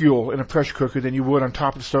quarter of the fuel in a pressure cooker than you would on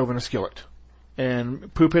top of the stove in a skillet.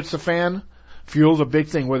 And poop hits the fan, fuel's a big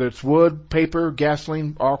thing, whether it's wood, paper,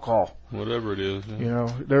 gasoline, alcohol. Whatever it is.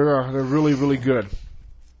 Yeah. They're really, really good.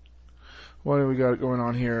 What do we got going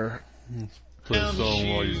on here? Play a song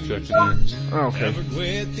while you're checking in. Oh, okay. Covered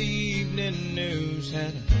with the evening news,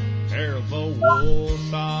 had a pair of old wool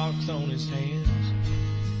socks on his hands.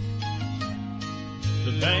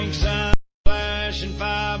 The bankside flashing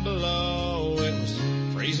fire below, it was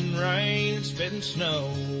freezing rain and spitting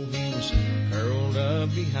snow. He was curled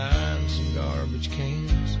up behind some garbage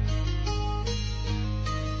cans.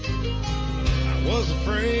 I was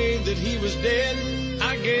afraid that he was dead.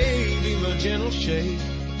 I gave him a gentle shake.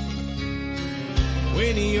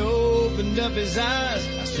 When he opened up his eyes,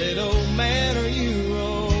 I said, "Oh man, are you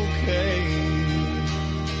okay?"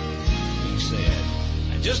 He said,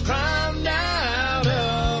 "I just climbed out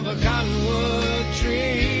of a cottonwood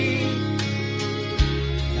tree.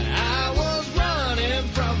 I was running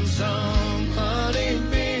from some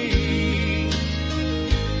honeybee,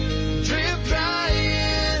 drip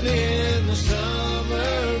drying in the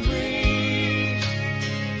summer breeze.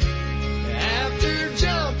 After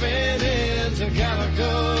jumping into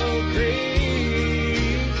Calico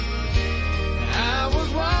Creek, I was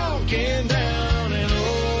walking down an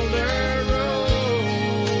old dirt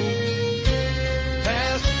road,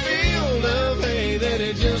 past a field of hay that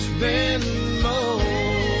had just been mowed.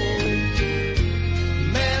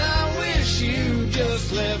 Man, I wish you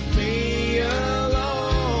just left me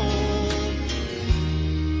alone,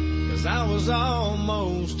 'cause I was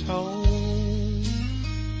almost home."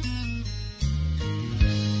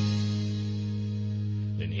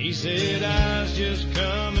 He said, "I was just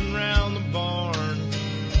coming round the barn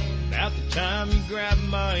about the time you grabbed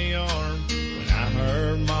my arm, when I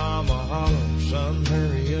heard Mama holler, 'Son,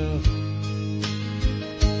 hurry up.'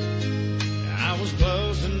 I was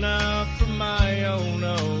close enough for my own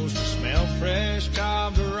nose to smell fresh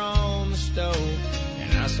cobbler on the stove,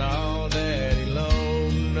 and I saw Daddy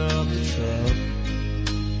loading up the truck.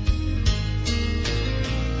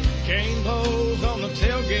 Cane poles on the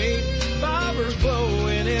tailgate, bobbers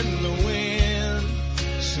blowing in the wind.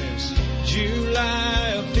 Since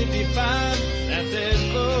July of 55, that's as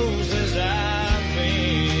close as I've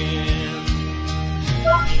been.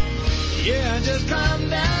 Yeah, I just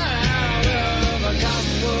climbed out of a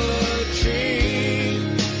cottonwood tree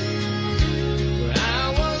where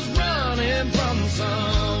I was running from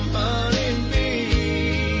some honeybees,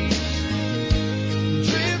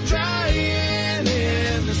 drip drying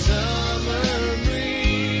in the summer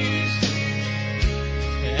breeze.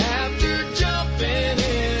 After jumping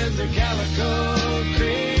in the Calico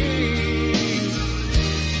Creek,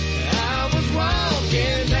 I was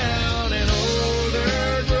walking down an old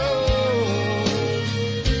dirt road,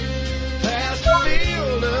 past a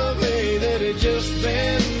field of hay that had just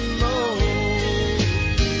been mowed.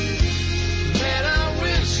 Man, I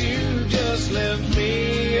wish you just left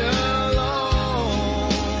me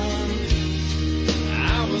alone.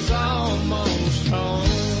 I was almost home.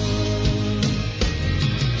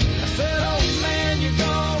 I said, oh man, you're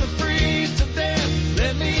gonna freeze to death.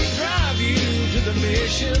 Let me drive you to the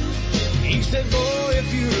mission. He said, boy,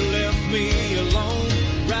 if you left me alone,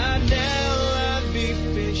 right now I'd be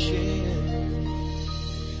fishing.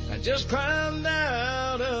 I just climbed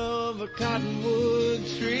out of a cottonwood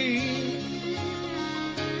tree.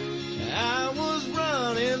 I was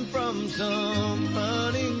running from some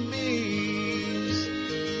honeybees,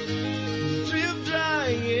 drip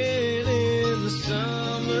drying in the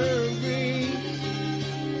summer breeze.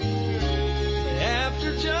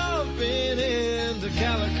 After jumping in the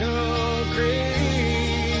Calico Creek,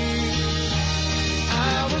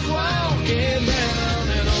 I was walking down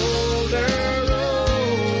an old dirt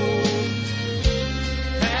road,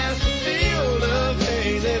 past a field of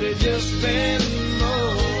hay that had just been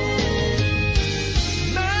mowed.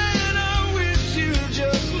 Man, I wish you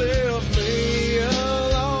just left me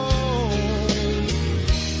alone,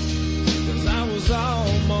 'cause I was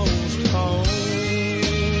almost home.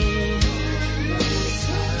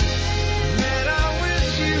 Man, I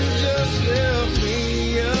wish you just left me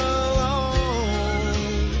alone.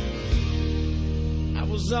 I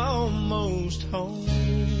was almost home.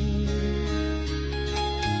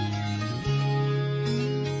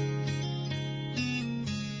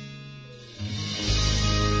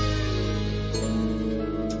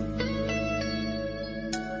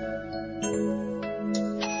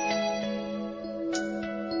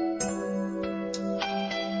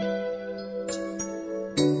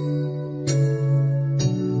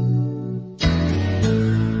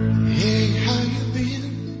 Hey, how you been?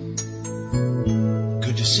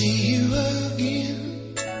 Good to see you again.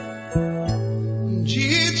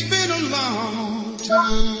 Gee, it's been a long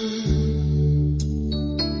time.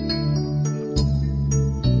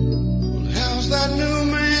 Well, how's that new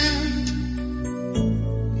man,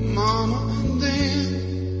 Mama? And then,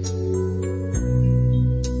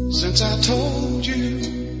 since I told you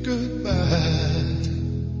goodbye,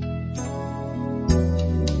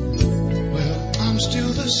 well, I'm still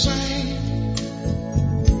the same,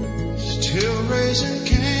 still raising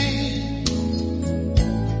Cain.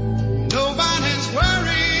 Nobody's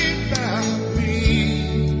worried about me.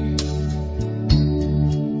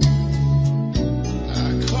 I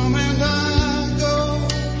come and I go,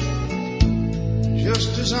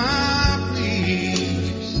 just as I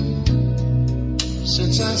please,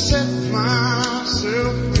 since I set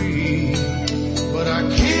myself free. But I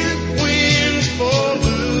can't win for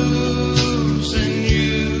losing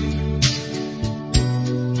you.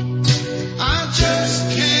 I just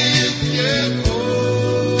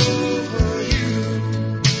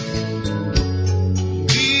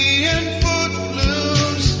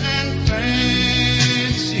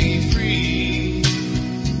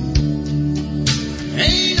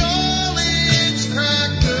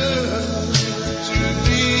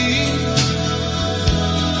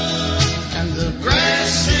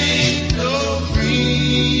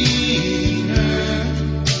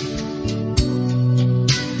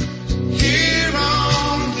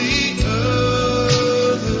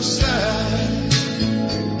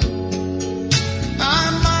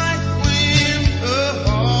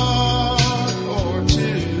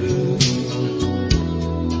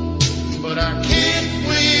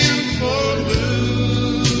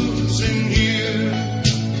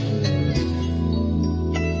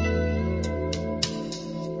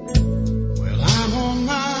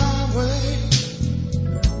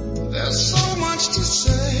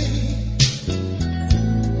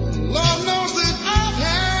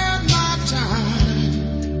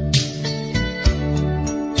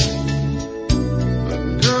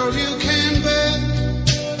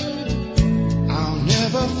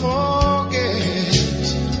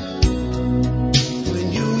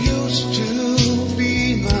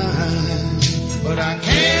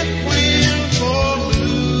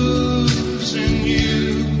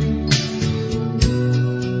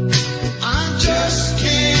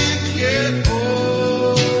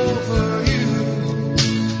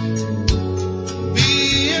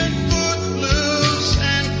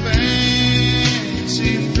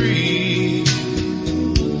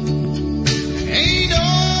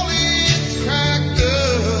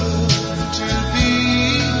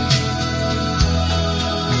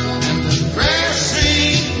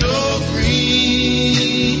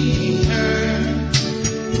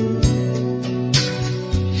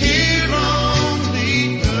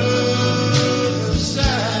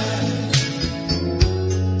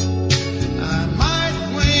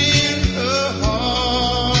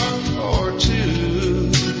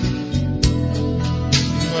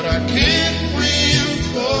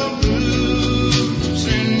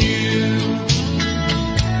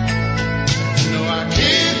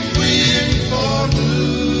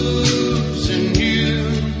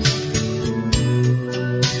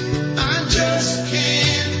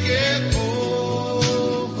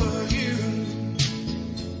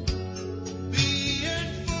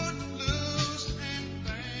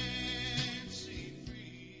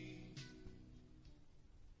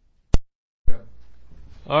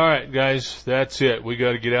All right, guys, that's it. We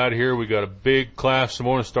got to get out of here. We got a big class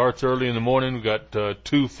tomorrow. Starts early in the morning. We got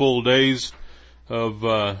 2 full days of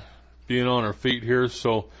being on our feet here,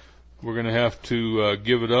 so we're going to have to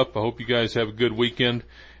give it up. I hope you guys have a good weekend.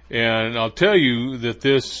 And I'll tell you that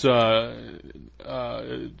this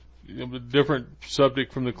different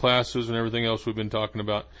subject from the classes and everything else we've been talking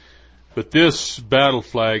about, but this battle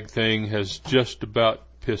flag thing has just about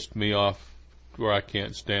pissed me off where I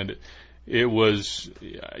can't stand it. It was,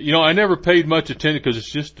 I never paid much attention because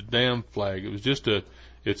it's just a damn flag. It was just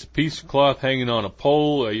it's a piece of cloth hanging on a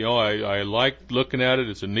pole. I liked looking at it.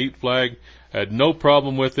 It's a neat flag. I had no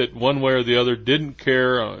problem with it one way or the other. Didn't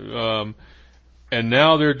care. And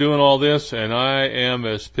now they're doing all this, and I am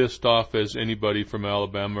as pissed off as anybody from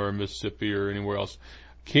Alabama or Mississippi or anywhere else.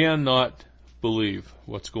 Cannot believe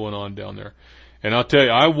what's going on down there. And I'll tell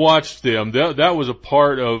you, I watched them. That was a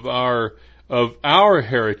part of our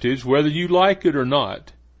heritage, whether you like it or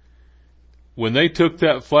not. When they took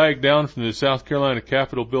that flag down from the South Carolina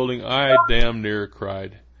Capitol building, I damn near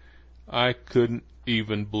cried. I couldn't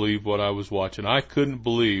even believe what I was watching. I couldn't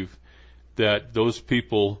believe that those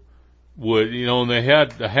people would, and they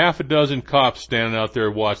had a half a dozen cops standing out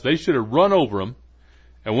there watching. They should have run over them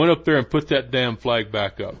and went up there and put that damn flag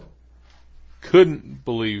back up. Couldn't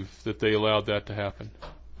believe that they allowed that to happen.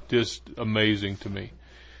 Just amazing to me.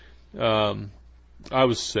 I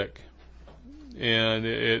was sick, and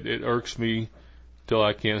it irks me till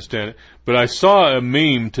I can't stand it. But I saw a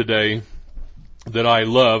meme today that I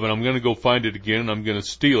love, and I'm going to go find it again, and I'm going to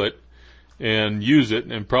steal it and use it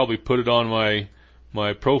and probably put it on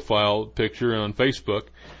my profile picture on Facebook.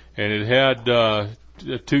 And it had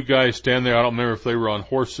 2 guys stand there. I don't remember if they were on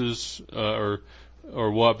horses or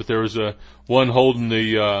what, but there was one holding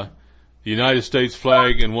the United States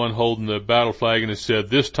flag and one holding the battle flag, and it said,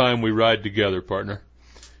 "This time we ride together, partner."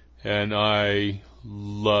 And I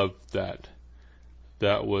loved that.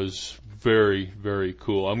 That was very, very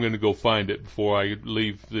cool. I'm going to go find it before I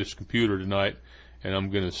leave this computer tonight, and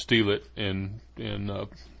I'm going to steal it and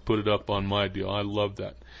put it up on my deal. I love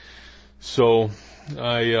that. So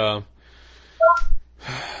I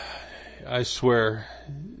swear,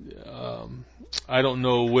 I don't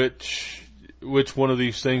know which one of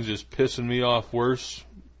these things is pissing me off worse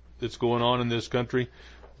that's going on in this country,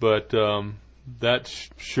 but that's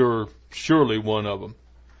surely one of them.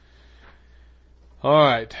 All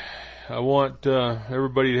right. I want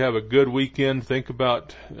everybody to have a good weekend. Think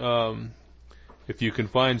about if you can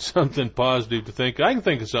find something positive to think. I can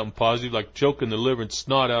think of something positive, like choking the liver and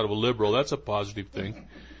snot out of a liberal. That's a positive thing.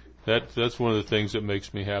 That's one of the things that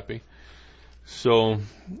makes me happy. So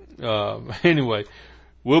anyway,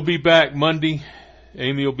 we'll be back Monday.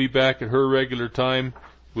 Amy will be back at her regular time.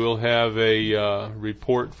 We'll have a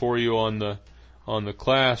report for you on the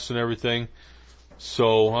class and everything.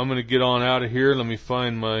 So I'm going to get on out of here. Let me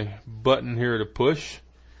find my button here to push,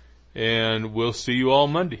 and we'll see you all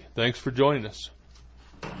Monday. Thanks for joining us.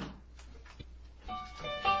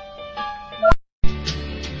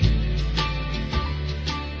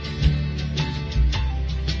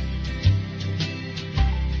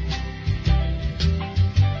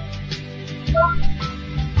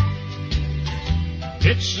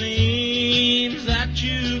 It seems that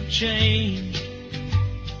you've changed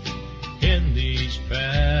in these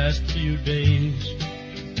past few days.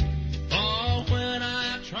 Oh, when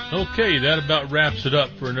I try. Okay, that about wraps it up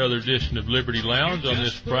for another edition of Liberty Lounge on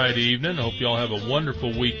this Friday evening. I hope you all have a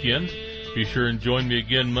wonderful weekend. Be sure and join me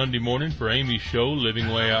again Monday morning for Amy's show, Living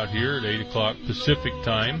Way Out Here at 8 o'clock Pacific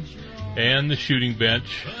Time, and the Shooting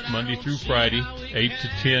Bench, Monday through Friday, 8 to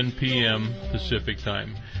 10 p.m. Pacific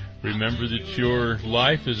Time. Remember that your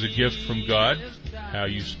life is a gift from God. How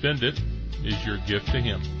you spend it is your gift to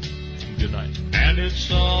Him. Good night. And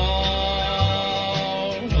it's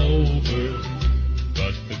all over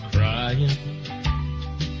but the crying.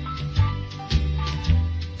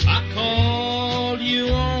 I called you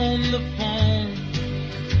on the phone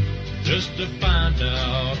just to find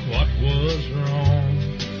out what was wrong.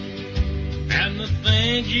 And the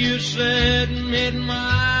things you said made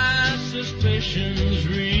my suspicions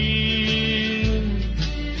real.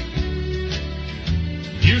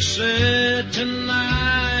 You said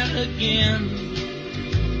tonight again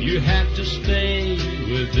you had to stay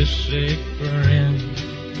with this sick friend.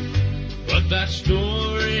 But that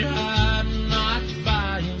story I'm not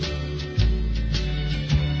buying,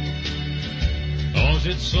 'cause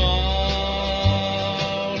it's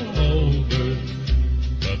all over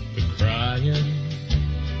but the crying.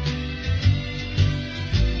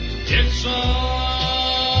 It's all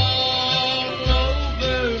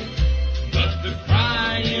over but the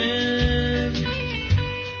crying.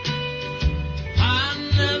 I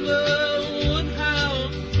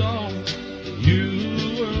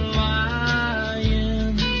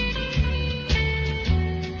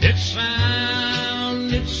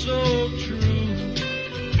so true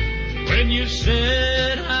when you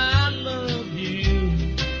said I love you.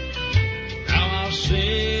 Now I'll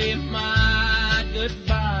say my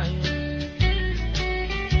goodbye,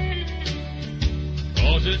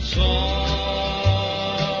 'cause it's all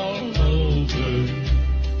over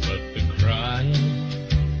but the crying.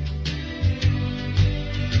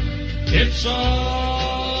 It's all